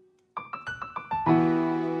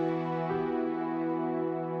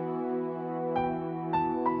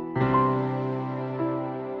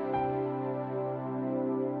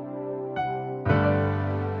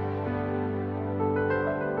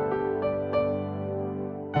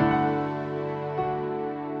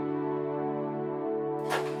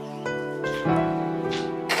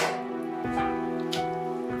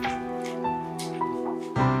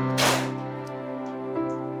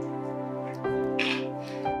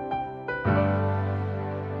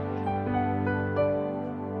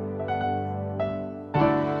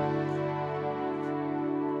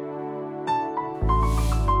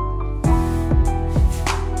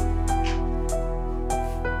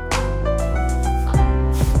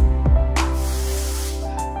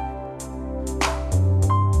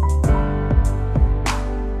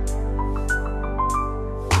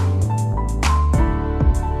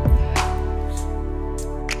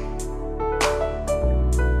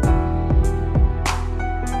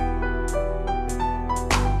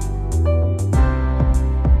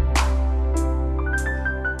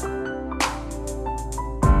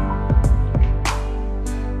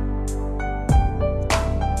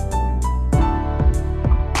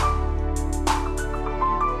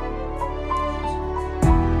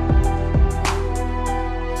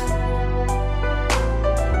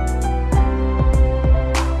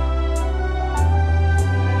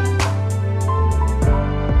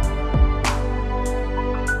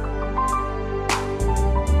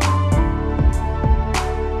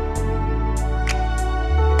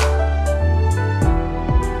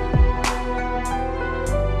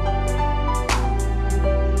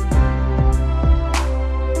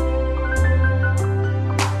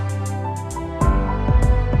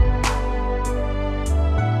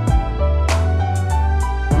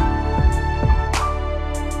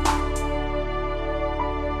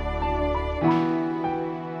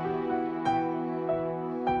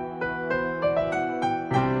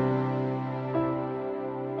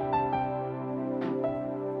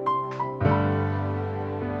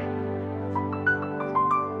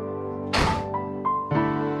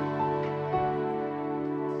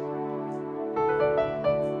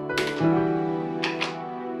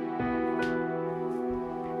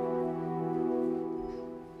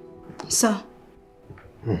 Sir.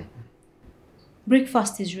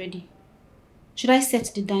 Breakfast is ready. Should I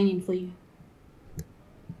set the dining for you?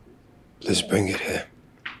 Let's bring it here.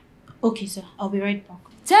 Okay, sir. I'll be right back.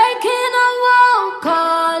 Taking a walk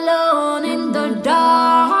alone in the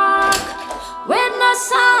dark, with no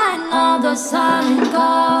sign of the sun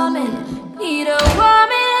coming. Need a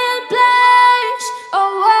warming place,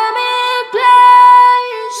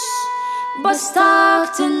 but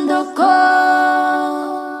stuck in the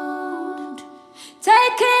cold.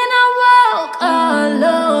 Taking a walk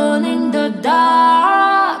alone in the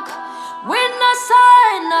dark, with no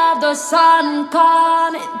sign of the sun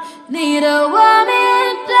coming. Need a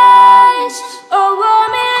warming place,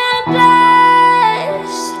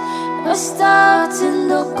 but stuck in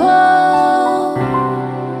the cold.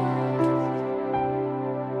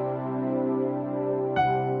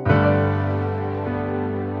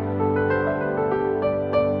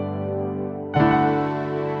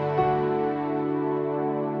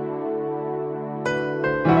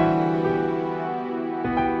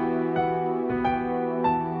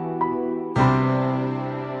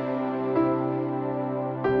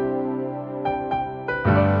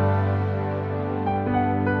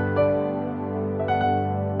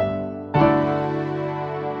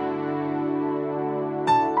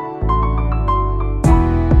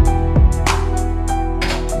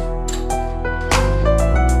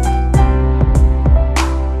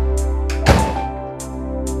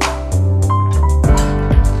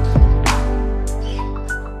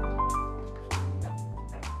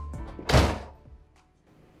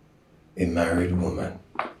 A married woman.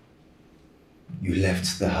 You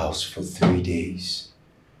left the house for 3 days.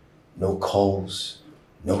 No calls,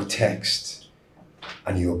 no text,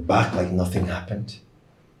 and you're back like nothing happened.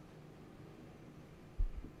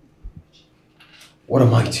 What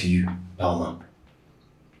am I to you, Palma?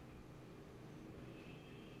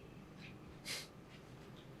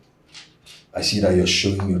 I see that you're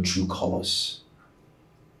showing your true colors.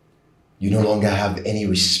 You no longer have any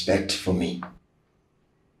respect for me.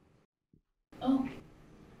 Oh.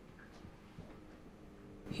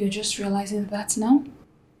 You're just realizing that now?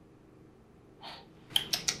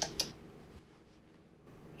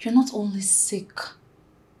 You're not only sick,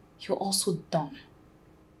 you're also done.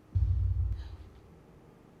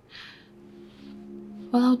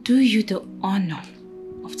 Well, I'll do you the honor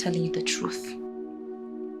of telling you the truth.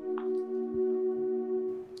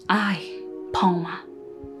 I, Palma,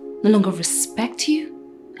 no longer respect you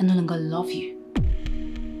and no longer love you.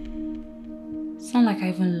 It's not like I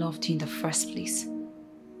even loved you in the first place.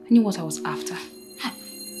 I knew what I was after.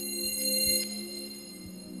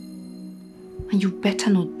 And you better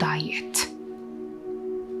not die yet.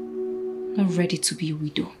 Not ready to be a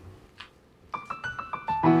widow.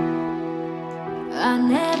 I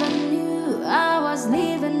never knew I was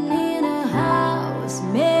living in a house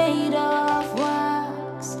made of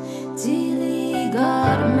wax till it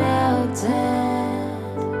got melted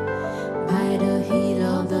by the heat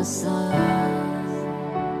of the sun.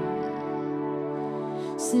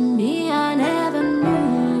 See me, I never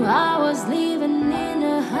knew I was living in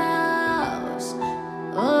a house,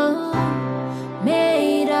 oh,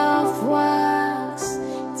 made of wax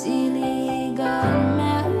till it got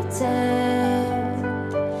melted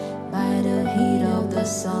by the heat of the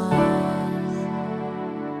sun.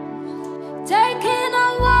 Taking a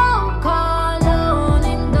walk alone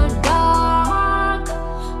in the dark,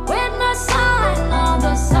 with no sign of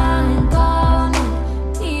the sun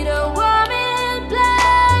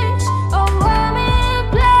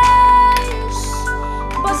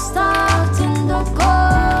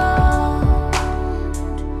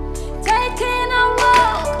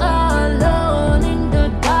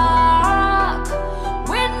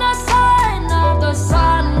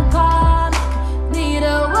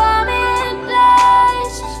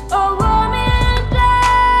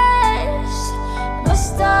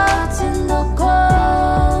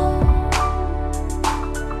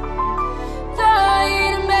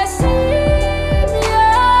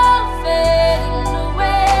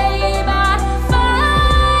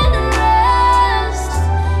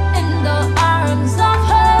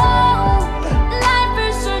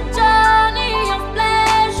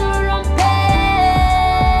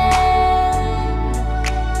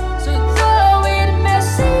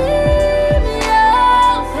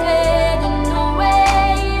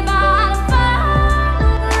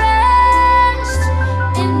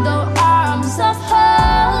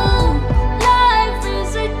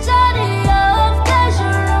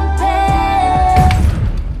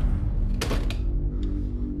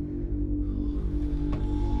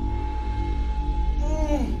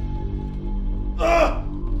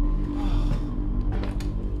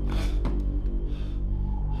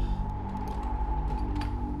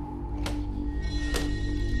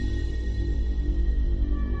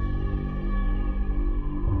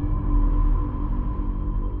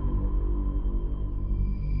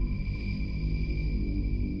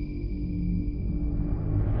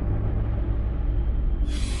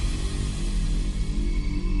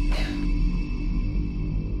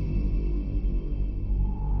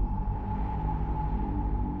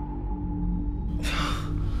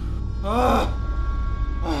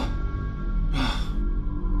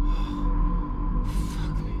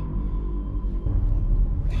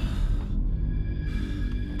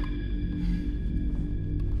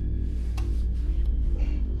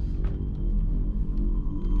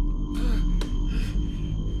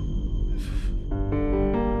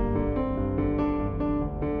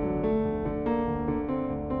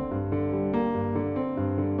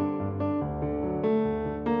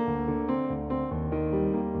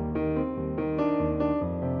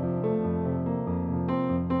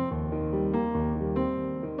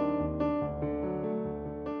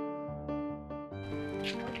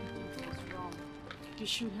You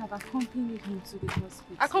should have accompanied him to the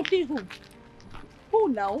hospital. Accompany who? Who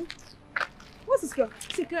now? What's this girl?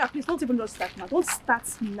 See, Clara, please don't even just start now. Don't start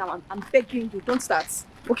now. I'm begging you. Don't start.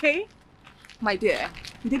 Okay? My dear,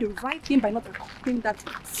 you did the right thing by not accompanying that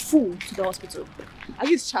fool to the hospital. Are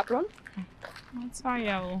you his chaperone? I'm sorry,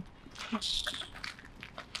 I'll.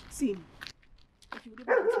 See, if you would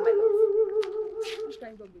ever ask my love, which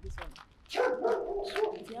kind of dog is this one?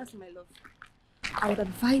 If you ask my love, I would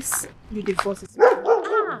advise you divorce this man.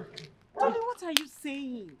 Ah! Tony, what are you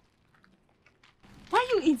saying? Why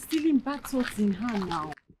are you instilling bad thoughts in her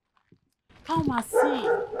now? Palma, see,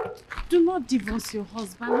 do not divorce your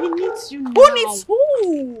husband. He needs you now. Who needs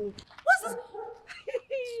who? What's this?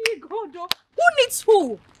 God, who needs who?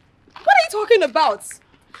 What are you talking about?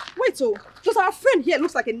 Wait, does our friend here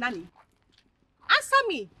looks like a nanny? Answer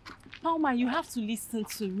me. Palma, you have to listen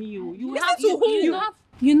to me. You listen have to who?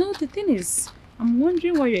 You know, the thing is, I'm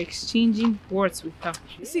wondering why you're exchanging words with her.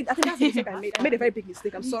 See, I think that's the mistake I made. I made a very big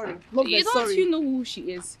mistake. I'm sorry. Sorry. You know who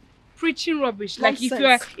she is? Preaching rubbish. Nonsense.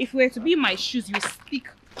 Like if you were to be in my shoes, you stick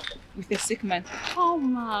with a sick man.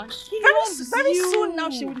 Palma, very soon now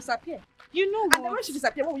she will disappear. You know what? And then when she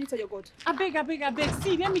disappears, what will you tell your God? I beg.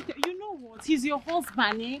 See, let me tell you. You know what? He's your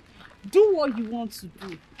husband, eh? Do what you want to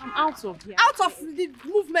do. I'm out of here. Out of the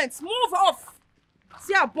movement. Move off.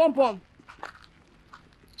 See her bomb.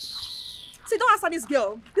 See, don't answer this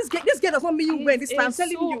girl. This girl does not mean you well this time. I'm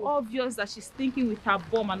telling you. It's so obvious that she's thinking with her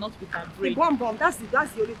bomb and not with her brain. The bomb. That's the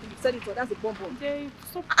only thing you said it for. That's the bomb.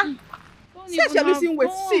 Stop. See, you're losing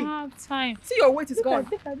weight. See. Have time. See, your weight is gone.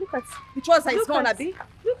 Look at. The trouser is gone, Abby.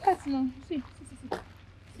 Look at now. See.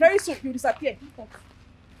 Very soon you disappear.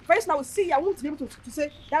 Very soon I will see you. I won't be able to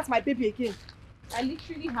say that's my baby again. I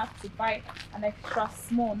literally have to buy an extra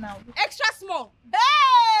small now. Extra small?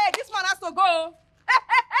 Hey! This man has to go.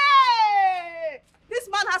 Hey! This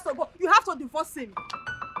man has to go. You have to divorce him.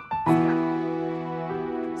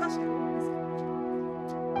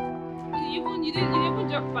 You didn't even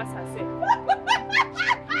jump past herself.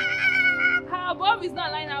 Her bomb is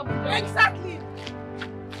not lying out. Exactly.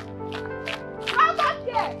 Come back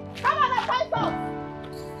here. Come on, I find out.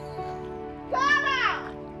 Clara!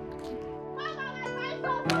 Come on, I find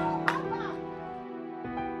out. Come back.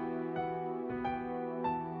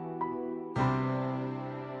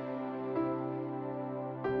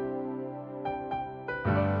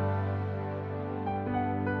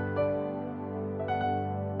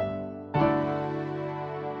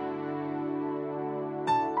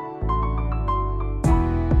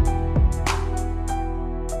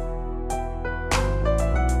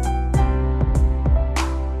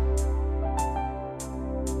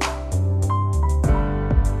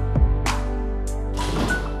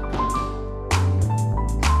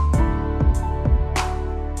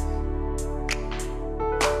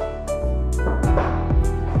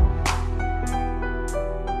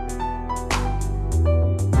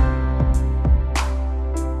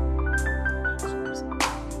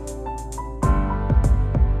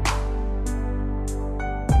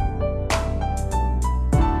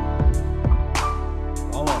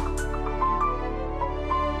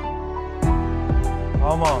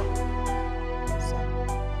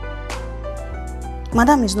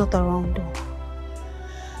 Madam is not around though.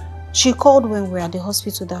 She called when we were at the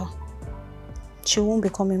hospital that she won't be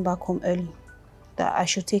coming back home early, that I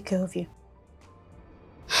should take care of you.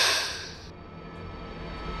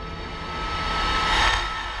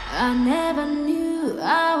 I never knew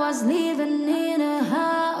I was living in a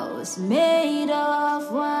house made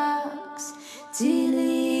of wax till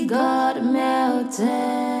it got melted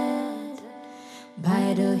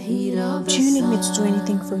by the heat of the sun. Do you need me to do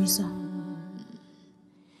anything for you, sir?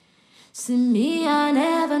 See me, I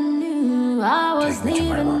never knew I was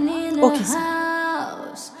living in a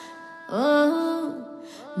house,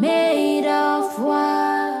 made of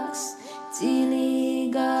wax till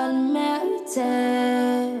it got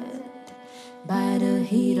melted by the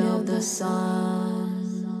heat of the sun.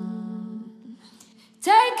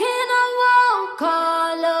 Taking a walk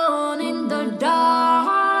alone in the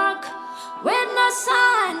dark, with no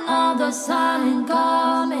sign of the sun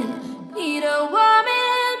coming, need a warming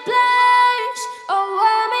place,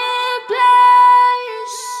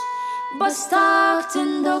 but stuck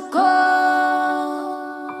in the cold.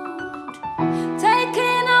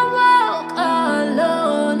 Taking a walk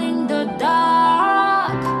alone in the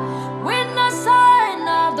dark, with no sign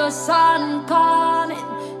of the sun coming,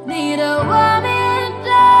 need a warming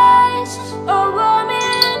place,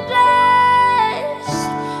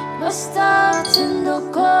 but stuck in the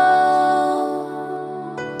cold.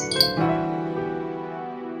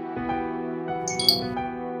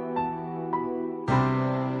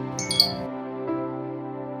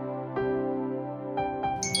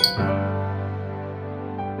 What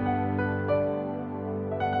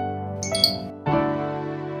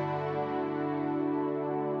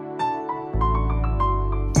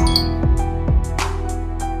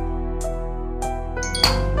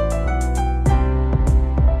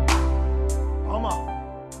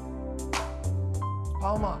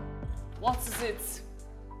is it?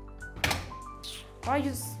 Why are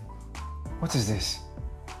you... What is this?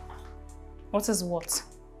 What is what?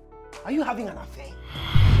 Are you having an affair?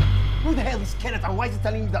 Who the hell is Kenneth and why is he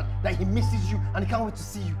telling you that he misses you and he can't wait to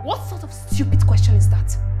see you? What sort of stupid question is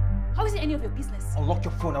that? How is it any of your business? Unlock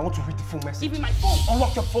your phone. I want to read the full message. Give me my phone.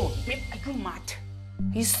 Unlock your phone. Babe, are you mad?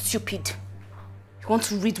 Are you stupid? You want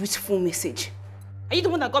to read which phone message? Are you the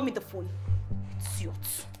one that got me the phone? Idiot.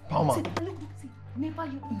 Palma. See, never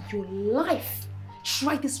you in your life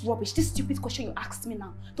try this rubbish, this stupid question you asked me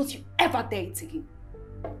now. Don't you ever dare it again.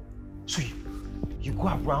 So you go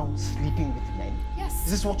around sleeping with men? Yes.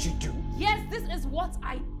 Is this what you do? Yes, this is what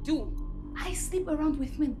I do. I sleep around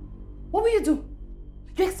with men. What will you do?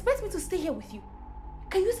 You expect me to stay here with you?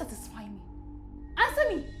 Can you satisfy me?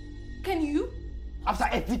 Answer me. Can you? After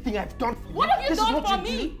everything I've done for you, what have you done for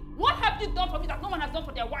me? What have you done for me that no one has done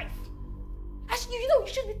for their wife? Actually, you know,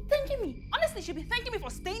 you should be thanking me. Honestly, you should be thanking me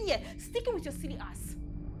for staying here, sticking with your silly ass.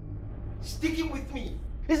 Sticking with me?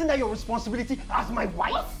 Isn't that your responsibility as my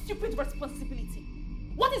wife? What stupid responsibility?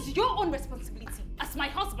 What is your own responsibility as my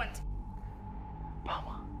husband?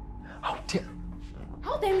 Palma, how dare...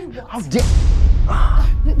 How dare you what? How dare...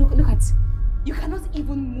 Look at... You cannot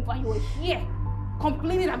even move and you're here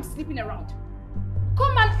complaining I'm sleeping around.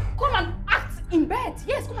 Come and act in bed.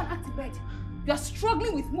 Yes, come and act in bed. You are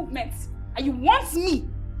struggling with movements and you want me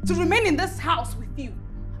to remain in this house with you.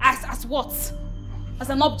 As what? As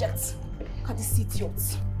an object. Look at this idiot.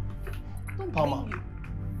 Don't Palma. blame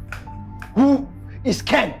Who is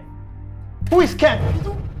Ken? Who is Ken?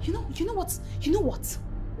 You know what?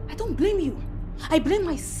 I don't blame you. I blame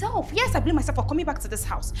myself. Yes, I blame myself for coming back to this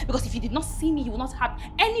house. Because if you did not see me, you would not have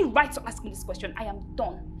any right to ask me this question. I am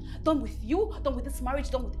done. Done with you, done with this marriage,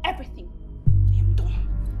 done with everything. I am done.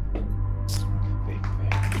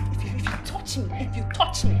 If you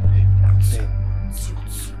touch me, because I'm here.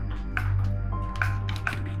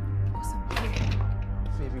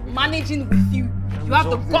 Managing with you. You have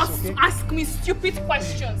the guts to ask me stupid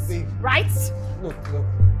questions, right? Look,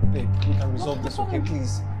 babe, we can resolve this, okay?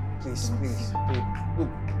 Please, babe. Look,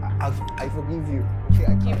 I forgive you. Okay,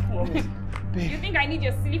 I can't promise. Babe. You think I need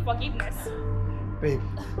your silly forgiveness? Babe,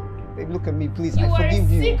 look at me, please. You I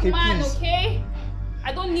forgive you, sick okay? Man, Please. okay?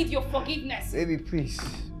 I don't need your forgiveness. Baby, please.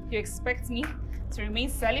 You expect me to remain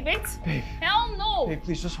celibate? Babe. Hell no! Babe,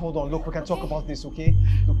 please, just hold on. Look, we can talk about this, okay?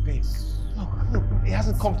 Look, babe. Look, it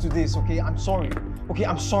hasn't come to this, okay? I'm sorry. Okay,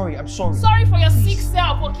 I'm sorry. Sorry for your sick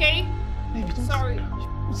self, okay? Baby, don't sorry.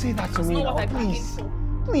 Don't say that to me not now, what I please. for.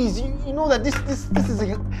 Please, you know that this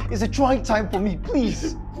is a trying time for me.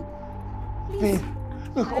 Please. Babe,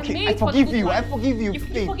 look, okay, I forgive you. You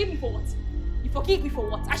babe. forgive me for what? You forgive me for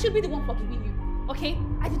what? I should be the one forgiving you, okay?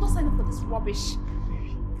 I did not sign up for this rubbish.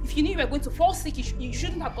 If you knew you were going to fall sick, you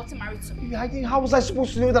shouldn't have gotten married to me. How was I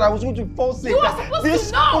supposed to know that I was going to fall sick? You were supposed this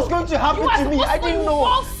to know! was going to happen to me. I didn't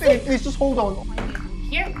know. Babe, please, just hold on.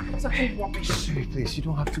 Here, talking rubbish. Sorry, please, you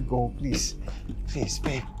don't have to go, please. Please,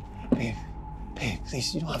 babe,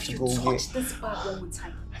 please, you don't have to go. If you touch this bag one more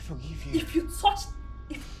time, I forgive you. If you touch...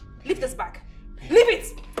 Leave this bag. Leave it!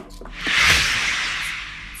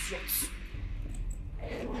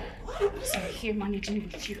 I'm here managing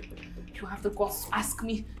with you. You have the guts to ask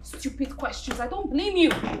me stupid questions. I don't blame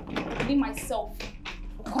you. I blame myself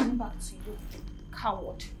for coming back to you.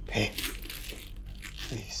 Coward. Babe,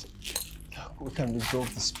 please. We can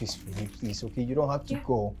resolve this peacefully, please, okay? You don't have to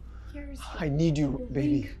go. I need you,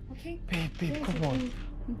 baby. Okay? Babe, come on.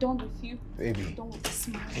 I'm done with you. Baby. I'm done with this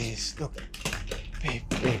marriage. Please, look. Babe,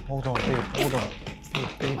 hold on, babe.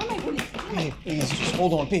 Babe, please, just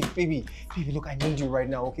hold on, baby, look, I need you right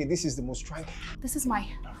now, okay? This is the most trying. This is my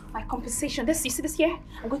compensation. You see this here?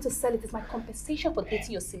 I'm going to sell it. It's my compensation for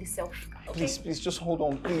dating your silly self. Okay? Please, just hold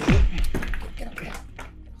on, please. Get up here.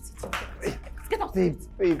 Get up. Babe.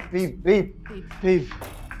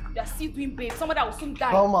 You are still doing babe. Somebody that will soon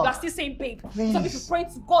die. Mama, you are still saying babe. please. Some people pray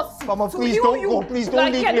to God. Mama, to please heal don't you. go. Please You don't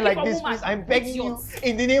are leave here me looking like for this, woman. please. I'm begging you Idiots.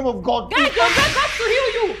 in the name of God. Get your bed back to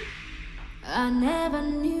heal you. I never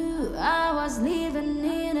knew I was living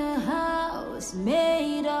in a house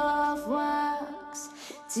made of wax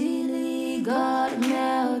till it got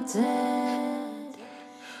melted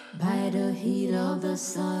by the heat of the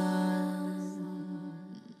sun.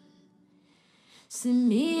 See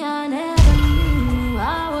me, I never knew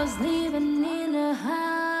I was living in a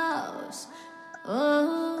house.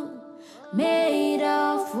 Oh. made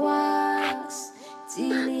of wax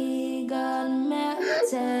till he got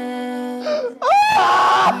melted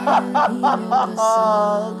by the heat of the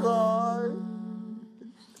sun.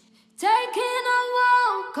 Taking a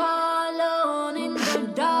walk alone in the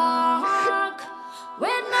dark,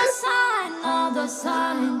 with no sign of the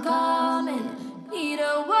sun coming. Need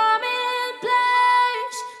a warming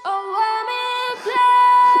place,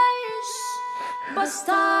 but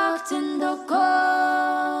stuck in the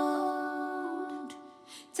cold.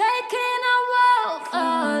 Taking a walk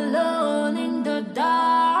alone in the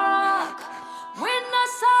dark, with no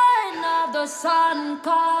sign of the sun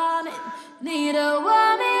coming. Need a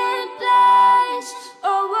warming place,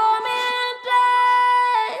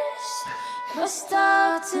 but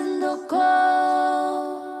stuck in the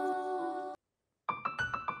cold.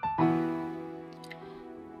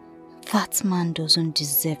 That man doesn't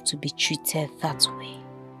deserve to be treated that way.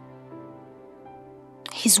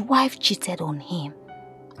 His wife cheated on him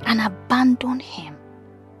and abandoned him.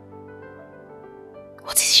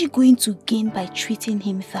 What is she going to gain by treating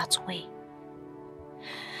him that way?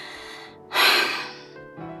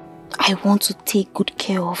 I want to take good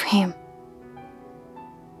care of him.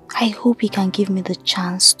 I hope he can give me the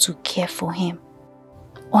chance to care for him.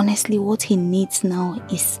 Honestly, what he needs now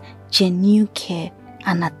is genuine care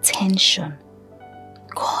and attention.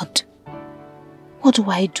 God, what do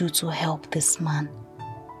I do to help this man?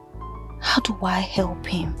 How do I help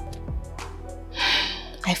him?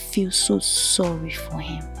 I feel so sorry for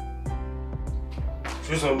him.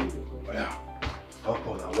 Yeah. I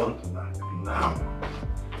want now.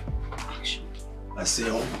 Action. I say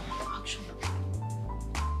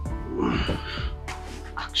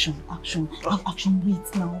Action. Action,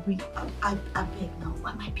 wait now, wait. I beg now.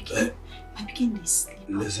 My begin this sleep.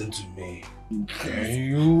 Listen to me. Can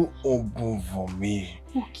you open for me?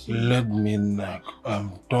 Okay. Let me knock.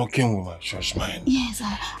 I'm talking with my church mind. Yes,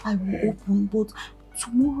 I will open, but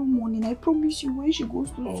tomorrow morning, I promise you, when she goes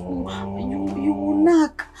to school, you will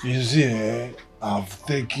knock. You see, I've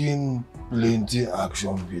taken plenty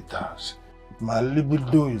action bitters. My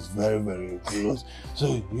libido is very, very close.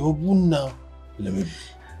 So you open now. Let me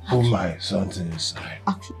put my something inside.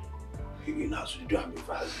 Action. You know how to do it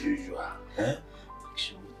as usual. Eh?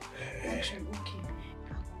 Action, okay.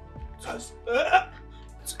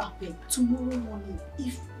 Tomorrow morning,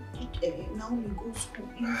 if Naomi goes school,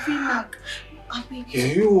 you feel like can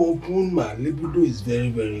you open? My libido is very,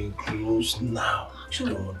 very close now. Action.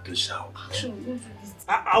 I don't want to shout. Action, don't do this.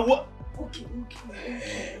 Okay.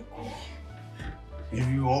 If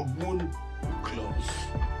you open, close.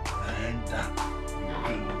 And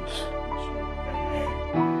close.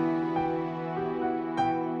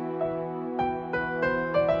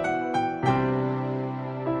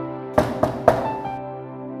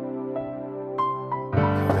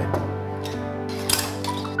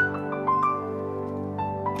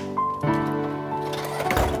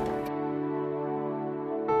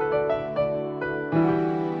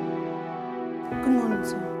 Good morning,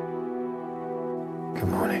 sir. Good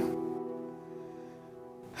morning.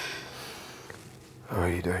 How are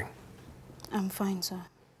you doing? I'm fine, sir.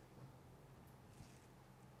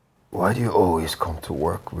 Why do you always come to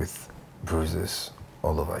work with bruises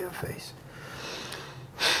all over your face?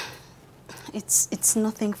 It's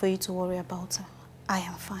nothing for you to worry about, sir. I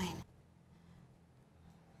am fine.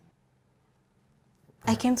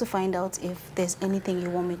 I came to find out if there's anything you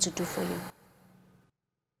want me to do for you.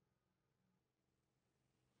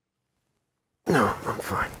 No, I'm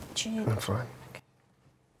fine. Jane. I'm fine.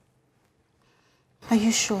 Are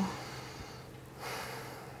you sure?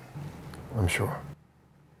 I'm sure.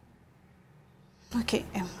 Okay,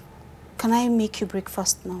 can I make you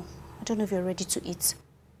breakfast now? I don't know if you're ready to eat.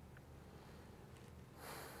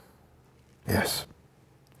 Yes.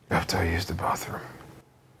 After I use the bathroom.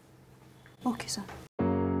 Okay, sir.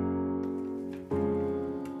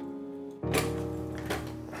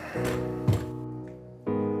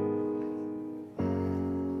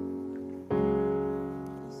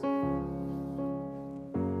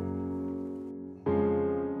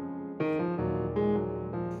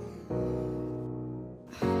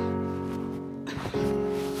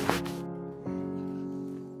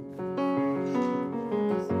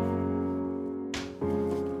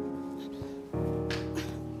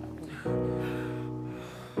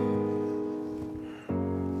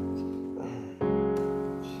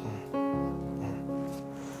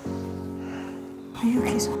 Are you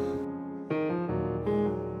okay, sir?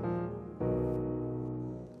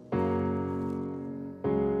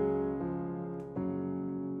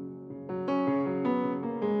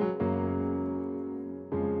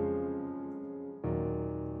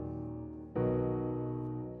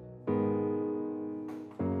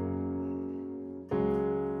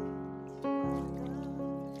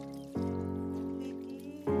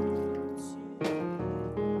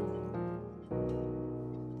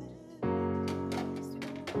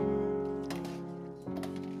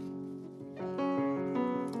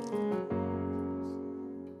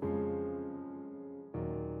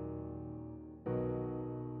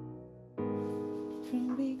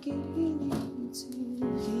 beginning to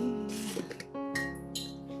heal.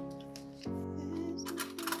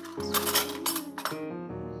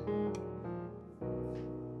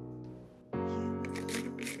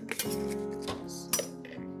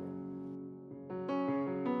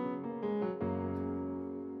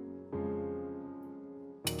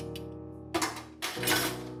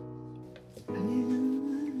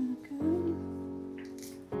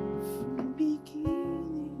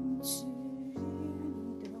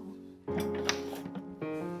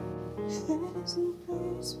 There's no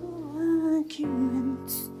place for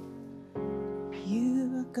argument. You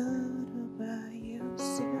are God all by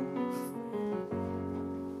yourself.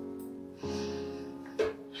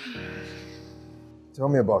 Tell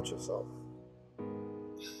me about yourself.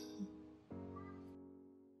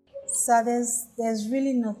 Sir, there's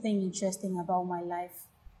really nothing interesting about my life.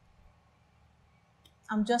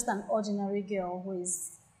 I'm just an ordinary girl who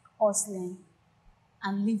is hustling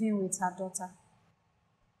and living with her daughter.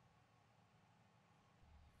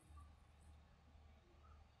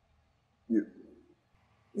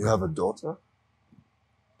 You have a daughter?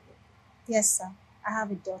 Yes, sir. I have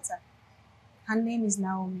a daughter. Her name is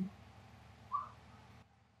Naomi.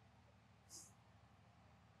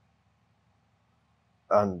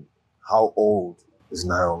 And how old is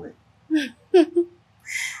Naomi?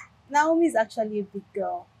 Naomi is actually a big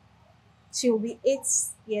girl. She will be 8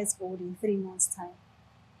 years old in 3 months' time.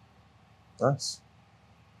 Nice.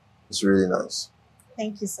 It's really nice.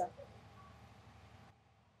 Thank you, sir.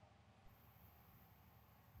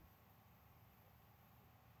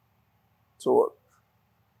 So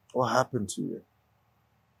what happened to you?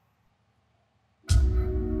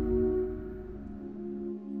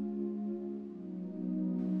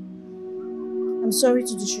 I'm sorry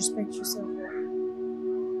to disrespect you, sir.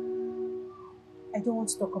 I don't want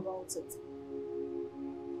to talk about it.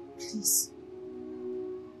 Please.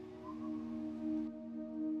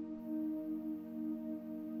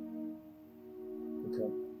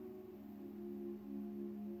 Okay.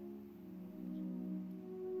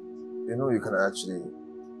 You know, you can actually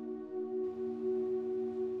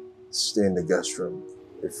stay in the guest room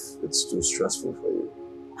if it's too stressful for you.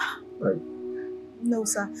 Right? No,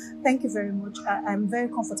 sir. Thank you very much. I'm very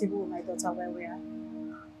comfortable with my daughter where we are.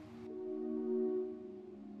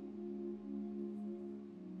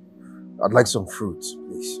 I'd like some fruit,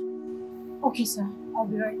 please. Okay, sir. I'll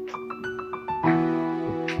be right back.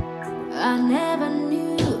 I never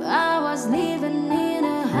knew I was living in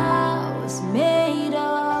a house made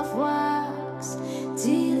of wax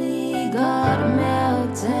till it got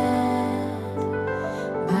melted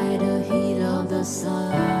by the heat of the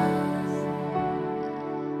sun.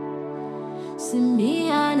 See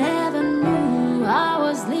me, I never knew I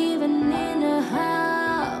was living in a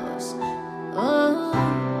house, oh,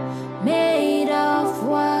 made of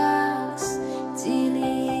wax till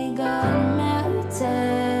it got melted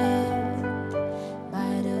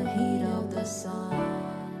by the heat of the sun.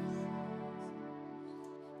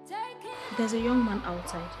 There's a young man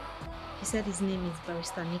outside. He said his name is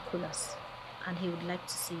Barrister Nicholas and he would like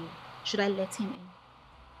to see you. Should I let him in?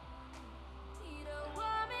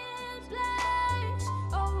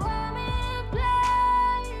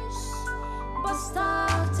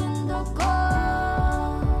 Stuck in the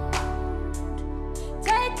cold,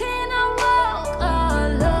 taking a walk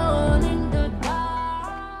alone in the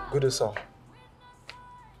dark. Good day, sir.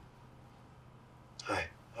 Hi,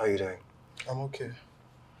 how are you doing? I'm okay.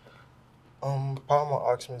 Palmer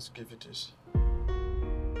asked me to give you this.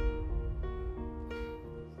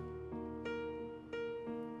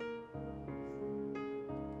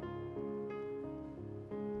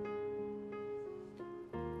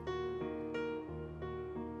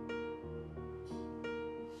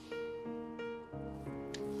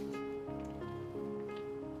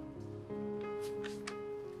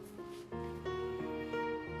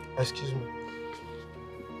 Excuse me.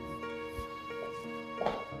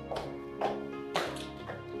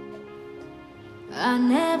 I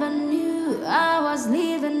never knew I was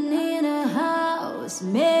living in a house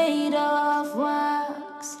made of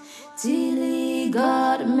wax till it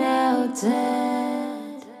got melted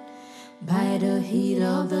by the heat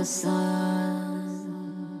of the sun.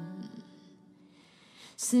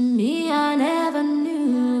 See me, I never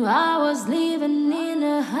knew I was living in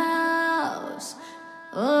a house,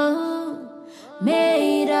 oh,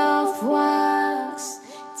 made of wax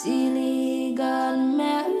till it got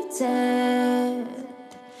melted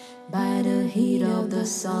by the heat of the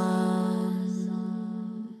sun.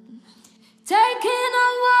 Taking a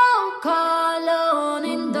walk alone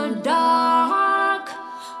in the dark,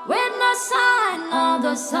 with no sign of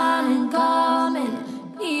the sun coming.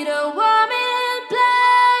 Need a warm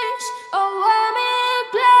place.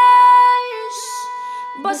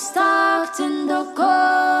 stuck in the cold,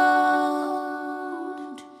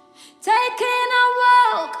 taking a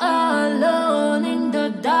walk alone in the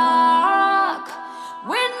dark,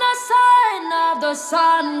 with no sign of the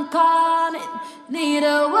sun coming. Need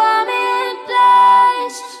a warming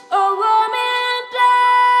place, a warming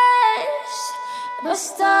place, but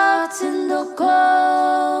stuck in the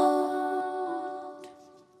cold.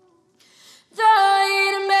 Though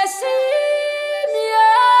it may seem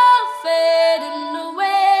you're fading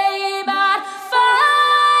away, but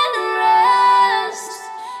find rest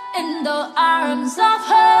in the arms of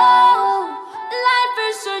hope. Life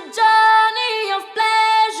is a journey of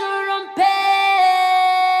pleasure and pain.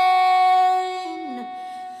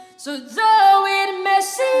 So though it may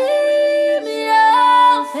seem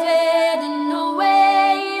you're fading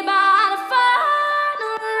away, but find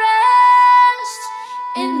rest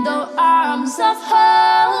in the arms of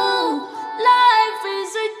hope. Life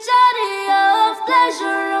is a journey of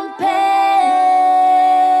pleasure and pain.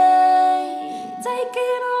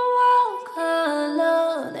 Taking a walk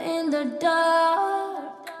alone in the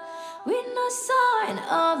dark, with no sign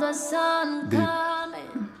of the sun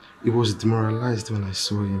coming. He was demoralized when I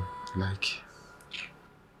saw him. Like,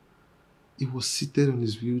 he was seated on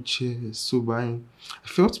his wheelchair, sobering. I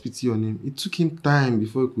felt pity on him. It took him time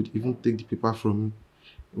before he could even take the paper from me.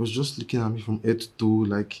 He was just looking at me from head to toe,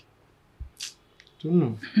 like, I don't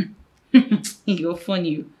know. You're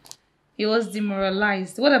funny. He was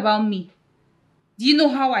demoralized. What about me? Do you know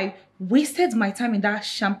how I wasted my time in that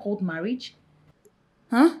sham called marriage?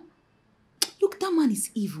 Huh? Look, that man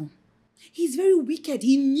is evil. He's very wicked.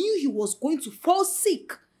 He knew he was going to fall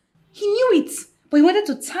sick. He knew it, but he wanted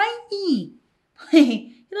to tie me.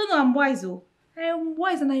 You don't know I'm wise, though. I am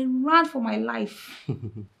wise and I ran for my life.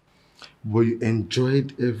 But you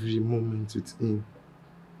enjoyed every moment with him.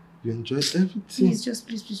 You enjoyed everything. Please, just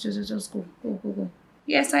go. Go.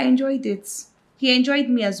 Yes, I enjoyed it. He enjoyed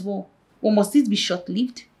me as well. Or must it be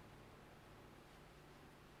short-lived?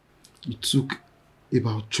 You took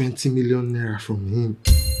about 20 million naira from him.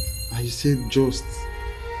 And you said just.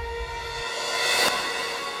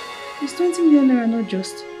 Is 20 million naira not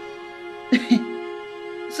just?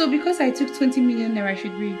 So because I took 20 million naira, I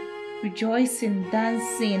should be rejoicing,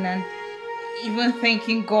 dancing, and even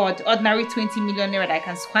thanking God. Ordinary 20 million naira that I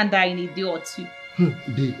can squander in a day or two.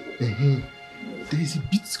 Babe, there is a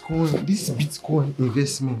Bitcoin, this Bitcoin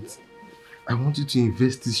investment. I want you to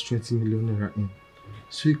invest this 20 million naira in.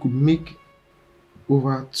 So you could make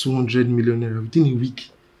over 200 million naira within a week.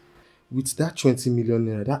 With that 20 million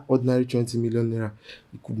naira, that ordinary 20 million naira,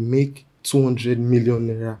 you could make 200 million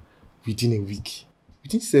naira within a week.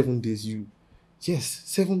 Within 7 days, Yes,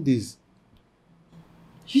 7 days.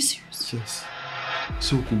 You serious? Yes.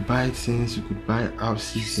 So you could buy things, you could buy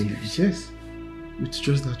houses, and yes. With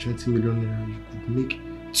just that 20 million naira, you could make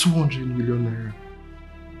 200 million naira.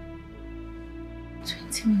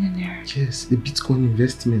 20 million naira? Yes, a Bitcoin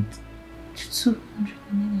investment. 200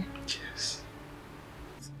 million? Yes.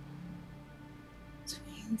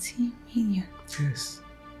 20 million? Yes.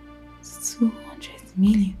 200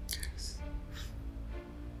 million? Yes.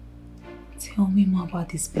 Tell me more about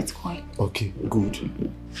this Bitcoin. Okay, good.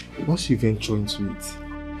 Once you venture into it,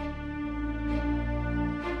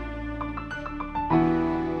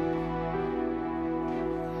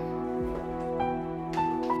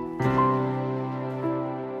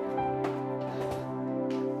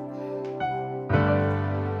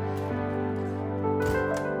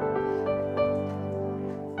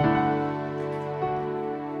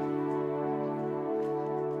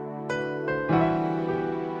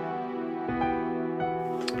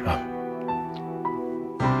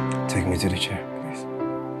 take me to the chair, please.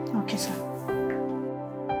 Okay, sir.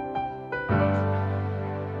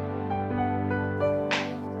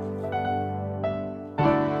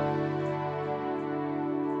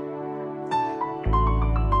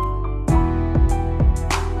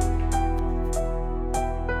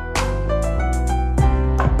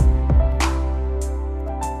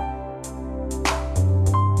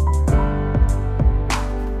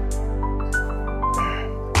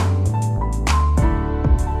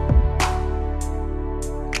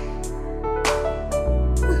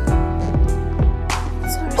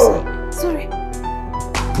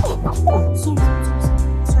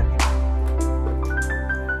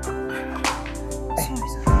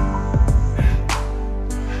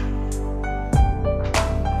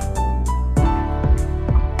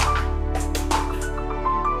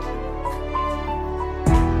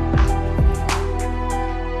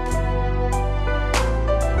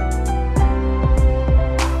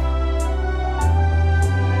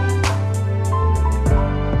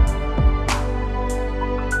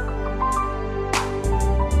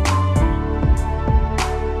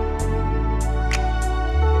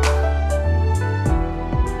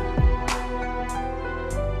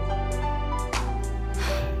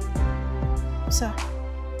 Sir,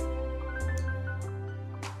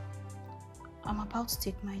 I'm about to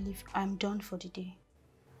take my leave. I'm done for the day.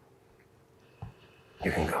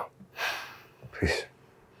 You can go. Please.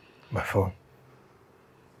 My phone.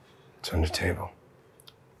 It's on the table.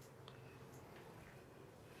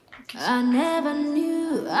 I never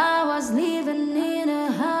knew I was living in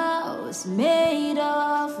a house made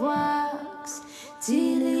of wax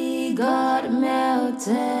till it got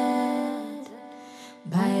melted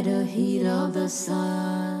by the heat of the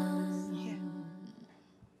sun.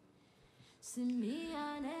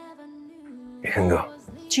 You can go.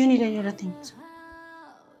 Do you need any other things?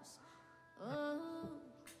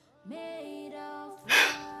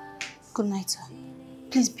 Good night, sir.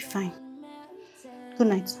 Please be fine. Good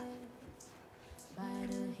night, sir.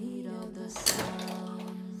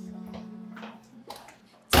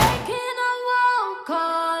 Taking a walk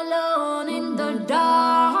alone in the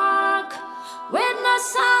dark, with no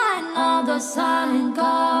sign of the sun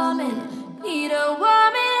coming. Need a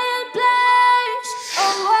warming place,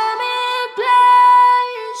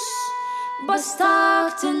 but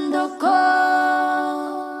stuck in the cold.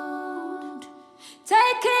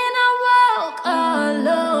 Taking a walk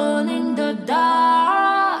alone in the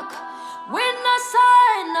dark, with no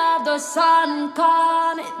sign of the sun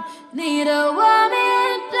coming. Need a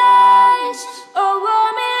warming place,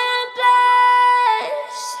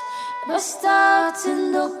 but stuck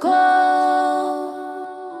in the cold.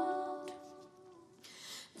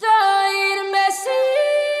 Though it may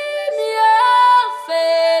seem you're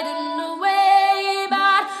fading away,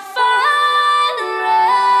 but find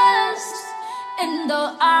rest in the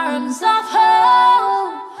arms of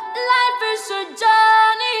hope. Life is a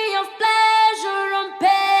journey of pleasure and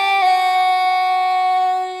pain.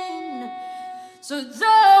 So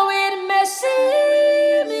though it may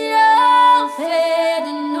seem you're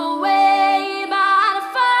fading away, but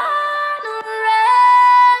find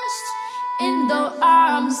rest in the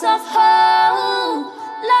arms of hope.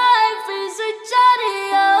 Life is a journey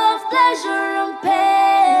of pleasure and pain.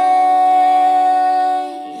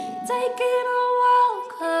 Taking a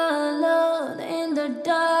walk alone in the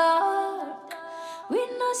dark,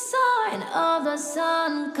 with no sign of the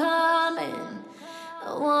sun coming.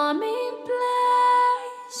 A warming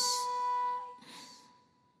place,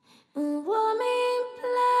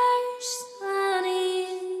 honey.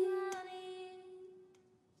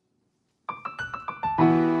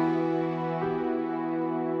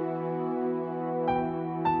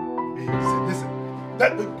 Listen.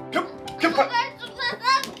 Keep quiet.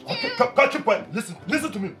 Keep quiet.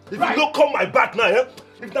 Listen to me. If you don't come my back now, eh?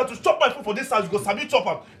 If not to stop my food for this house, you go sabi chop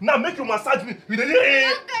am. Now make you massage me. You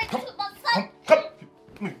dey come.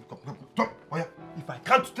 Oh yeah. If I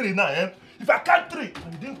can't 3 now, eh? If I can't 3,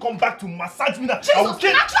 and you didn't come back to massage me now, I will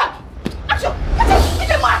kill. Action!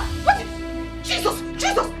 Jesus!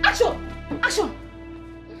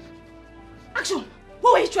 Action!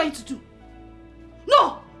 What were you trying to do?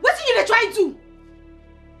 No! What are you trying to?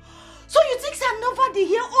 So you think I never dey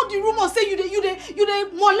hear all the rumors say you dey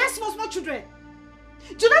molest small children?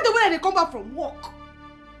 Do you know the way they come back from work?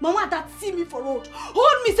 Mama that see me for road,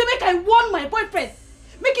 hold me say make I warn my boyfriend,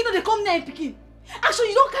 make you know they come near him pikin. Action,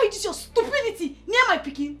 you don't carry this your stupidity near my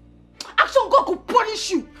pikin. Action, God go punish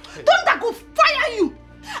you. Thunder go fire you.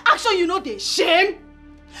 Action, you know they shame.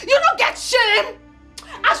 You don't get shame.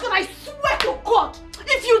 Action, I swear to God,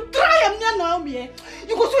 if you try him near Naomi,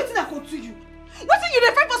 you go sweat in a coat to you. What are you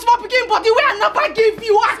referring for small pikin body where I never gave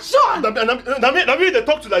you action? Nami, they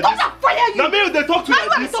talk to like this. Don't fire you. Nami, they talk to like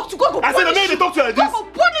this. Talk to God go punish you. I said Nami, they talk to like this. God go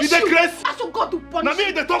punish you. Action, God will punish you.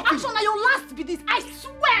 Nami, they talk to. Action, now your last be this. I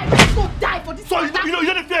swear, you go die for this. So you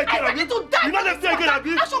don't fear again, I ready to die. You don't fear again,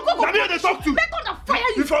 Abi. Action, God go Nami, they talk to. Make God fire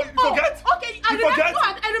you. You forget? Okay, I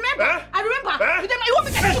remember. I remember. Eh? You want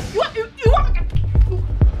me to you want me to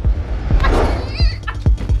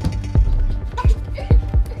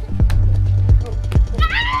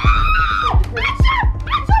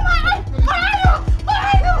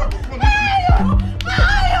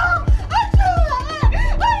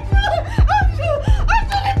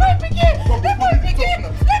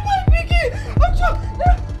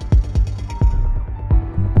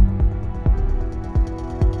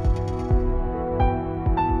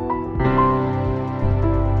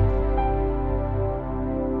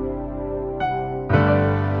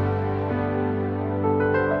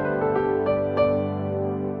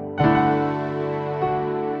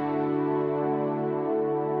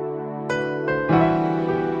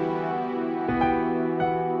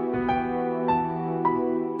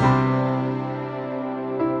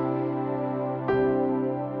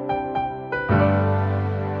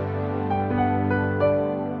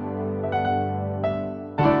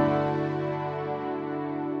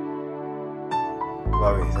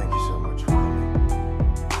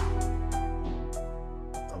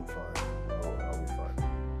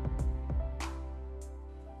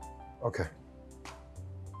Okay.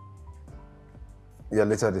 Yeah,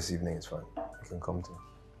 later this evening is fine. You can come to.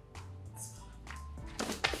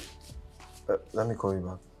 Let me call you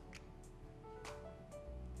back.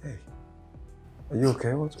 Hey, are you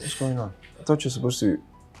okay? What's going on? I thought you're supposed to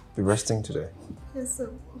be resting today. Yes,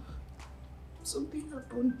 sir. Something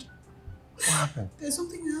happened. What happened? There's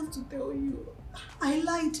something I have to tell you. I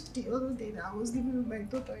lied the other day that I was living with my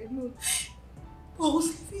daughter alone. I was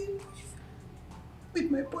living with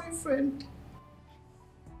my boyfriend.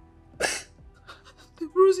 The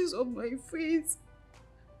bruises on my face,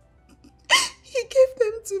 he gave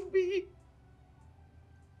them to me.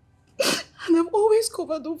 And I've always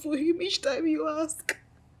covered up for him each time you ask.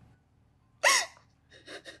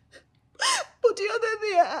 But the other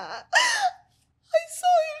day, I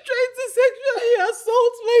saw him trying to sexually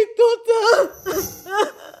assault my daughter.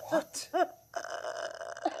 What?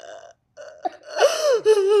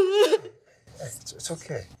 It's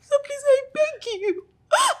okay. So please, I beg you.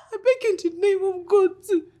 I beg you in the name of God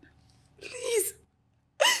to please.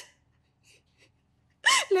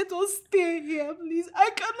 Let us stay here, please. I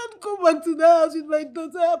cannot go back to the house with my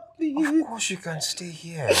daughter, please. Of course you can stay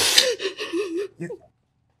here.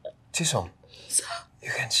 Chisom,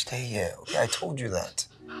 you can stay here. Okay, I told you that.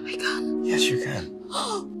 I can. Yes, you can.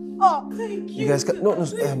 Oh, thank you. You guys can. No,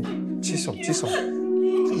 Chisom,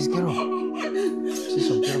 please get up.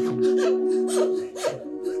 Chisom, get up from there.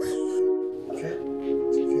 Okay,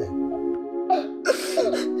 it's okay.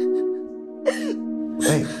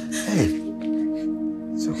 Hey.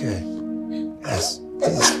 It's okay. Yes,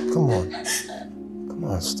 please, come on. Come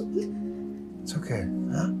on, stop. It's okay,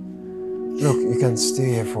 huh? Look, you can stay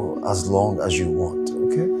here for as long as you want,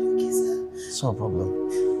 okay? Okay, sir. It's no problem.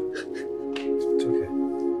 It's okay.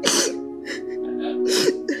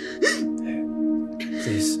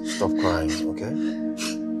 Please, stop crying, okay?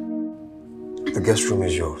 The guest room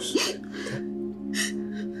is yours.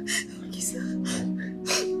 Okay, sir.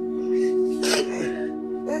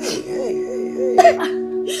 Hey.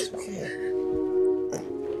 It's okay.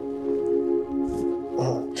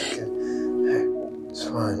 Oh, it's okay. Hey, it's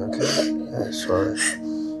fine, okay? Hey, sorry.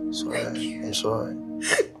 I'm sorry.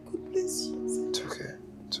 God bless you.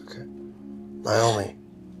 It's okay. Naomi,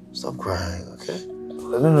 stop crying, okay?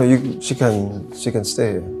 No, she can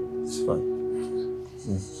stay here. It's fine.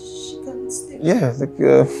 She can stay. Yeah,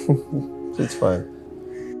 it's fine.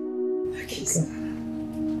 Okay, sir.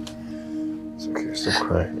 It's okay, stop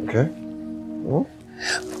crying, okay? Hmm?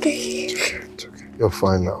 Okay. It's okay. You're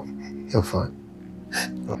fine now. You're fine.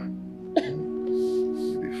 You'll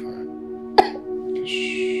be fine.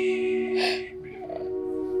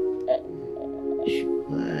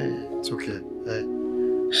 Hey, it's okay. Hey,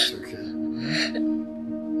 it's okay.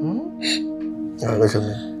 Hmm? Yeah, look at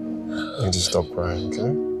me. You just stop crying,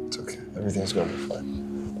 okay? It's okay. Everything's gonna be fine.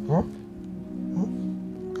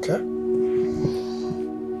 Okay?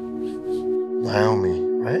 Naomi,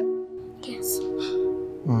 right? Yes.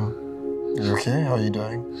 You okay? How are you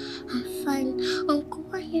doing? I'm fine. Uncle,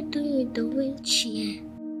 what are you doing with the wheelchair?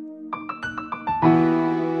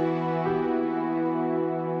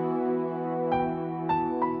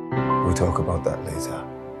 We'll talk about that later.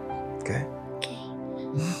 Okay? Okay.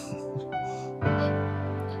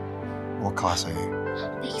 What class are you?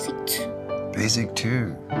 Basic 2. Basic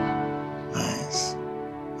 2. Nice.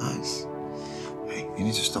 Hey, you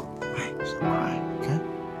need to stop. Hey, stop crying, okay?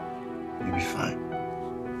 You'll be fine.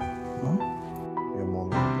 Your mom will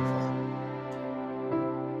be fine.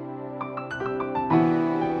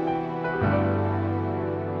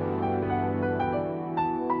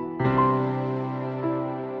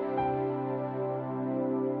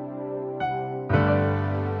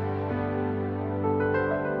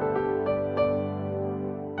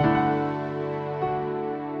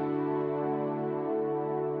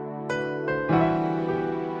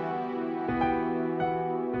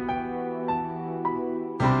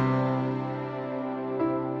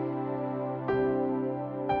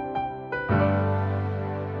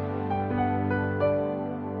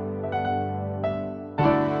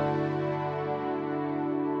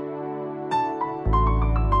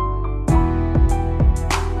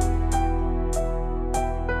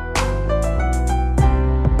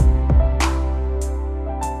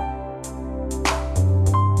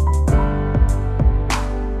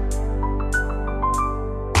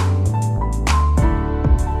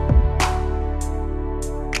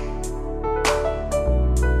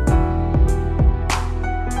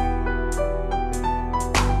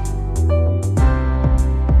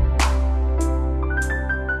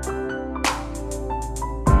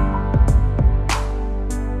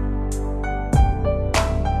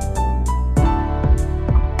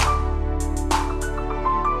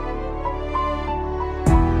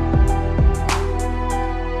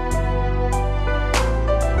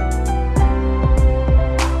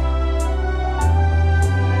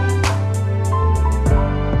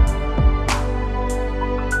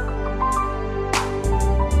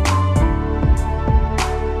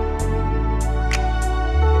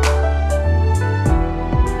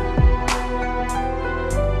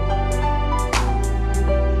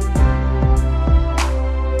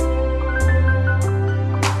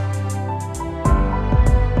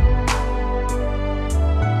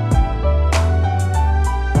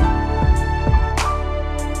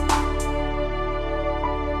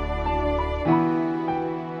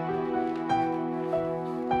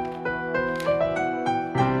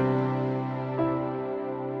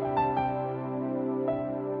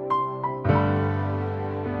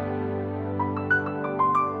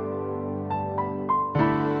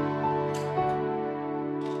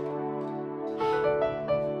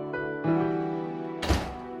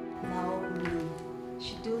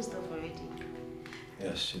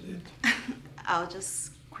 Yes, she did. I'll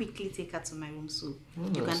just quickly take her to my room so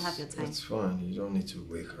you can have your time. It's fine. You don't need to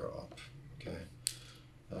wake her up. Okay.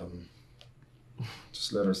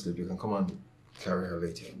 Just let her sleep. You can come and carry her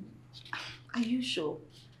later. Are you sure?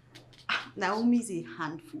 Naomi's a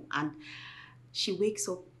handful and she wakes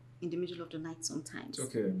up in the middle of the night sometimes. It's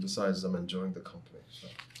okay. Besides, I'm enjoying the company. So.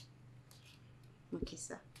 Okay,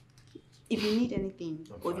 sir. If you need anything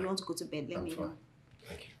or if you want to go to bed, let me know.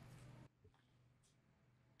 Thank you.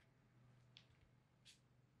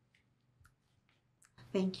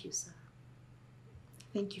 Thank you, sir.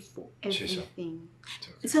 Thank you for Cheers, everything.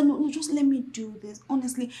 Sir, no, just let me do this.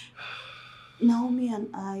 Honestly, Naomi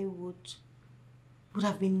and I would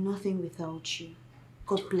have been nothing without you.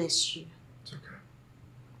 God bless you. It's okay.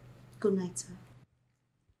 Good night, sir.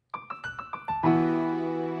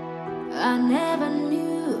 I never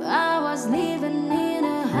knew I was living in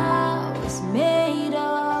a house made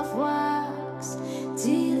of wax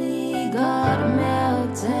till it got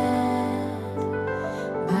melted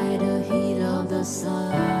by the heat of the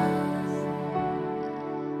sun.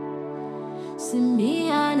 See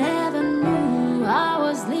me, I never knew I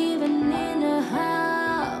was living in a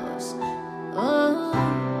house, oh,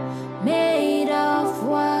 made of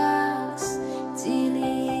wax till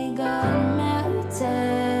it got melted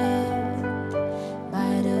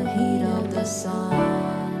by the heat of the sun.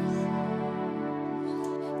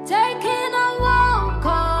 Taking a walk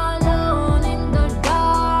alone in the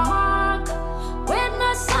dark when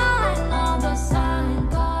the sign of the sun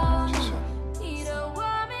comes.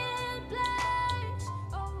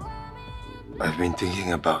 I've been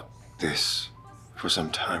thinking about this for some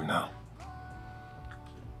time now.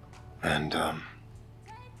 And,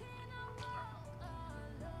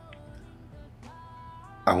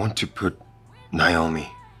 I want to put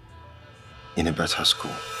Naomi in a better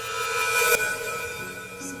school.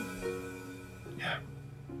 Yeah.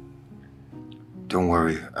 Don't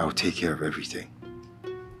worry, I'll take care of everything.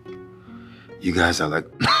 You guys are like...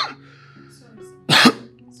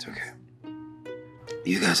 It's okay.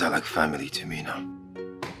 You guys are like family to me now.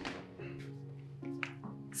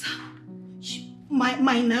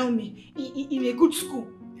 My Naomi, in a good school.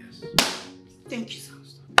 Yes. Thank you, sir.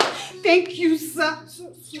 Thank you, sir.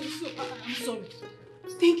 So, I'm sorry.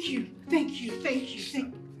 Thank you.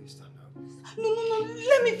 No.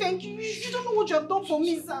 Let me thank you. You don't know what you have done for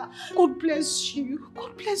me, sir. God bless you.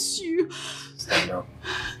 Stand up.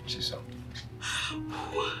 She's up.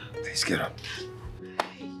 Please get up.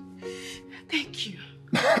 Thank you.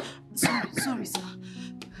 Sorry, sir.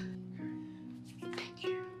 Thank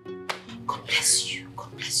you. God bless you. For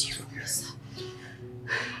me, sir.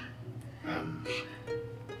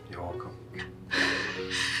 You're welcome.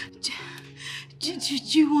 Do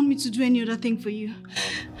you want me to do any other thing for you?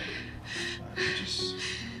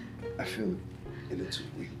 I feel a little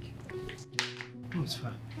weak. No, it's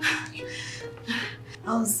fine. I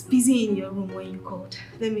was busy in your room when you called.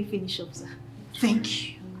 Let me finish up, sir. Thank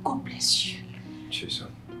you. God bless you. Cheers,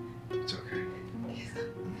 son. It's okay.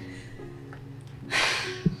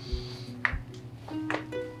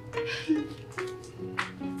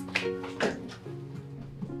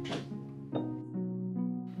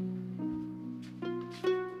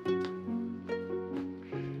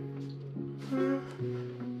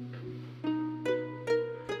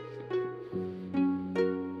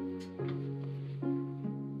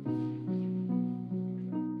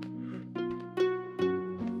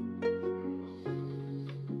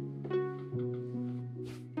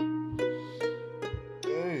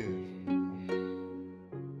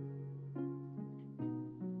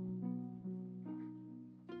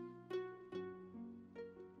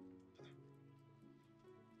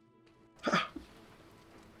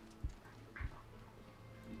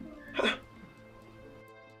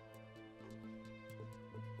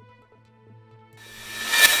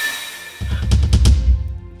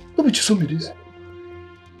 No, but you saw me this.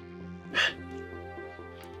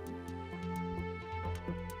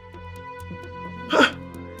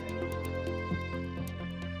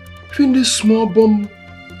 Even this small bomb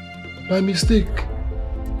by mistake.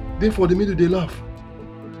 Therefore, they made they laugh.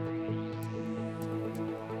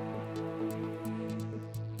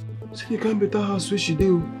 See, you can't better house where she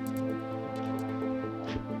do.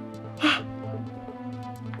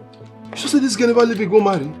 She said this girl never leave go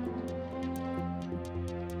marry.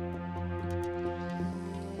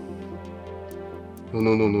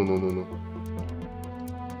 No.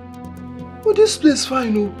 Oh, this place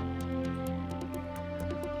fine, oh.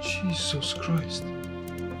 Jesus Christ.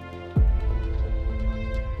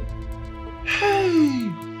 Hey!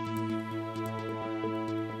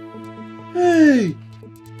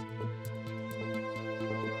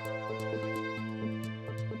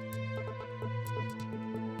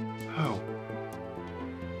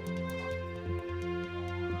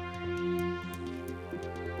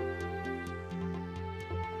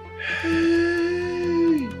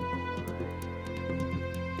 Hey.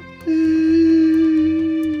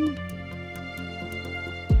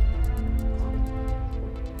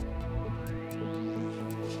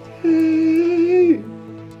 Hey.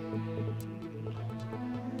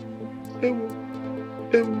 Ewo.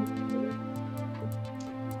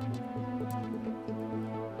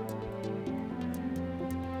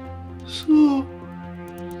 So,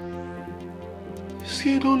 you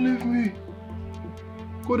say don't leave me.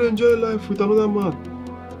 Go to enjoy life with another man.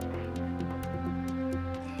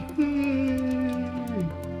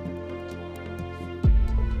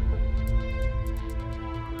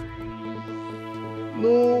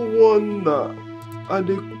 No wonder. And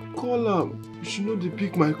they call am. You should know they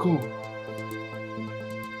pick my call.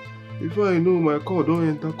 If I know my call don't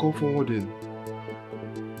enter call forwarding.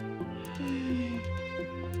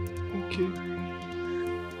 Okay.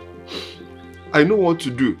 I know what to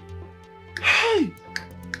do. Hey!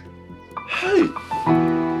 Hey!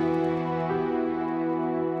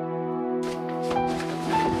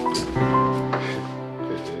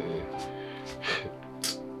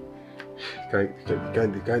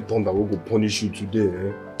 The guy thought that we go punish you today,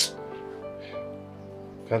 eh?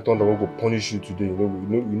 Can't thought that we go punish you today. You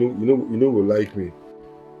know, will like me.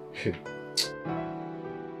 Hey,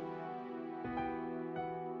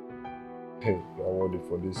 I want it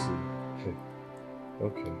for this. Hey.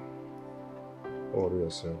 Okay. Don't worry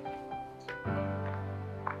yourself.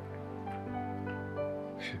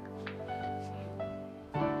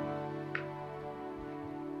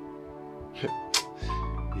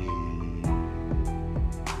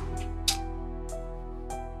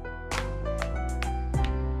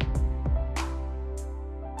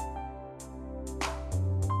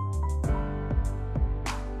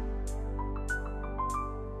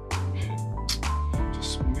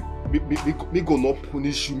 Me God not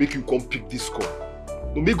punish you, make you come pick this call.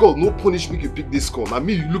 No, me God no punish, make you pick this call. Now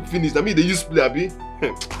me you look finished. Now me they use play, abi.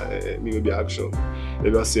 Me will be action.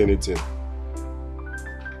 Maybe I say anything.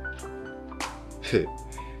 Hey.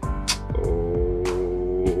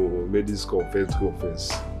 Oh, made this call first go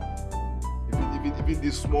first. Even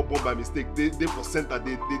this small bomb by mistake, they for center,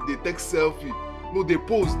 they take selfie. No, they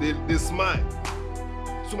pose, they smile.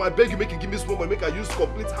 So I beg you, make you give me small money, make I use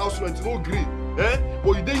complete house rent, no green. Eh?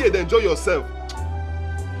 But you dey here, then enjoy yourself.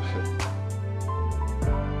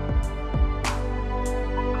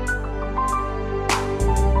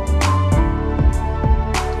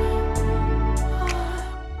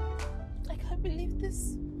 I can't believe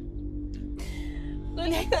this.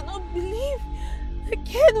 Dolly, I cannot believe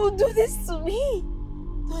Ken will do this to me.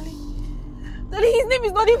 Dolly, his name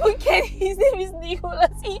is not even Ken. His name is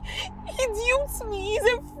Nicholas. He duped me. He's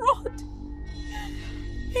a fraud.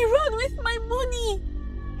 He ran with my money.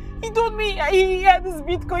 He told me he had this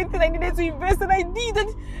Bitcoin thing I needed to invest, and I did.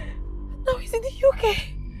 And now he's in the UK.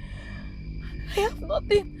 I have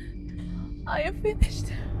nothing. I am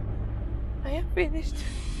finished. I am finished.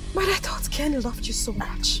 But I thought Ken loved you so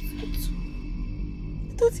much.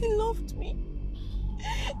 I thought he loved me.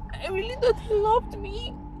 I really thought he loved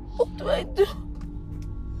me. What do I do?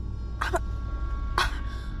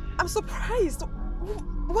 I'm surprised.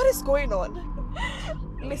 What is going on?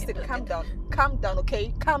 Listen, calm down. Calm down,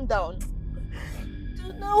 okay? Calm down. I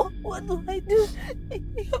don't know. What do I do? I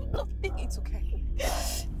have nothing. It's okay.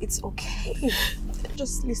 It's okay.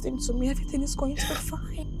 Just listen to me. Everything is going to be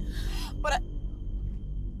fine. But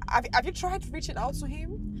have you tried reaching out to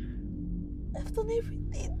him? I've done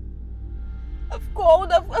everything. I've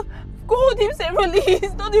called him separately.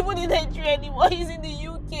 He's not even in Nigeria anymore. He's in the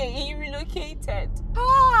UK. He relocated.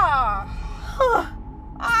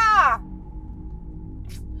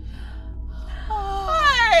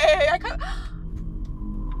 Hey, I can't.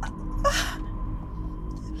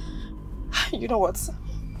 You know what?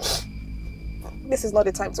 This is not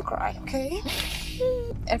the time to cry, okay?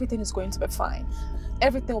 Everything is going to be fine.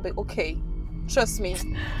 Everything will be okay. Trust me.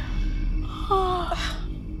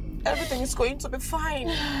 Everything is going to be fine.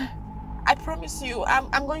 I promise you,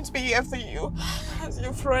 I'm going to be here for you as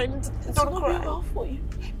your friend. Don't cry. It will not be well for you.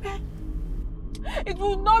 Amen. It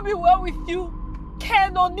will not be well with you.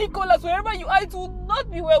 Ken or Nicholas, wherever you are, it will not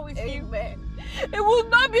be well with you. Amen. It will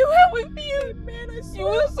not be well with you. Amen. I swear. You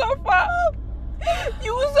will suffer.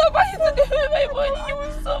 You will suffer. You took away my money. You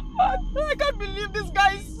will suffer. I can't believe this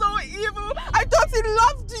guy is so evil. I thought he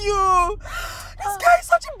loved you. This guy is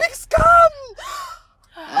such a big scam.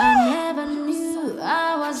 I never knew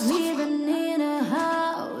I was living in a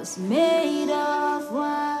house made of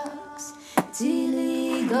wax till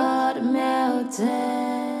it got melted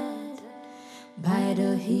by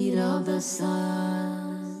the heat of the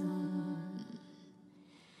sun.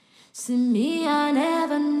 See me, I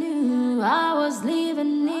never knew knew I was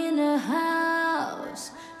living in a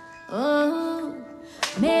house, oh,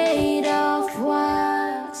 made of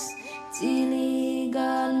wax, till it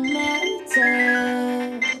got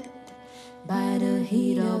melted by the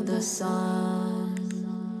heat of the sun.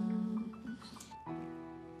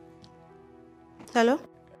 Hello?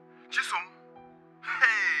 Chisom,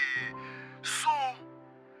 hey, so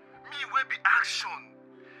me will be action.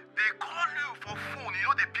 They call you for phone, you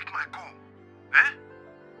know they pick my call. Eh?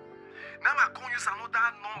 Now I can't use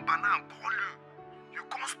another number now and call you. You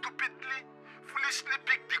can't stupidly, foolishly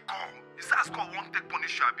pick the call. Is that called one take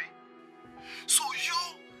punish you, Abi? So you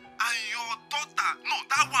and your daughter, no,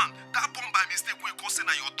 that one by mistake, we call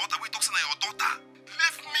saying your daughter, we talk saying your daughter.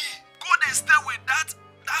 Leave me, go and stay with that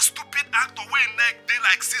stupid actor when like they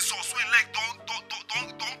like scissors, when like don't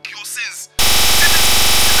cure sins.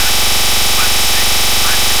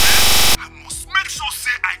 I must make sure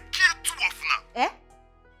say I kill two of them. Eh?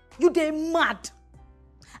 You dey mad.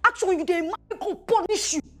 Actually, you dey mad. I go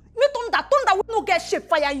punish you. Me thunder will no get shape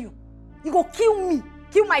fire you. You go kill me,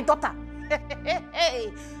 kill my daughter.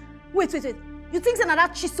 Wait. You think say na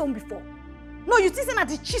that chisom before? No, you think say na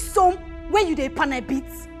the chisom when you dey pan a bit?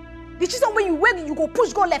 The chisom when you go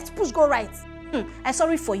push go left, push go right. I'm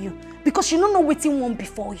sorry for you because you don't know wetin one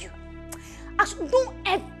before you. Actually, don't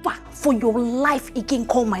ever for your life again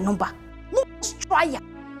call my number. No try it.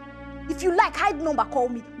 If you like hide number, call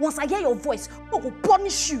me. Once I hear your voice, I will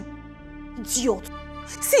punish you. Idiot.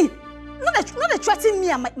 See, not they threaten me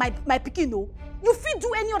and my pikin, no. You feel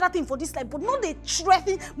do any other thing for this life, but not they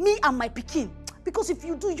threaten me and my pikin. Because if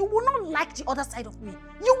you do, you will not like the other side of me.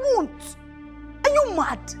 You won't. Are you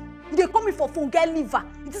mad? You dey call me for phone, get liver.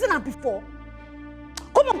 It isn't that before.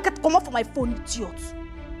 Come on for my phone, idiot.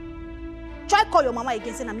 Try call your mama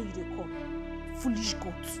again, say na me you dey call. Foolish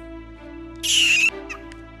goat.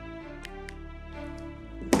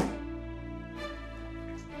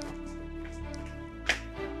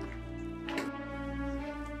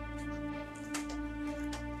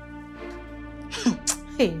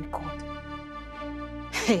 Hey, God.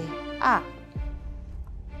 Hey,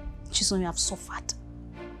 Chisom, you have suffered.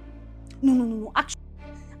 No. Actually,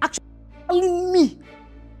 calling me.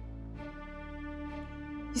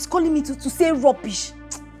 He's calling me to say rubbish.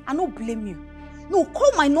 I don't blame you. No,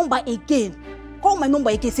 call my number again. Call my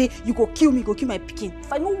number again. Say you go kill me, go kill my pikin.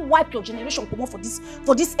 If I don't wipe your generation come on for this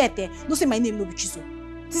earth, don't say my name no be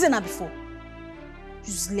Chisom. This ain't not before.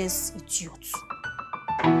 Useless idiot.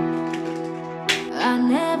 I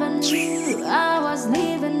never knew I was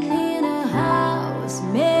living in a house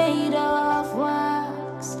made of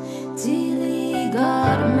wax till it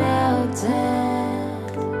got melted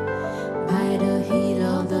by the heat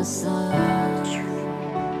of the sun.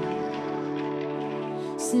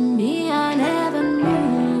 See me, I never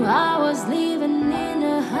knew I was living in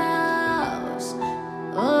a house,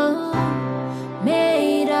 oh,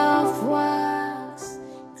 made of wax.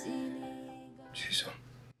 Chisom.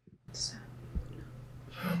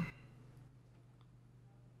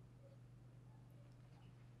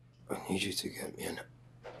 I need you to get me an...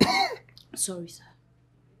 Sorry, sir.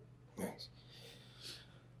 Yes.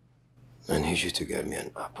 I need you to get me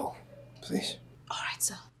an apple, please. All right,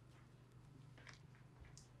 sir.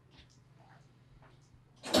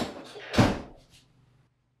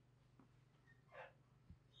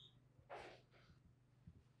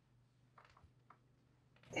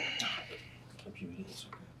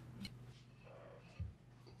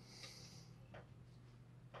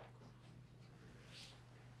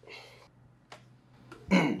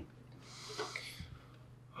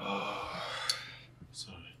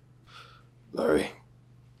 Sorry. Larry.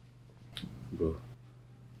 Bro.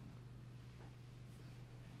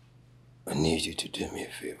 I need you to do me a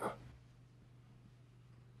favor.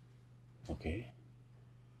 Okay.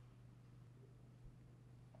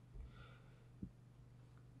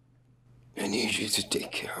 I need you to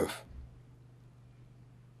take care of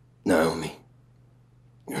Naomi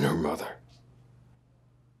and her mother.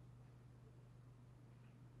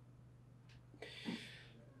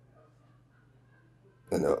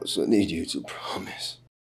 And I also need you to promise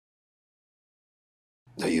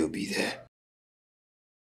that you'll be there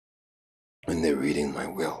when they're reading my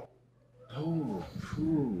will. Oh,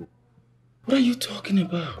 what are you talking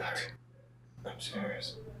about? I'm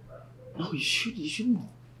serious. No, you shouldn't be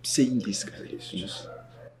saying this, guys. Just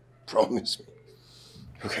promise me.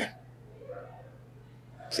 Okay?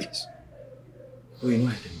 Please. Oh, you know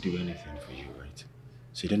I can do anything for you, right?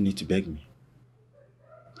 So you don't need to beg me.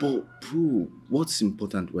 But, bro, what's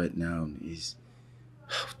important right now is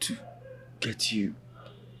how to get you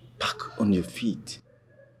back on your feet.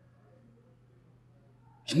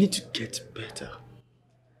 You need to get better.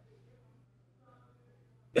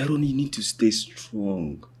 Aaron, you need to stay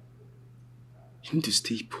strong. You need to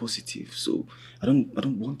stay positive. So I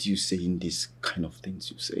don't want you saying these kind of things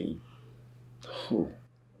you're saying. Oh.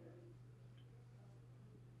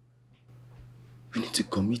 We need to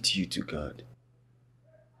commit you to God.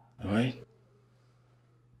 Alright?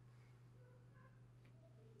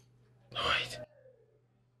 Alright. I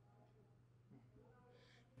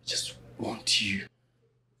just want you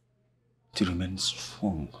to remain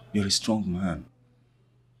strong. You're a strong man.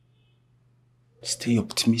 Stay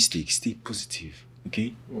optimistic, stay positive,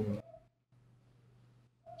 okay?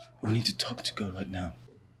 We need to talk to God right now.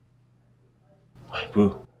 Alright,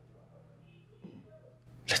 bro.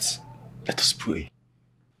 Let us pray.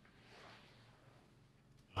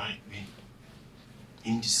 Alright, man.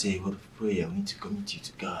 You need to say a word of prayer. We need to commit you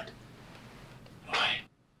to God. Alright?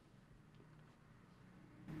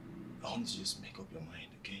 I want you to just make up your mind,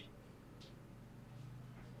 okay?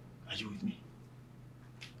 Are you with me?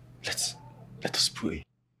 Let us pray.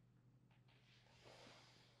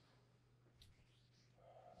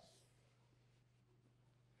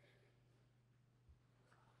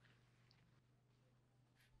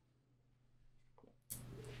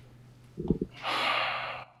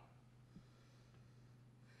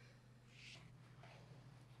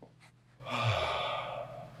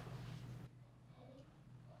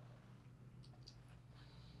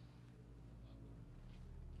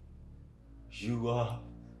 You are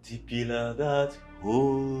the pillar that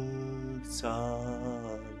holds our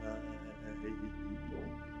life.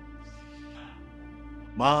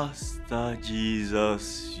 Master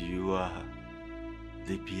Jesus, you are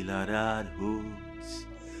the pillar that holds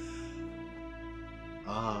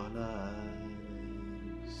our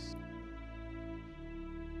lives.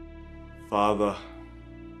 Father,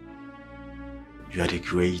 you are the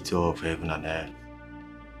creator of heaven and earth.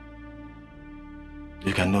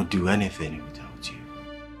 You cannot do anything without you.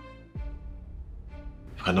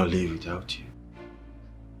 You cannot live without you.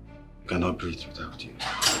 You cannot breathe without you.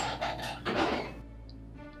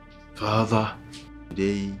 Father,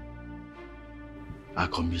 today I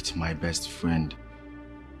commit my best friend,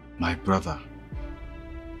 my brother,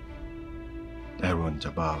 Aaron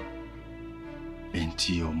Jabal,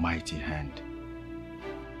 into your mighty hand.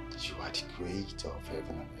 You are the creator of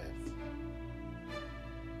heaven and earth.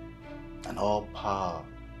 And all power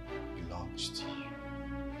belongs to you.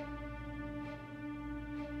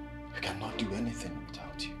 You cannot do anything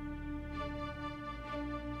without you.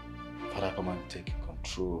 Father, come and take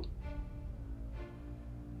control.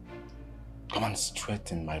 Come and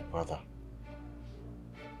strengthen my brother.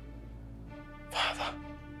 Father,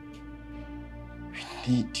 we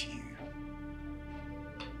need you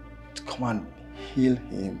to come and heal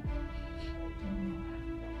him.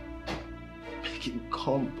 Make him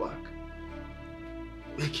come back.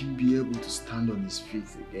 Make him be able to stand on his feet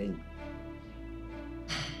again.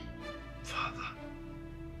 Father,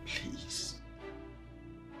 please.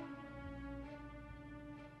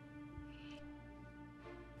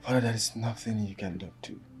 Father, there is nothing you cannot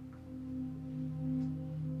do.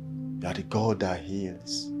 You are the God that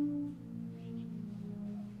heals.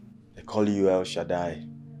 They call you El Shaddai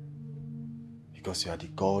because you are the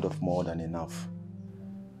God of more than enough.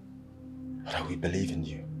 Father, we believe in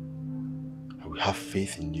you. We have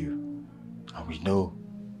faith in you, and we know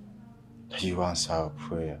that you answer our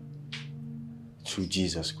prayer through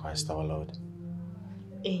Jesus Christ our Lord.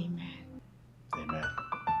 Amen. Amen.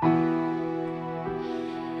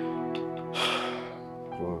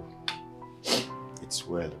 Bro, it's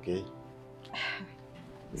well, okay?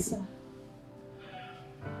 Sir,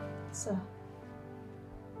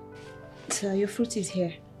 your fruit is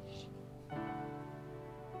here.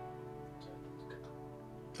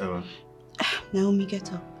 Aaron. Naomi,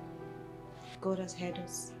 get up. God has heard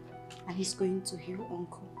us, and He's going to heal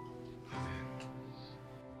Uncle.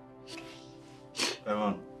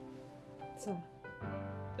 Aaron. Sir.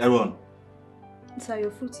 Aaron. Sir,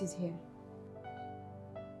 your fruit is here.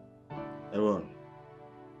 Aaron.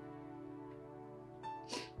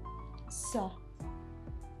 Sir.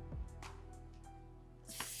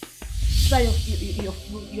 Sir, your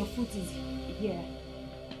fruit is here.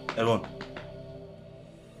 Aaron.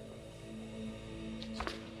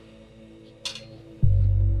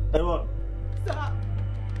 Everyone. Sir.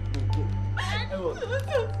 Everyone. Sir,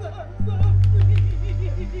 please.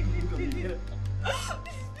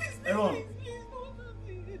 Everyone.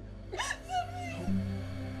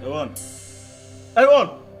 Everyone. Everyone.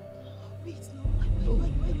 Wait, no. Why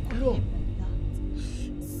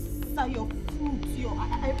Sir, your fruit.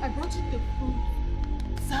 I brought you the fruit.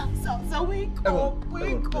 Sir, wake up.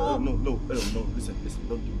 Wake up. No. Listen.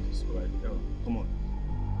 Don't do this, alright? Aaron, come on.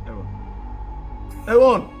 Aaron.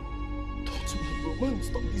 Aaron! Talk to me, bro. Man,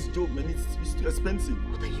 stop this joke, man. It's too expensive.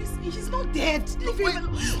 What are you saying? He's not dead. Leave him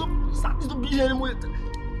alone. Stop being here anymore.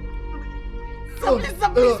 Sir,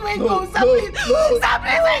 please, wake up. Sir, please. Sir,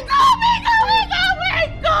 please, wake up.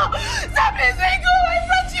 Wake up. Sir, please, wake up. I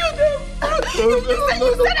brought you the fruit.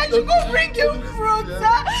 You said I should go bring you fruit,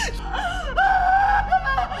 sir.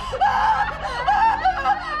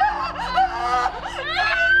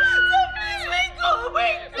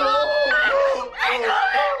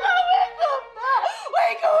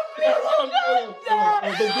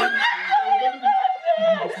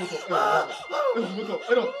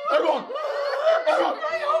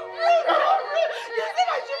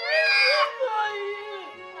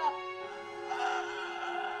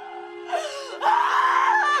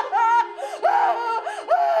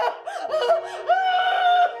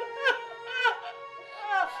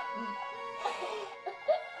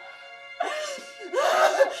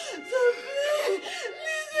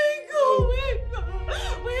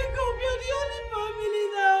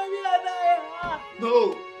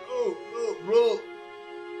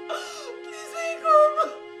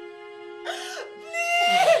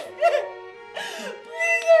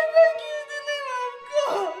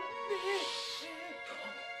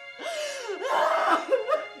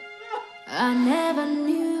 I never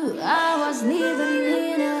knew I was living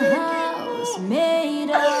in a house made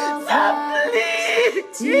of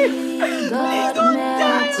wax. Till God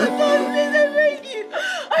melted.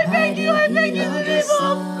 I beg you, in the name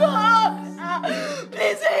of God.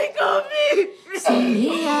 Please take on me. See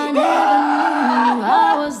me, I never knew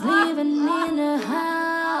I was living in a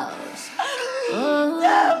house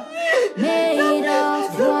made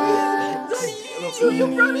of wax. You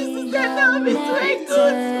promised to send me to a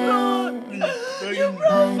good school. You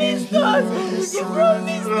promised us. You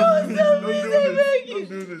promised us.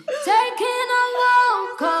 Taking a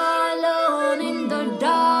walk alone in the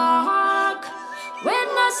dark, with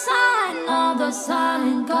no sign of the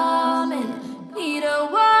sun coming. Need a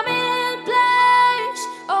warming place,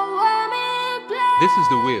 a warming place. This is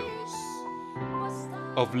the will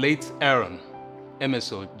of late Aaron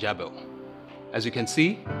Emerson Jabel. As you can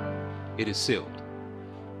see, it is sealed.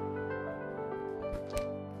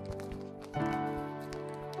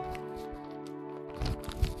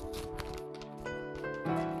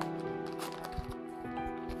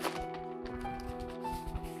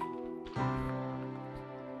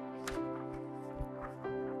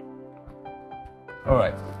 All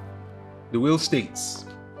right. The will states,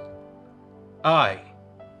 I,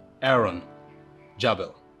 Aaron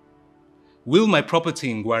Jabel, will my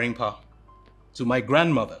property in Gwarimpa to my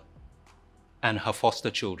grandmother and her foster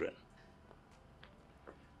children.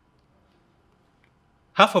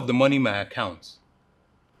 Half of the money in my account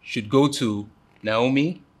should go to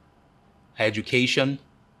Naomi, her education,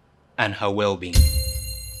 and her well-being.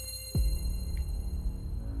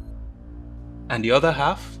 And the other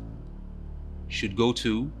half should go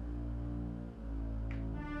to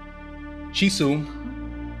Chisom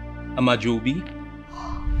Amajobi,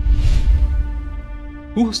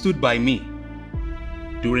 who stood by me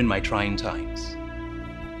during my trying times.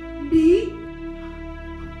 Me?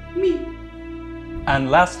 And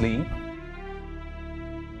lastly,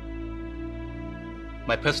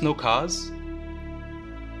 my personal cars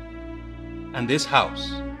and this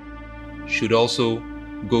house should also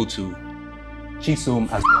go to Chisom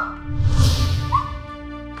as well.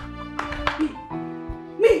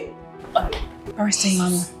 Barrister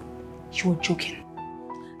Emmanuel, you are joking.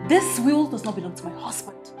 This will does not belong to my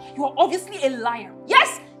husband. You are obviously a liar.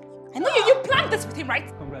 Yes! I know you planned this with him,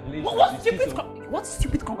 right? Congratulations. What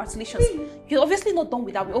stupid congratulations? You're obviously not done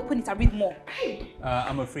with that. We open it and read more.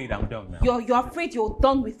 I'm afraid I'm done now. You're afraid you're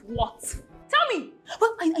done with what? Tell me!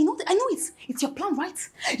 Well, I know it's your plan, right?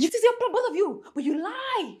 It is your plan, both of you. But you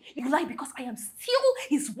lie. You lie because I am still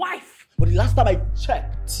his wife. But the last time I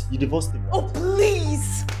checked, you divorced him. Right? Oh,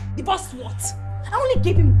 please! Divorced what? I only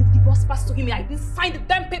gave him the divorce pass to him and I didn't sign the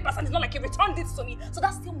damn papers and it's not like he returned it to me. So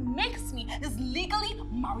that still makes me his legally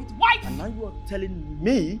married wife. And now you are telling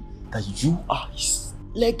me that you are his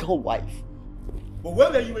legal wife. But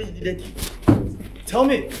where were you when you needed him? Tell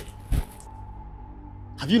me.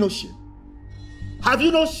 Have you no shame? Have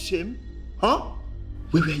you no shame? Huh?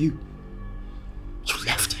 Where were you? You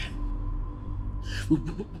left him.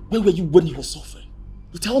 Where were you when he was suffering?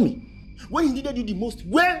 You tell me. When he needed you the most,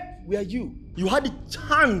 where were you? You had the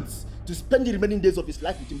chance to spend the remaining days of his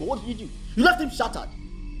life with him, but what did you do? You left him shattered.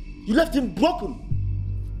 You left him broken.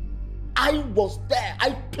 I was there.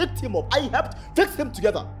 I picked him up. I helped fix him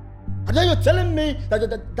together. And then you're telling me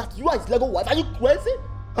that you are his legal wife. Are you crazy?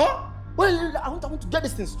 Huh? Well, I want to get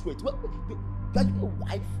this thing straight. Are you a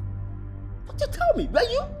wife? Doctor, tell me, were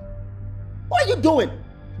you? What are you doing?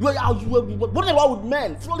 You were running around with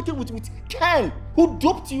men, frolicking with Ken, who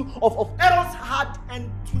duped you of Aaron's hard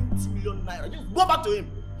and 20 million naira. Just go back to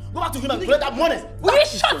him. Go back to him and collect that money. Will you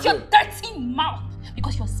shut your dirty mouth?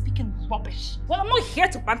 Because you're speaking rubbish. Well, I'm not here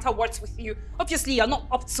to banter words with you. Obviously, you're not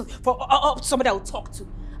up to somebody I'll talk to.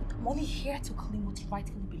 I'm only here to claim what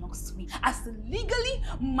rightfully belongs to me as the legally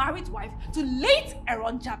married wife to late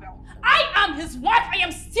Aaron Jabel. I am his wife. I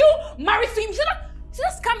am still married to him. You see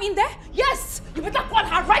that scam in there? Yes! You better call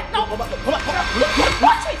her right now! Come on. Don't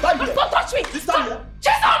touch me! Don't touch me! Stop!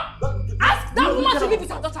 Jason! Ask that woman to live with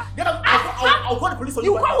her daughter! I'll call the police on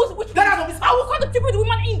you! I will call the stupid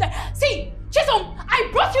woman in there! See! Jason! I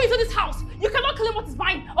brought you into this house! You cannot claim what is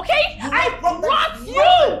mine, okay? I brought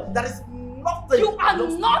you! That is nothing! You are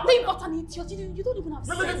nothing but an idiot! You don't even have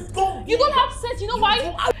sense! You don't have sense! You know why?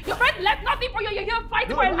 Your friend left nothing for you! You're here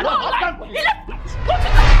fighting for a long life! He left...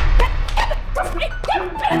 Get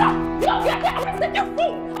better! You'll get arrested, you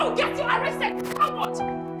fool! I'll get you arrested! How much?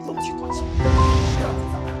 Don't you touch me!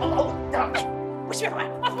 Push me from my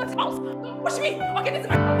husband's house! Don't push me! Okay, this is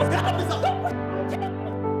my husband's house! Don't push me!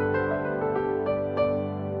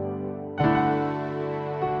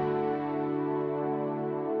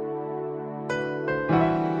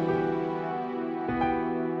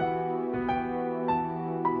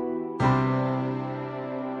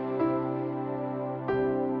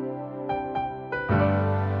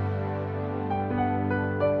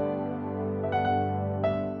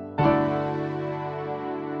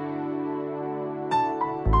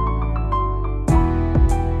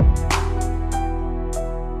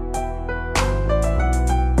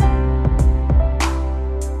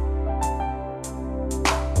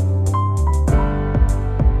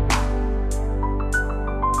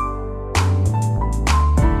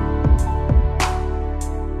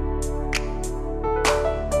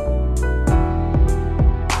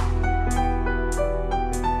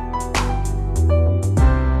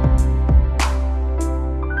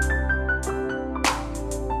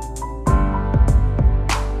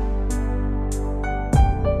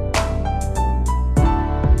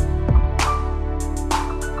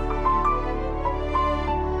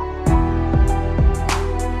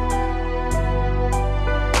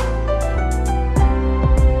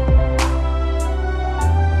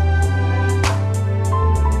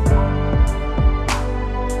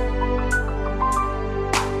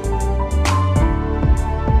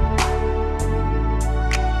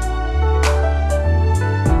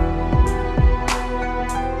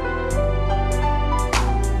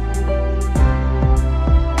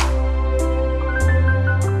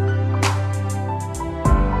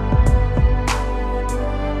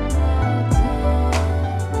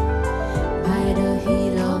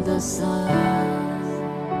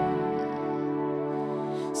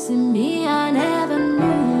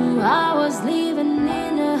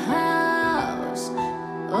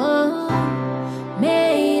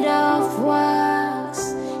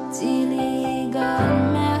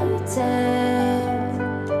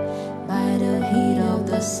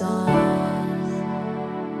 Sun.